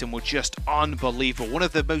last season were just unbelievable. One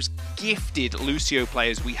of the most gifted Lucio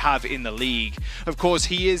players we have in the league. Of course,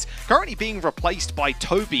 he is currently being replaced by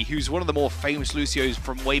Toby, who's one of the more famous Lucios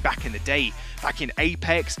from way back in the day. Back in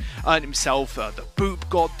Apex, earned himself the Boop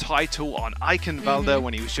God title on Eichenwalde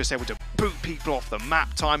when he was just able to boot people off the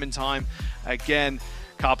map time and time. Again,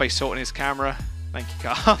 Carpe sorting his camera. Thank you,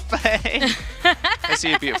 Carpe. I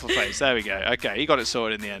see a beautiful face. There we go. Okay, he got it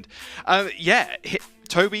sorted in the end. Yeah,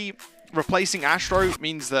 Toby replacing Astro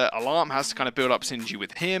means that Alarm has to kind of build up synergy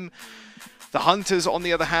with him. The Hunters, on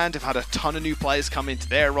the other hand, have had a ton of new players come into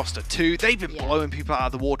their roster too. They've been blowing people out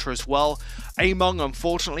of the water as well. Among,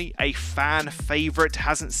 unfortunately, a fan favorite,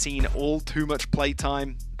 hasn't seen all too much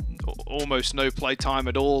playtime. Almost no playtime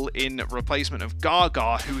at all in replacement of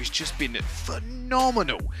Gaga, who has just been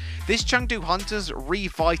phenomenal. This Chengdu Hunters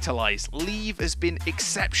revitalized. Leave has been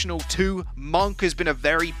exceptional too. Monk has been a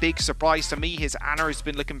very big surprise to me. His Ana has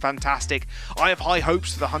been looking fantastic. I have high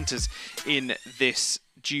hopes for the Hunters in this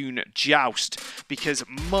June Joust, because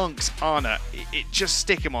Monk's Ana, just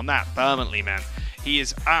stick him on that permanently, man. He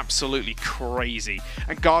is absolutely crazy.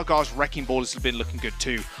 And Gaga's Wrecking Ball has been looking good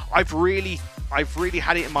too. I've really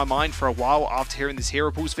had it in my mind for a while after hearing this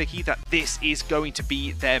hero pools, Vicky, that this is going to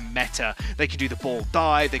be their meta. They can do the ball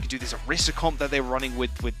dive, they can do this Orisa comp that they're running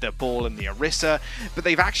with the ball and the Orisa, but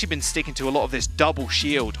they've actually been sticking to a lot of this double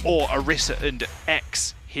shield or Orisa and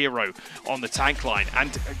X hero on the tank line,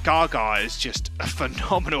 and Gaga is just a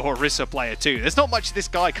phenomenal Orisa player too. There's not much this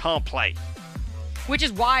guy can't play. Which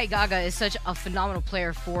is why Gaga is such a phenomenal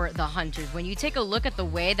player for the Hunters. When you take a look at the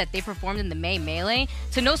way that they performed in the May Melee,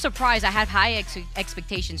 to no surprise, I have high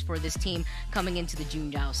expectations for this team coming into the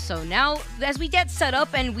June Joust. So now, as we get set up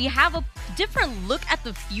and we have a different look at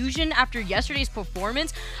the Fusion after yesterday's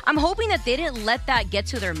performance, I'm hoping that they didn't let that get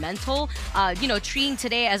to their mental, treating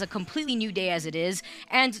today as a completely new day as it is,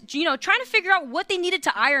 and, trying to figure out what they needed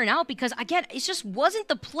to iron out, because, again, it just wasn't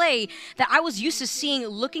the play that I was used to seeing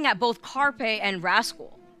looking at both Carpe and Rascal.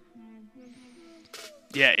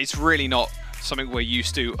 Yeah, it's really not something we're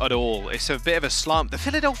used to at all. It's a bit of a slump. The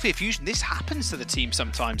Philadelphia Fusion, this happens to the team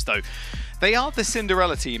sometimes, though. They are the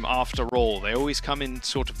Cinderella team after all. They always come in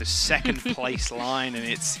sort of the second place line, and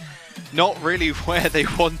it's not really where they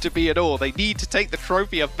want to be at all. They need to take the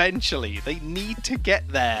trophy eventually. They need to get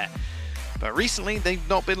there. But recently, they've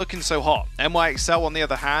not been looking so hot. NYXL, on the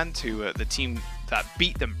other hand, who the team that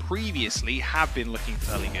beat them previously, have been looking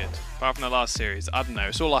fairly good. Apart from the last series, I don't know,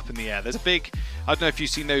 it's all up in the air. There's a big, I don't know if you've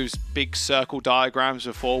seen those big circle diagrams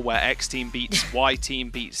before where X team beats Y team,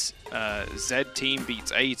 beats Z team,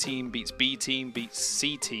 beats A team, beats B team, beats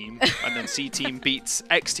C team, and then C team beats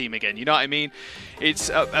X team again. You know what I mean? It's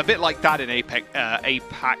a bit like that in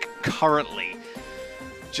APAC currently,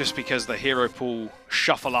 just because the hero pool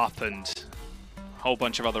shuffle up and a whole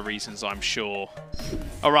bunch of other reasons, I'm sure.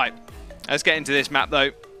 All right. Let's get into this map,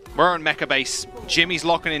 though. We're on Mecha Base. Jimmy's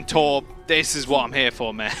locking in Torb. This is what I'm here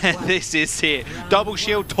for, man. This is it. Double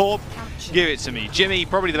shield, Torb. Give it to me. Jimmy,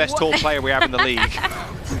 probably the best Torb player we have in the league.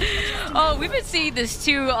 Oh, we've been seeing this,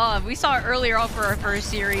 too. We saw it earlier on for our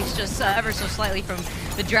first series, just ever so slightly from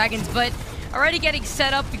the Dragons. But already getting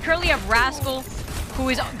set up. We currently have Rascal, who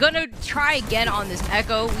is going to try again on this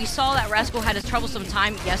Echo. We saw that Rascal had his troublesome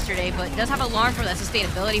time yesterday, but does have alarm for that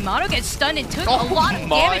sustainability. Mono gets stunned and took a lot of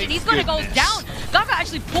damage, and he's going to go down. Gaga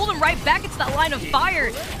actually pulled him right back into that line of fire,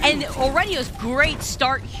 and already a great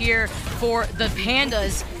start here for the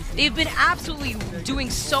Pandas. They've been absolutely doing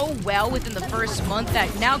so well within the first month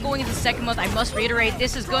that now going into the second month, I must reiterate,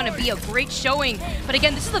 this is going to be a great showing. But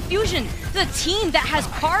again, this is the Fusion, the team that has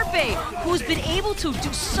Carpe, who's been able to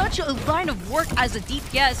do such a line of work as a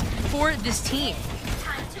DPS for this team.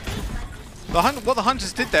 What the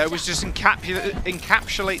Hunters did there was just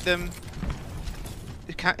encapsulate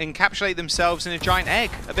themselves in a giant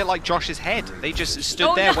egg, a bit like Josh's head. They just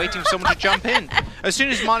stood there waiting for someone to jump in. As soon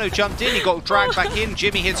as Mano jumped in, he got dragged back in.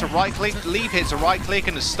 Jimmy hits a right click, Leave hits a right click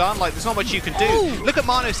and a stun. Like, there's not much you can do. Ooh. Look at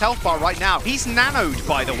Mano's health bar right now. He's nanoed,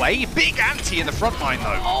 by the way. Big anti in the front line,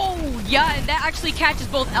 though. Oh, yeah, and that actually catches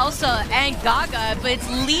both Elsa and Gaga, but it's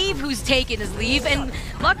Leave who's taking his leave, and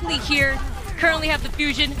luckily here, currently have the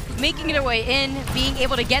Fusion making their way in, being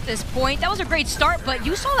able to get this point. That was a great start, but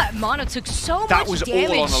you saw that Mono took so much damage. That was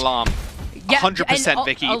all on alarm. Yeah, 100%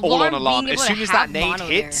 Vicky, all on alarm. As soon as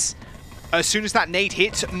that nade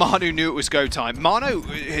hits, Manu knew it was go time. Manu,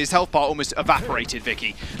 his health bar almost evaporated,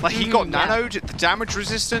 Vicky. Like, he got nanoed, the damage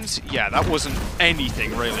resistance, yeah, that wasn't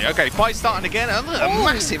anything, really. Okay, fight starting again. A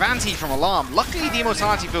massive anti from alarm. Luckily, the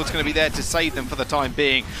Immortality field's going to be there to save them for the time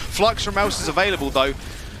being. Flux from Else is available, though.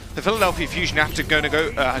 The Philadelphia Fusion are going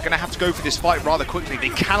to have to go for this fight rather quickly. They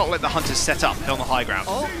cannot let the Hunters set up on the high ground.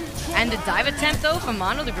 Oh, and the dive attempt, though, from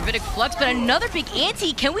Mono, the Gravitic Flux, but another big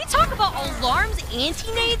anti. Can we talk about Alarm's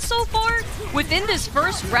anti-nade so far? Within this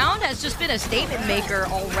first round has just been a statement maker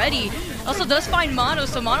already. Also does find Mono,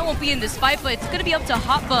 so Mono won't be in this fight, but it's going to be up to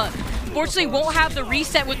Hoppa. Fortunately, won't have the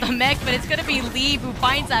reset with the mech, but it's going to be Leave who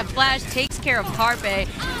finds that flash, takes care of Carpe.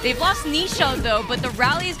 They've lost Nisha, though, but the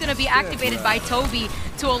rally is going to be activated by Toby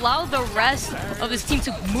to allow the rest of this team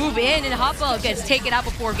to move in, and Hoppa gets taken out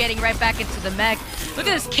before getting right back into the mech. Look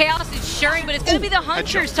at this chaos ensuring, but it's going to be the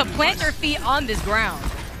Hunters to plant their feet on this ground.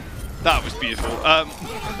 That was beautiful.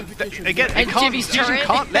 Again, Fusion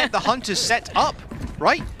can't let the Hunters set up,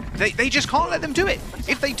 right? They just can't let them do it.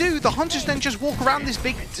 If they do, the Hunters then just walk around this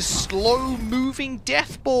big, slow-moving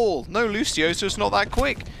death ball. No Lucio, so it's not that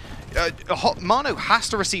quick. Mano has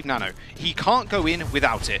to receive nano. He can't go in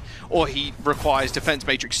without it, or he requires defense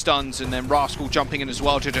matrix stuns and then Rascal jumping in as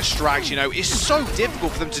well to distract. You know, it's so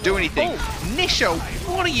difficult for them to do anything. Nisha,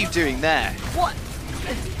 what are you doing there? What?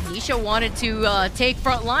 Nisha wanted to take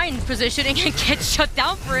front line positioning and get shut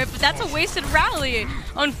down for it, but that's a wasted rally.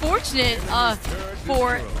 Unfortunate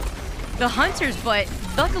for the Hunters, but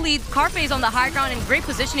luckily Carpe is on the high ground in great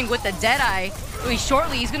positioning with the Deadeye. Really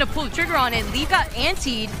shortly, he's going to pull the trigger on it. Lee got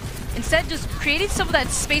antied. Instead, just creating some of that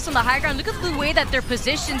space on the high ground. Look at the way that they're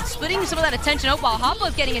positioned, splitting some of that attention out while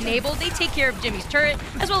Hoppa's getting enabled. They take care of Jimmy's turret,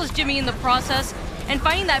 as well as Jimmy in the process. and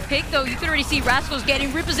finding that pick, though, you can already see Rascal's getting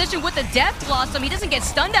repositioned with the Death Blossom. He doesn't get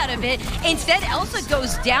stunned out of it. Instead, Elsa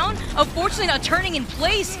goes down, unfortunately not turning in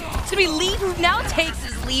place. It's going to be Leave who now takes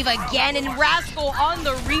his leave again, and Rascal on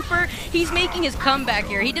the Reaper. He's making his comeback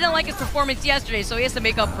here. He didn't like his performance yesterday, so he has to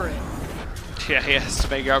make up for it. Yeah, he has to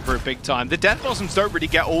make up for it big time. The Death Blossoms don't really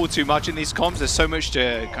get all too much in these comps. There's so much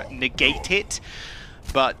to negate it.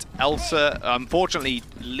 But Elsa, unfortunately,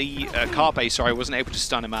 Carpe, sorry, wasn't able to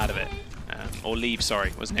stun him out of it. Or Leave,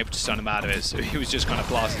 sorry, wasn't able to stun him out of it. So he was just kind of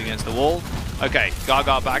blasted against the wall. Okay,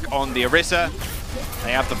 Gaga back on the Orisa.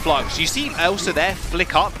 They have the Flux. You see Elsa there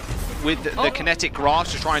flick up with the kinetic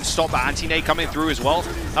grasp to try and stop that anti-nade coming through as well.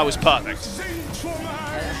 That was perfect.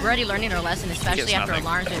 We're already learning our lesson, especially after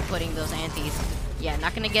Alarm's been putting those antis. Yeah,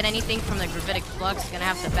 not going to get anything from the Gravitic Flux. Going to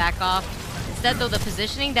have to back off. Instead, though, the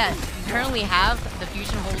positioning that we currently have, the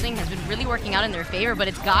Fusion holding, has been really working out in their favor, but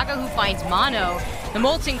it's Gaga who finds Mono, the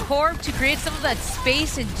Molten Core, to create some of that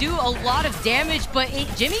space and do a lot of damage, but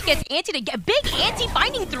Jimmy gets anti to get big anti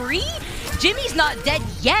finding 3? Jimmy's not dead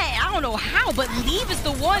yet. I don't know how, but Leave is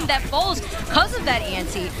the one that falls because of that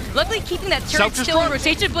anti. Luckily, keeping that turret still in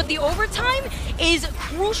rotation, but the overtime is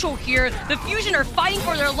crucial here. The Fusion are fighting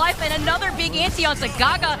for their life, and another big anti onto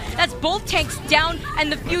Gaga. That's both tanks down,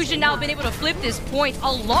 and the Fusion now been able to flip this point.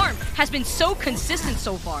 Alarm has been so consistent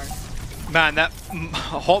so far. Man, that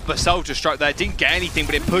hot Basalta stroke there didn't get anything,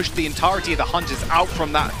 but it pushed the entirety of the Hunters out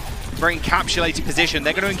from that very encapsulated position.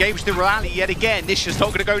 They're going to engage the rally yet again. Nisha's not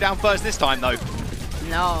going to go down first this time, though.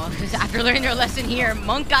 No, after learning their lesson here,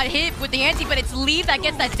 Monk got hit with the anti, but it's Leave that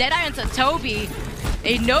gets that Deadeye onto Toby.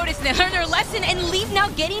 They notice and they learn their lesson, and Leave now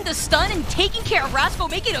getting the stun and taking care of Rascal,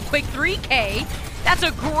 making a quick 3K. That's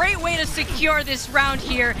a great way to secure this round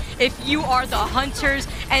here if you are the Hunters,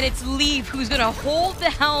 and it's Leave who's going to hold the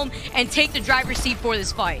helm and take the driver's seat for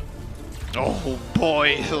this fight. Oh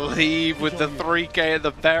boy, Leave with the 3K at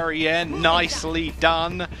the very end. Nicely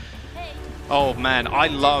done. Oh man, I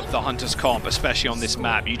love the Hunters comp, especially on this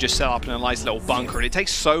map. You just set up in a nice little bunker, and it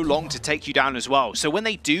takes so long to take you down as well. So when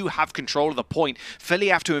they do have control of the point, Philly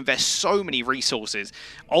have to invest so many resources.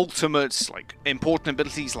 Ultimates, like important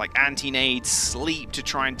abilities like anti-nade, sleep to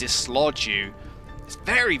try and dislodge you. It's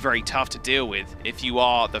very, very tough to deal with if you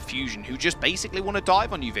are the Fusion, who just basically want to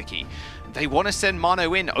dive on you, Vicky. They want to send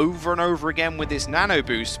Mono in over and over again with this nano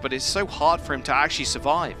boost, but it's so hard for him to actually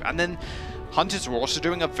survive. And then Hunters were also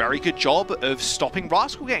doing a very good job of stopping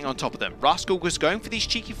Rascal getting on top of them. Rascal was going for these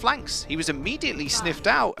cheeky flanks. He was immediately sniffed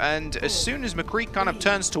out, and as soon as McCree kind of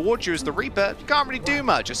turns towards you as the Reaper, you can't really do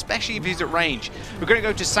much, especially if he's at range. We're going to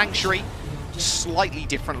go to Sanctuary. Slightly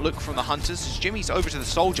different look from the Hunters as Jimmy's over to the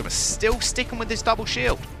Soldier, but still sticking with this double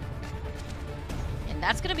shield. And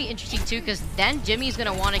that's going to be interesting too, because then Jimmy's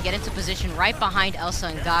going to want to get into position right behind Elsa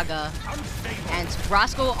and Gaga. And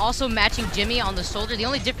Rascal also matching Jimmy on the Soldier. The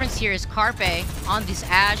only difference here is Carpe on this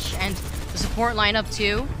Ashe and the support lineup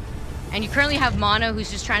too. And you currently have Mono,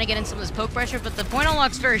 who's just trying to get in some of this poke pressure, but the point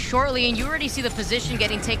unlocks very shortly, and you already see the position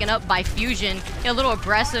getting taken up by Fusion. A little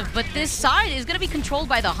aggressive, but this side is going to be controlled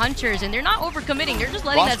by the Hunters, and they're not overcommitting. They're just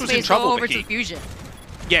letting that space go over to Fusion.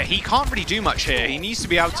 Yeah, he can't really do much here. He needs to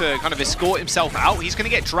be able to kind of escort himself out. He's going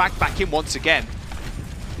to get dragged back in once again.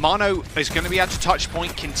 Mono is going to be able to touch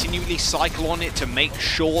point, continually cycle on it to make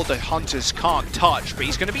sure the Hunters can't touch, but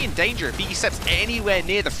he's going to be in danger. If he steps anywhere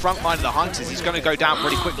near the front line of the Hunters, he's going to go down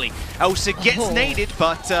pretty quickly. Elsa gets naded,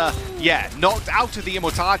 but yeah, knocked out of the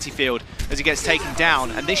Immortality field as he gets taken down,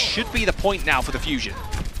 and this should be the point now for the Fusion.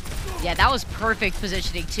 Yeah, that was perfect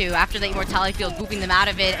positioning too. After the Immortality field, booping them out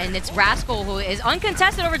of it, and it's Rascal who is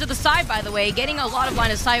uncontested over to the side, by the way, getting a lot of line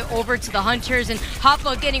of sight over to the Hunters, and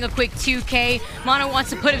Hoppa getting a quick 2K. Mono wants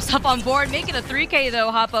to put himself on board, make it a 3K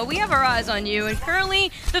though, Hoppa. We have our eyes on you, and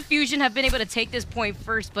currently the Fusion have been able to take this point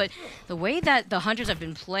first, but the way that the Hunters have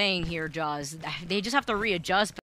been playing here, Jaws, they just have to readjust.